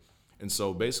do it. And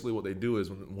so basically what they do is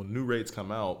when new raids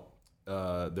come out,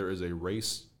 there is a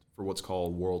race for what's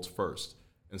called World's First.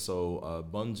 And so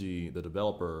Bungie, the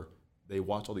developer, they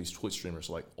watch all these Twitch streamers.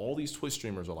 So like all these Twitch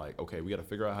streamers are like, okay, we got to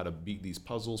figure out how to beat these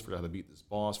puzzles, figure out how to beat this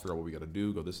boss, figure out what we got to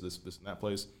do, go this, and that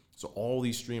place. So all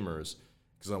these streamers,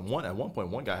 because at one point,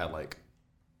 one guy had like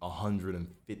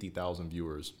 150,000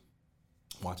 viewers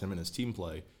watch him and his team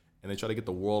play. And they try to get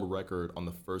the world record on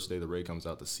the first day the raid comes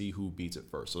out to see who beats it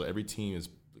first. So every team is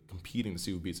competing to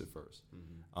see who beats it first.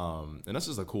 And that's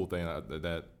just a cool thing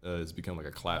that has become like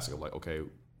a classic of like, okay,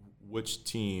 which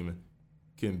team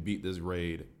can beat this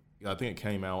raid? I think it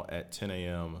came out at 10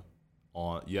 a.m.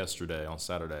 on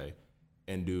Saturday.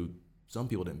 And dude, some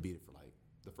people didn't beat it for like,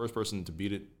 the first person to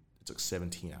beat it, it took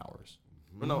 17 hours.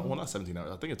 Well, not 17 hours.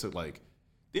 I think it took like,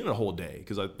 the end of the whole day,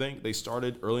 because I think they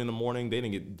started early in the morning. They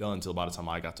didn't get done until about the time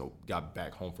I got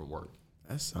back home from work.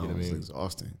 That sounds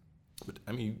exhausting. But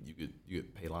I mean, you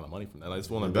get paid a lot of money from that. Like, it's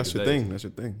one of That's your thing. That's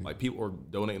your thing. Like people are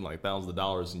donating like thousands of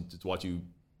dollars and just watch you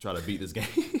try to beat this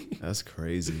game. That's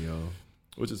crazy, yo.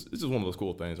 Which is it's just one of those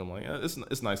cool things. I'm like,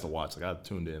 it's nice to watch. Like I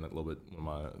tuned in a little bit when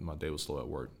my day was slow at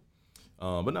work.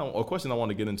 But now a question I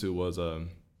wanted to get into was,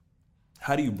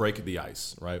 how do you break the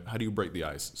ice? Right? How do you break the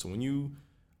ice? So when you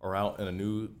are out in a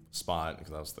new spot,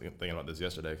 because I was thinking about this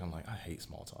yesterday, I'm like, I hate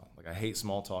small talk. Like, I hate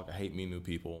small talk. I hate meeting new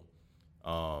people.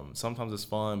 Sometimes it's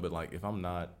fun, but, like, if I'm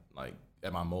not, like,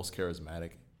 at my most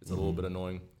charismatic, it's a little bit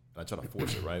annoying, and I try to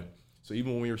force it, right? So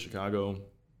even when we were in Chicago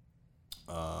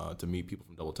to meet people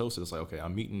from Double Toasted, it's like, okay,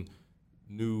 I'm meeting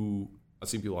I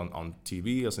see people on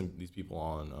TV. I see these people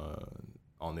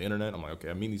on the internet. I'm like, okay,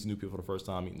 I'm meeting these new people for the first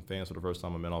time, meeting fans for the first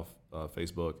time. I met off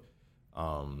Facebook.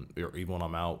 Or even when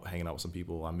I'm out hanging out with some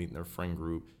people, I'm meeting their friend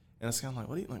group, and it's kind of like,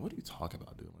 what do you talk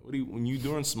about, dude? Like, when you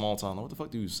during small talk, like, what the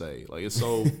fuck do you say? Like, it's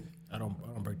so. I don't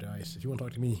break the ice. If you want to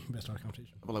talk to me, you best start a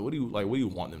conversation. But like, what do you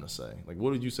want them to say? Like,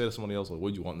 what did you say to somebody else? Like,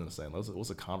 what did you want them to say? Like, what's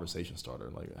a conversation starter?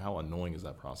 Like, how annoying is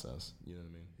that process? You know what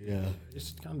I mean? Yeah,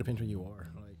 it kind of depends who you are.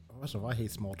 Like, first of all, I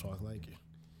hate small talk. Like,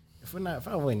 if I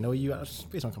don't really know you,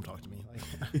 please don't come talk to me. Like,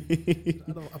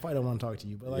 I probably don't want to talk to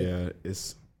you. But like, yeah,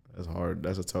 that's hard.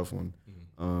 That's a tough one.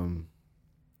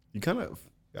 You kind of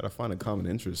got to find a common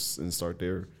interest and start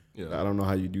there. Yeah. I don't know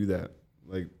how you do that.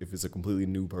 Like, if it's a completely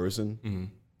new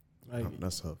person, like,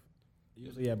 that's tough.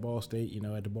 Usually at Ball State,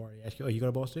 at the bar, they ask you, oh, you go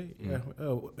to Ball State? Yeah.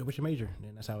 Oh, what's your major?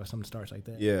 And that's how something starts like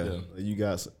that. Yeah. You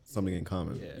got something in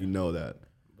common. Yeah. You know that.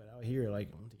 But out here, like,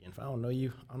 if I don't know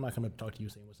you, I'm not coming to talk to you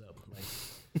saying what's up. Like,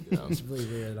 it's really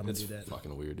rare that I'm going to do that. It's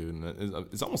fucking weird, dude. And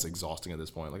it's almost exhausting at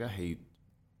this point. Like, I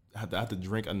have to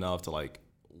drink enough to, like,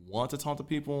 want to talk to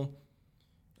people,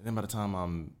 and then by the time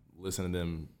I'm listening to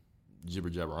them jibber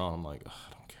jabber on, I'm like, I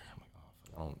don't care.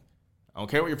 I'm like, I don't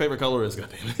care what your favorite color is,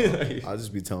 goddamn. I'll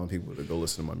just be telling people to go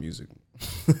listen to my music.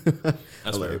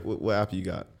 That's like, fair. What app you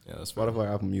got? Yeah, that's fair.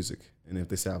 Spotify, Apple Music, and if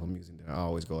they say Apple Music, then I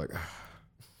always go like,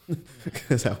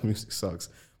 because Apple Music sucks.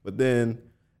 But then,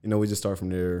 we just start from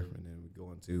there, and then we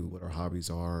go into what our hobbies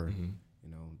are,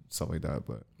 stuff like that.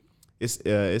 But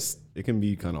it can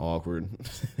be kind of awkward.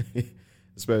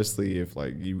 Especially if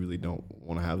like you really don't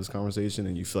want to have this conversation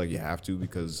and you feel like you have to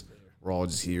because we're all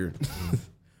just here.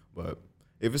 But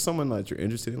if it's someone that you're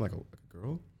interested in, like a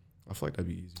girl, I feel like that'd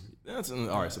be easier.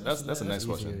 All right, so that's the next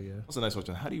question. Yeah. That's the next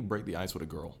question. How do you break the ice with a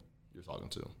girl you're talking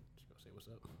to? Just go say what's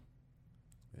up.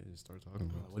 Yeah, just start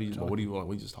talking about. What do you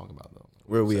just talking about though?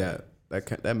 Where are we at?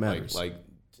 That matters. Like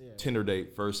Tinder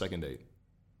date, first, second date.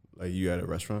 Like you at a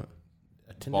restaurant.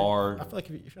 Bar. I feel like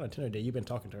if you're on a Tinder date, you've been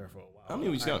talking to her for a while. I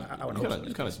mean, you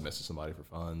kind of message somebody for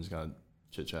fun, just kind of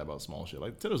chit chat about small shit.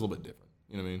 Like Tinder's a little bit different.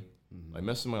 You know what I mean? Mm-hmm. Like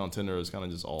messaging somebody on Tinder is kind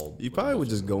of just all. You probably would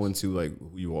just go into like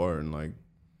who you are and like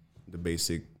the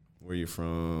basic where you're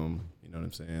from. You know what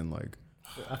I'm saying? Like,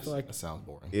 I feel like that sounds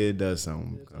boring. It does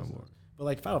sound kind of boring. But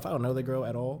like, if I don't know the girl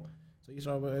at all, so you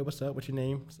start with, hey, what's up? What's your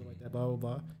name? Stuff like that. Blah blah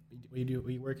blah. What you do?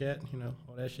 Where you work at?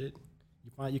 All that shit.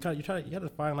 You got to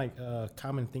find like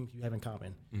common things you have in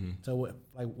common. Mm-hmm. So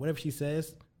whatever she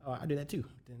says, oh, I do that too.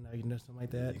 Then something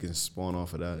like that. You can spawn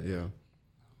off of that, yeah.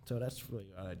 So that's really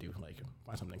what I do. Like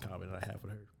find something in common that I have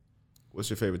with her.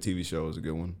 What's your favorite TV show? Is a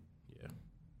good one. Yeah.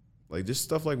 Like just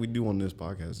stuff like we do on this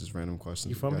podcast, just random questions.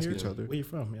 You from we ask here? each other. Where you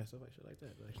from? Yeah, stuff like shit like that.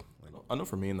 I know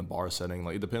for me in the bar setting,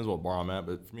 like it depends what bar I'm at,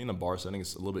 but for me in the bar setting,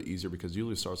 it's a little bit easier because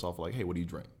usually it starts off like, hey, what do you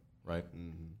drink, right?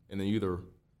 And then you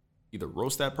either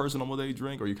roast that person on what they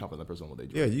drink or you compliment that person on what they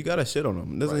drink. Yeah, you gotta shit on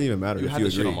them. It doesn't even matter You if have you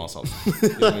to agree. shit on something. You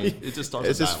know what I mean? It just starts.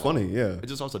 It's a just dialogue. funny, yeah. It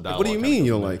just starts a Like, dialogue. what do you mean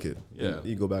you don't kinda like it? Yeah,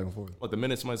 You go back and forth. Like the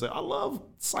minute somebody's like, I love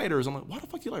ciders. I'm like, why the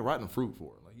fuck you like rotten fruit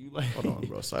for? Like you like. Hold on,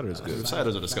 bro. Cider is good.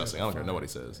 Ciders are disgusting. I don't care. Nobody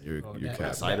says. You're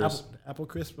cat. Ciders. Apple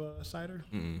crisp cider.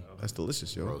 That's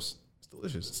delicious, yo. Gross. It's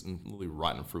delicious. It's literally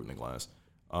rotten fruit in a glass.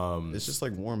 It's just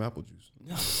like warm apple juice.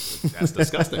 Yeah, that's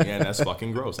disgusting. Yeah, that's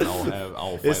fucking gross. And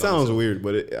I'll fight It sounds on weird,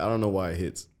 but I don't know why it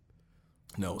hits.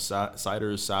 No,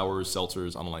 ciders, sours,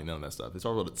 seltzers. I don't like none of that stuff. It's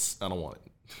all about I don't want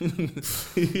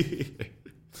it.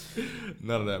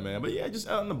 None of that, man. But yeah, just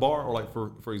out in the bar or like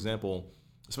for example,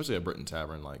 especially at Britain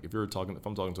Tavern. Like if I'm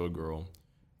talking to a girl,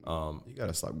 you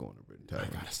gotta stop going to Britain Tavern.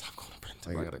 I gotta stop going to Britain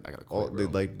Tavern. I gotta all,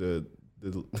 quit, bro. like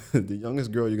the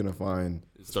youngest girl you're gonna find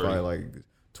is 30. probably like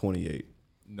 28.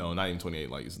 No, not even 28.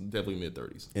 Like it's definitely mid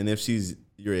 30s. And if she's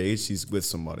your age, she's with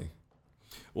somebody.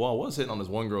 Well, I was hitting on this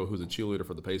one girl who's a cheerleader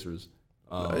for the Pacers.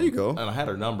 There you go. And I had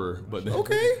her number, but then,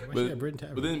 Okay.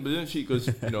 but then she, because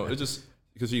it's just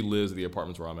because she lives at the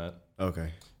apartments where I'm at. Okay.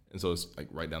 And so it's like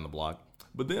right down the block.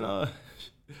 But then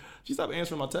she stopped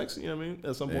answering my texts, you know what I mean?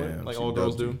 At some point, Damn, like she all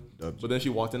girls dubbed do. you. Dubbed But then she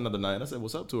walked in the other night and I said,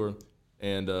 "What's up?" to her.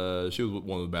 And she was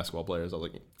one of the basketball players. I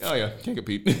was like, "Oh yeah, can't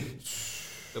compete."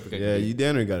 Yeah, you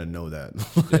damn near gotta know that.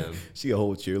 Yeah. She a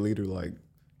whole cheerleader, like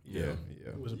yeah.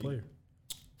 Who was a player?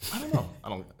 I don't know. I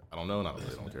don't know, and I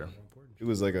really don't care. It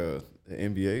was like an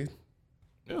NBA.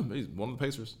 Yeah, he's one of the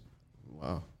Pacers.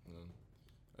 Wow.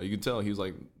 You could tell he was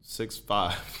like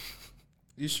 6'5".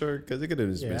 You sure? Because it could have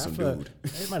just been some dude.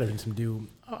 It might have been some dude.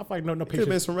 I feel like no It could have Pacers.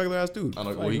 been some regular ass dude. I don't know.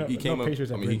 Like, Well, he no came up.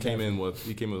 Pacers I at mean, he Britain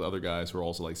came in with other guys who were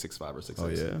also like 6'5" or 6'6". Oh,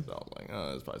 yeah? So I was like,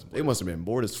 that's probably some. They must have been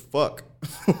bored as fuck.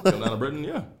 Come down to Britain,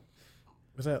 yeah.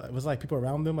 Was like people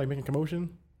around them like making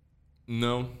commotion?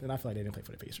 No. Then I feel like they didn't play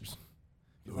for the Pacers.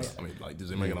 I mean, like,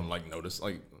 does it make them like notice?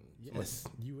 Like, Yes,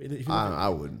 I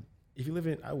wouldn't. If you live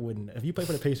in, I wouldn't. If you play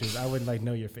for the Pacers, I wouldn't like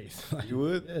know your face. Like, You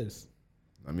would? Yes.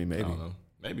 I mean, I maybe. don't know.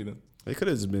 Maybe then. It could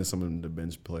have just been some of the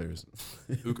bench players.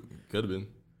 Who could have been.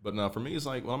 But no, for me, it's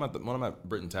like when I'm at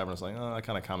Britain Tavern, it's like I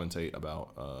kind of commentate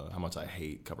about how much I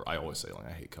hate cover. I always say like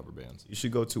I hate cover bands. You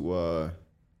should go to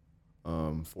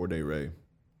 4 Day Ray.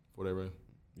 4 Day Ray.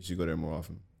 You should go there more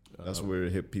often. That's where the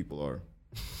hip people are.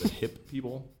 The hip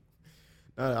people.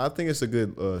 I think it's a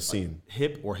good scene.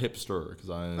 Hip or hipster? Because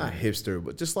Not hipster,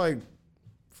 but just like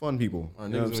fun people. Or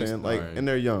You know what I'm niggas saying? mix- Like, alright. and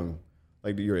they're young,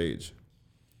 like your age,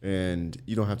 and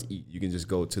you don't have to eat. You can just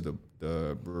go to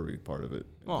the brewery part of it.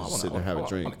 Oh, I just want sit there and have a I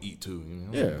drink. want to eat too. You know?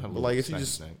 Yeah, Have a but little like if you snacky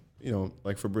just snack.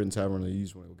 like for Britain Tavern, you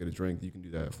just want to go get a drink, you can do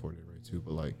that at 4 Day Ray too.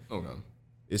 But like, Okay.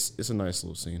 it's a nice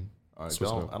little scene. All right, Switch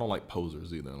it I up. don't like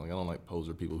posers either. Like I don't like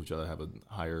poser people who try to have a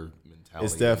higher mentality.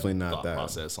 It's definitely and not thought that.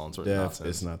 process on certain nonsense.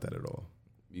 It's not that at all.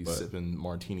 You but- sipping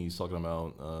martinis, talking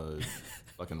about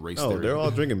fucking race No, theory. they're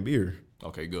all drinking beer.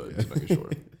 Okay, good. Just making sure.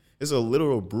 It's a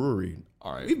literal brewery.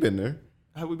 All right, We've been there.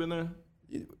 have we been there?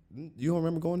 You don't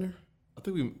remember going there? I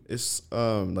think we. It's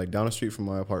like down the street from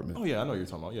my apartment. Oh yeah, I know what you're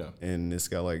talking about. Yeah, And it's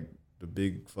got like the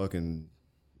big fucking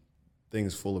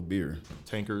things full of beer.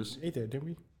 tankers. We ate there, didn't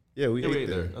we? Yeah, we Yeah, ate we ate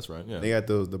there. there. That's right. Yeah. They got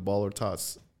the baller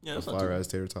tots. Yeah, the that's not fire too- ass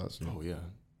tater tots. Oh yeah,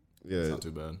 Yeah, it's not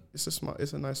too bad.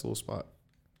 it's a nice little spot.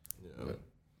 Yeah.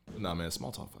 Nah, man,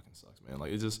 small talk fucking sucks, man.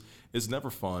 Like it's never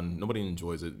fun. Nobody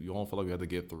enjoys it. You all feel like you have to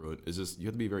get through it. It's just you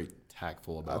have to be very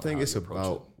tactful about. I think how it's you approach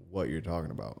about what you're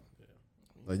talking about.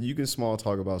 Like you can small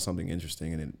talk about something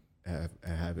interesting and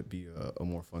have it be a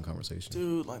more fun conversation.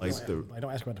 Dude, like the I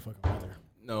don't ask about the fucking weather.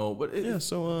 no, but yeah.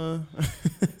 So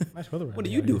Nice weather. what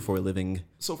do you do for a living?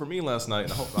 So for me last night,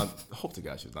 and I hope the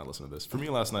guy she's not listening to this. For me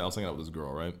last night, I was hanging out with this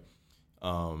girl, right?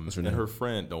 What's her and name? her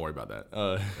friend. Don't worry about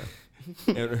that.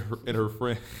 And her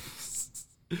friend.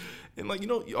 And like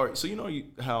all right. So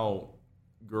how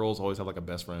girls always have like a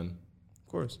best friend.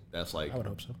 Of course. That's like I would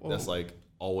hope so. That's like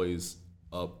always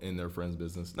up in their friend's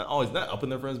business. Not up in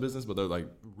their friend's business, but they're like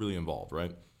really involved,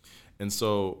 right? And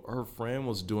so her friend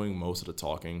was doing most of the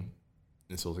talking,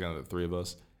 and so it was kind of the three of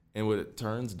us. And what it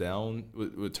turns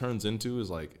into is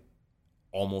like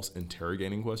almost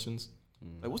interrogating questions.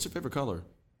 Like, what's your favorite color?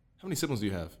 How many siblings do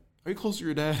you have? Are you close to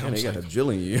your dad? And they got a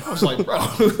jilling you. I was like, bro.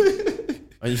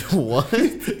 Are you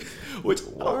what?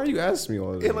 Why are you asking me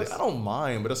all this? Yeah, like I don't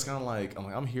mind, but it's kind of like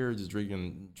I'm here just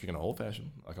drinking an old fashioned,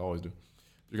 like I always do,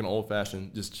 drinking an old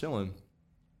fashioned, just chilling,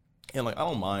 and like I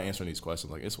don't mind answering these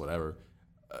questions, like it's whatever.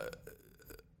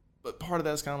 But part of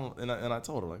that's kind of, and I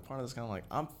told her like part of that's kind of like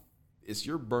I'm it's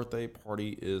your birthday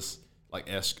party is like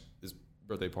is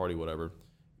birthday party, whatever.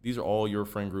 These are all your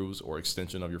friend groups or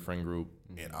extension of your friend group,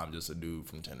 and I'm just a dude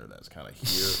from Tinder that's kind of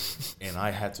here, and I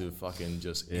had to fucking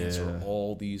just answer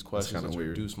all these questions and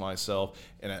introduce myself,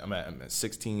 and I'm at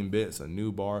 16 bits, a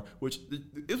new bar, which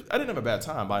I didn't have a bad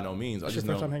time by no means. That's your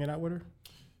first time hanging out with her?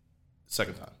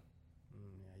 Second time.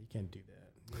 Yeah, you can't do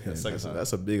that. Yeah, second time.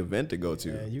 That's a big event to go to.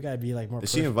 Yeah, you gotta be like more. Did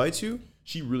she invite you?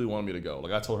 She really wanted me to go.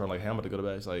 Like I told her, like, hey, I'm about to go to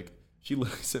bed. She's like, she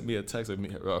sent me a text of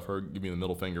her giving me the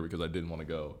middle finger because I didn't want to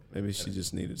go. Maybe she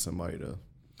just needed somebody to.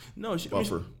 No,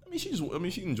 buffer.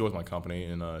 She enjoys my company,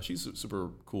 and she's a super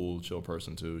cool, chill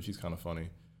person too. She's kind of funny,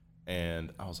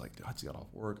 and I was like, dude, I just got off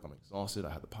work. I'm exhausted.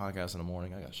 I had the podcast in the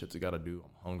morning. I got shit to gotta do.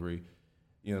 I'm hungry.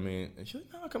 You know what I mean? And she's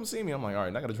like, no, come see me. I'm like, all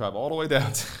right, I gotta drive all the way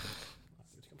down.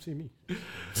 Come see me.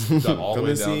 Drive all the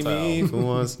way downtown. See me for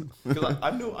once. Because I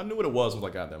knew what it was. I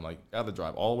got there. I'm like, I had to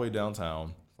drive all the way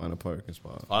downtown. Find a parking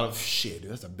spot. Shit, dude,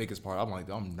 that's the biggest part. I'm like,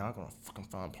 I'm not gonna fucking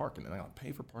find parking, and I gotta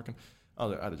pay for parking. I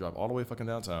had to drive all the way fucking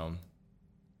downtown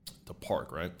to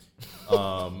park, right?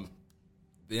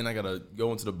 Then I gotta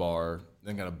go into the bar.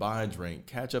 Then I gotta buy a drink,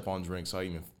 catch up on drinks, so I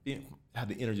even had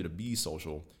the energy to be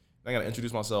social. Then I gotta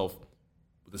introduce myself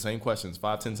with the same questions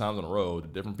 5-10 times on the road to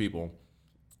different people,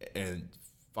 and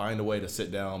find a way to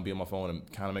sit down, be on my phone,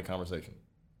 and kind of make conversation.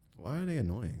 Why are they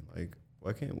annoying? Like,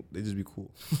 why can't they just be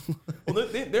cool? Well,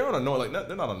 they're not annoying. Like,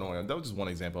 they're not annoying. That was just one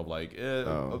example of like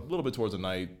a little bit towards the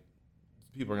night.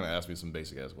 People are gonna ask me some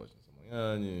basic ass questions.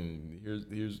 I'm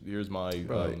like, here's my.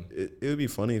 It would be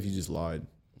funny if you just lied,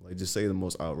 like just say the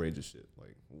most outrageous shit.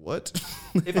 Like what?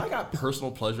 If I got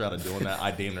personal pleasure out of doing that,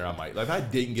 I damn near I might. Like if I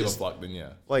didn't give a fuck, then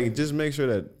yeah. Like just make sure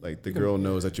that like the girl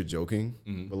knows that you're joking,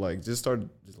 but like just start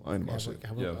just lying about shit.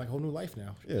 Have like a whole new life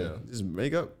now. Yeah, just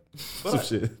make up some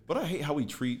shit. But I hate how we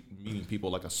treat meeting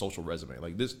people like a social resume.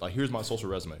 Like this, like here's my social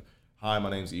resume. Hi, my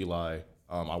name's Eli.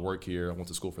 I work here. I went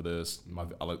to school for this.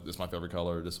 This is my favorite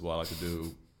color. This is what I like to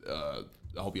do. I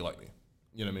hope you like me.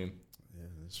 You know what I mean? Yeah,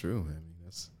 that's true. I mean,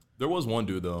 that's. There was one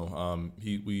dude though.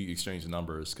 We exchanged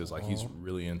numbers because like he's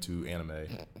really into anime.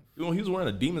 You know, he was wearing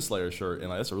a Demon Slayer shirt, and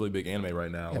like that's a really big anime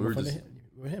right now. Yeah, we were just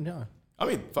with him down. I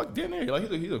mean, fuck, damn near. Like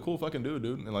he's a cool fucking dude,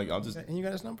 and like I'll just. And you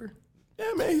got his number?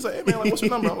 Yeah, man. He's like, hey man, like what's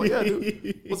your number? I'm like, yeah,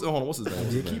 dude. What's his name?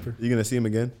 Be a keeper. You gonna see him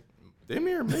again? Damn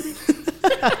near, maybe.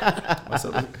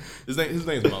 His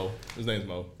name's Mo. His name's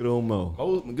Mo. Good old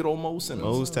Mo. Good old Mo Simmons.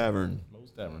 Mo's Tavern.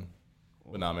 Mo's Tavern.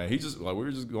 But nah, man, he just like we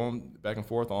were just going back and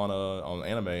forth on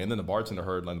anime, and then the bartender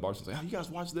heard, like the bartender's like, "Oh, you guys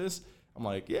watch this?" I'm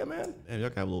like, "Yeah, man." Damn, y'all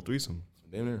can have a little threesome.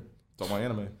 Damn near. Talk about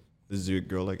anime. Is your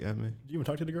girl like anime? Do you even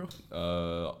talk to the girl?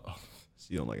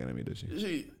 She don't like anime, does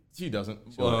she? She doesn't.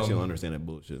 She don't understand that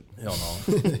bullshit. Hell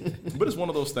no. But it's one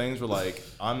of those things where like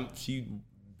she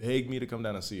begged me to come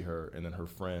down and see her, and then her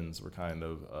friends were kind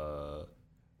of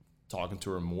talking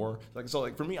to her more. Like so,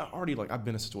 like for me, I've been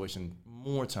in a situation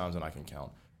more times than I can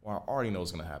count where I already know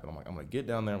what's gonna happen. I'm like, I'm gonna get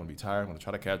down there, I'm gonna be tired, I'm gonna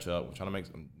try to catch up, I'm trying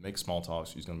to make small talk.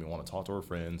 She's gonna want to talk to her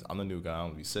friends. I'm the new guy. I'm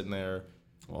gonna be sitting there,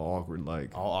 all awkward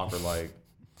like,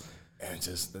 and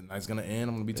just the night's gonna end.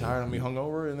 I'm gonna be tired. I'm gonna be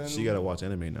hungover, and then she gotta watch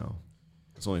anime now.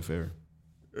 It's only fair.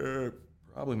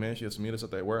 Probably, man. She has to meet us at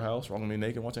that warehouse. We're all gonna be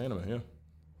naked and watch anime. Yeah,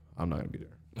 I'm not gonna be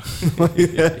there.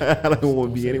 I don't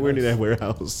want to be anywhere near that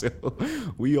warehouse. So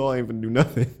we all ain't gonna do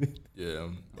nothing. Yeah,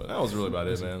 but that was really about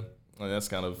it, man. Like, that's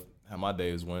kind of how my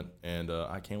days went, and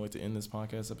I can't wait to end this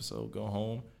podcast episode. Go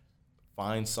home,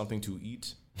 find something to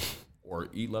eat, or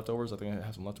eat leftovers. I think I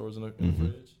have some leftovers in the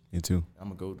fridge. Me too. I'm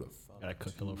gonna go to gotta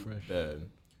cook HelloFresh. Bed.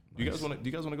 Do you guys want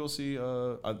to go see?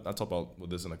 I talked about with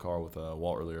this in the car with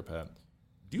Walt earlier, Pat.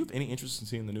 Do you have any interest in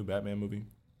seeing the new Batman movie?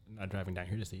 I'm not driving down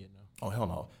here to see it. No. Oh hell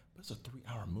no! But it's a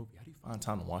 3-hour movie. How do you find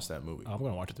time to watch that movie? I'm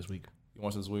gonna watch it this week. You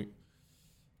watch it this week?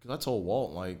 Because I told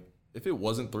Walt like if it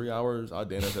wasn't 3 hours, I'd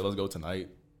damn near say let's go tonight.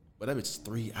 But that bit's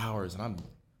 3 hours, and I'm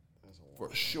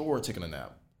for sure taking a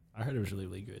nap. I heard it was really,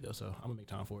 really good though, so I'm gonna make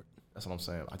time for it. That's what I'm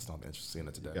saying. I just don't have interest in seeing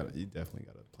it today. You definitely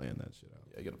gotta plan that shit out.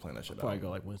 Yeah, you gotta plan that shit Probably out. go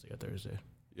like Wednesday or Thursday.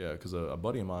 Yeah, because a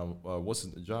buddy of mine,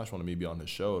 Josh, wanted me to be on his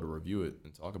show to review it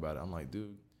and talk about it. I'm like,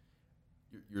 dude,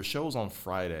 your show's on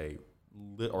Friday,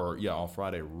 on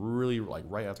Friday, really like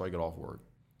right after I get off work.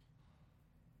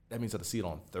 That means I have to see it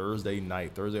on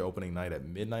Thursday opening night at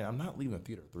midnight. I'm not leaving the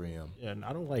theater at 3 a.m. Yeah, and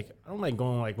I don't like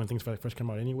going like when things first come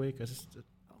out anyway, because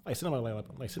I don't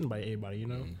like sitting by everybody, you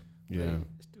know. Yeah. Like,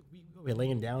 we're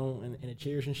laying down in the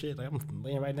chairs and shit. Like I'm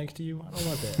laying right next to you. I don't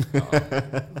want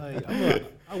that.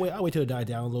 I'll wait till it die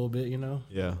down a little bit, you know.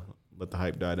 Yeah, let the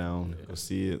hype die down. Go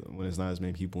see it when there's not as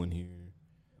many people in here.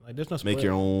 Like there's no make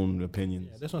your own opinions.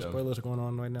 Yeah, there's no spoilers going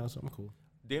on right now, so I'm cool.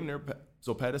 damn near.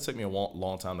 So Pat, it's taken me a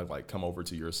long time to like come over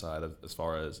to your side as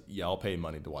far as I'll pay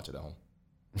money to watch it at home.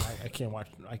 I can't watch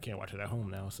it at home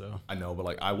now. So I know, but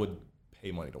like I would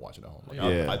pay money to watch it at home. Like,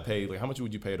 Yeah. I'd pay like how much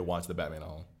would you pay to watch the Batman at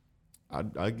home?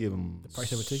 I'd give him the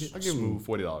price of a ticket. I give him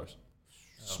Smooth $40.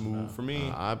 Smooth for me.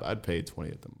 I'd pay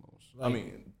 20 at the most. I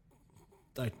mean,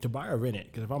 like to buy or rent it.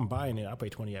 Because if I'm buying it, I pay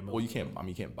 20 at most. well, you can't. I mean,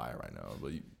 you can't buy it right now.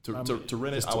 But to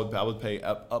rent it, I would pay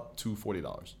up to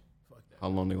 $40. How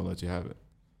long they gonna let you have it?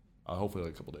 Hopefully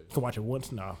like a couple days. To watch it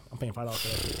once? No, I'm paying $5 for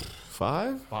that shit.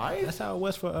 $5? That's how it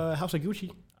was for House of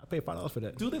Gucci. I paid $5 for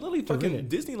that. Dude, they literally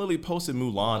Disney literally posted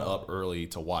Mulan up early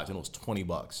to watch, and it was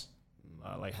 $20.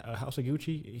 Like House of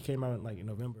Gucci, it came out in like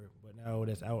November, but now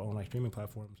that's out on like streaming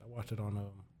platforms. I watched it on, I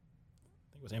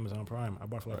think it was Amazon Prime. I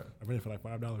bought it for I rented it for like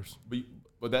 $5.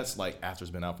 But that's like after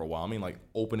it's been out for a while. I mean, like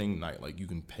opening night, like you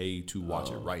can pay to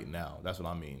watch it right now. That's what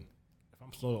I mean. If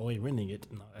I'm slowly renting it,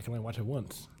 I can only watch it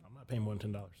once. I'm not paying more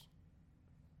than $10.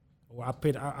 Well, I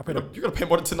paid. You're gonna pay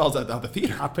more than $10 at the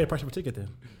theater. I paid the price of a ticket then.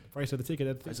 The price of the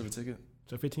ticket. Price of a ticket.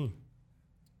 So 15.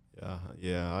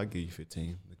 Yeah, I'll give you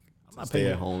 15. I'm not Stay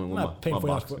paying at home and I'm not paying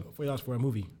 $40 for a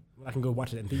movie. I can go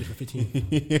watch it in theaters for 15.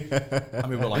 I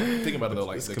mean, but like think about it though,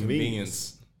 like It's the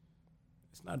convenience.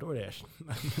 It's not DoorDash.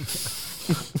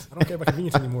 I don't care about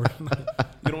convenience anymore.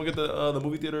 You don't get the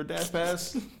movie theater dash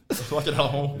pass. Watch it at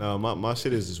home. No, my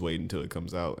shit is just waiting until it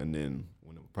comes out, and then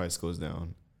when the price goes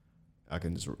down, I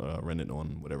can just rent it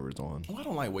on whatever it's on. Well, I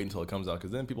don't like waiting until it comes out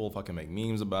because then people will fucking make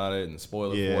memes about it and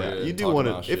spoil it for you. Yeah, you and do talk want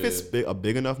about to. If shit. it's a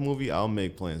big enough movie, I'll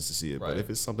make plans to see it. Right. But if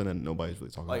it's something that nobody's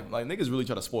really talking about, like niggas really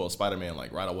try to spoil Spider-Man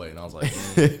like right away, and I was like,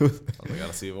 I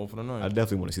gotta see it open the night. I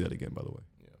definitely want to see that again. By the way,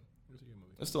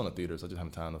 It's still in the theaters. I just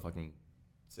haven't time to fucking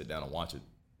sit down and watch it.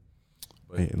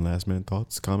 But, hey, and last minute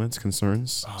thoughts, comments,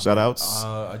 concerns, shout outs.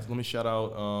 let me shout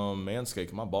out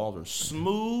Manscaped. My balls are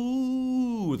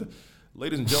smooth.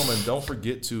 Ladies and gentlemen, don't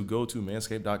forget to go to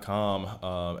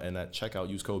manscaped.com and at checkout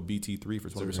use code BT3 for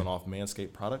 20% off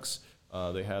Manscaped products.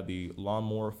 They have the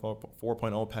Lawnmower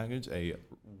 4.0 package, a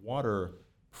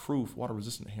waterproof,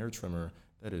 water-resistant hair trimmer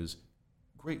that is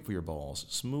great for your balls.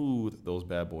 Smooth those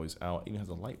bad boys out. Even has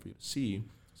a light for you to see,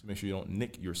 so make sure you don't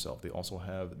nick yourself. They also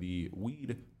have the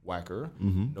Weed Whacker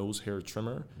nose hair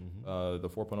trimmer. The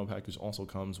 4.0 package also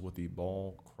comes with the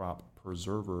ball crop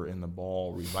preserver and the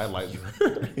ball revitalizer.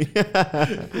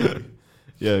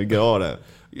 Yeah, you get all that.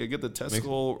 Yeah, get the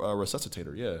testicle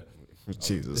resuscitator. Yeah.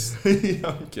 Jesus.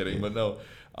 I'm kidding, but no.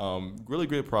 Really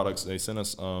great products. They sent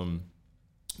us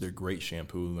their great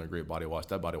shampoo and their great body wash.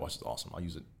 That body wash is awesome. I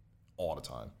use it all the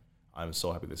time. I'm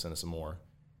so happy they sent us some more.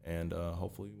 And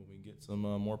hopefully when we get some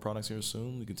more products here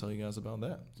soon, we can tell you guys about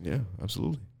that. Yeah,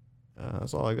 absolutely.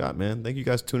 That's all I got, man. Thank you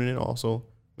guys for tuning in. Also,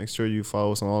 make sure you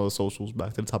follow us on all the socials,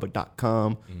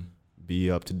 backtothetopic.com.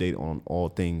 Be up to date on all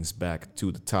things back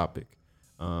to the topic.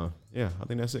 Yeah, I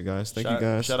think that's it, guys. Thank you,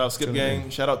 guys. Shout out Skip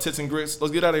Gang. Shout out Tits and Grits.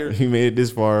 Let's get out of here. You made it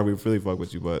this far. We really fuck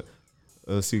with you, but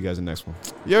see you guys in the next one.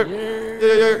 Yeah.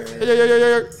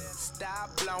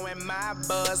 Stop blowing my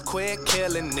buzz, quit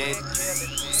killing it.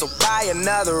 So buy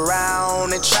another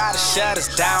round and try to shut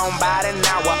us down by the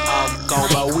hour ago,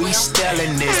 but we still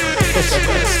in this.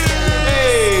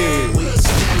 Hey. We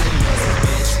still in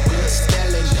this. We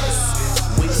still in this.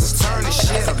 We just turn the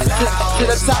shit up loud.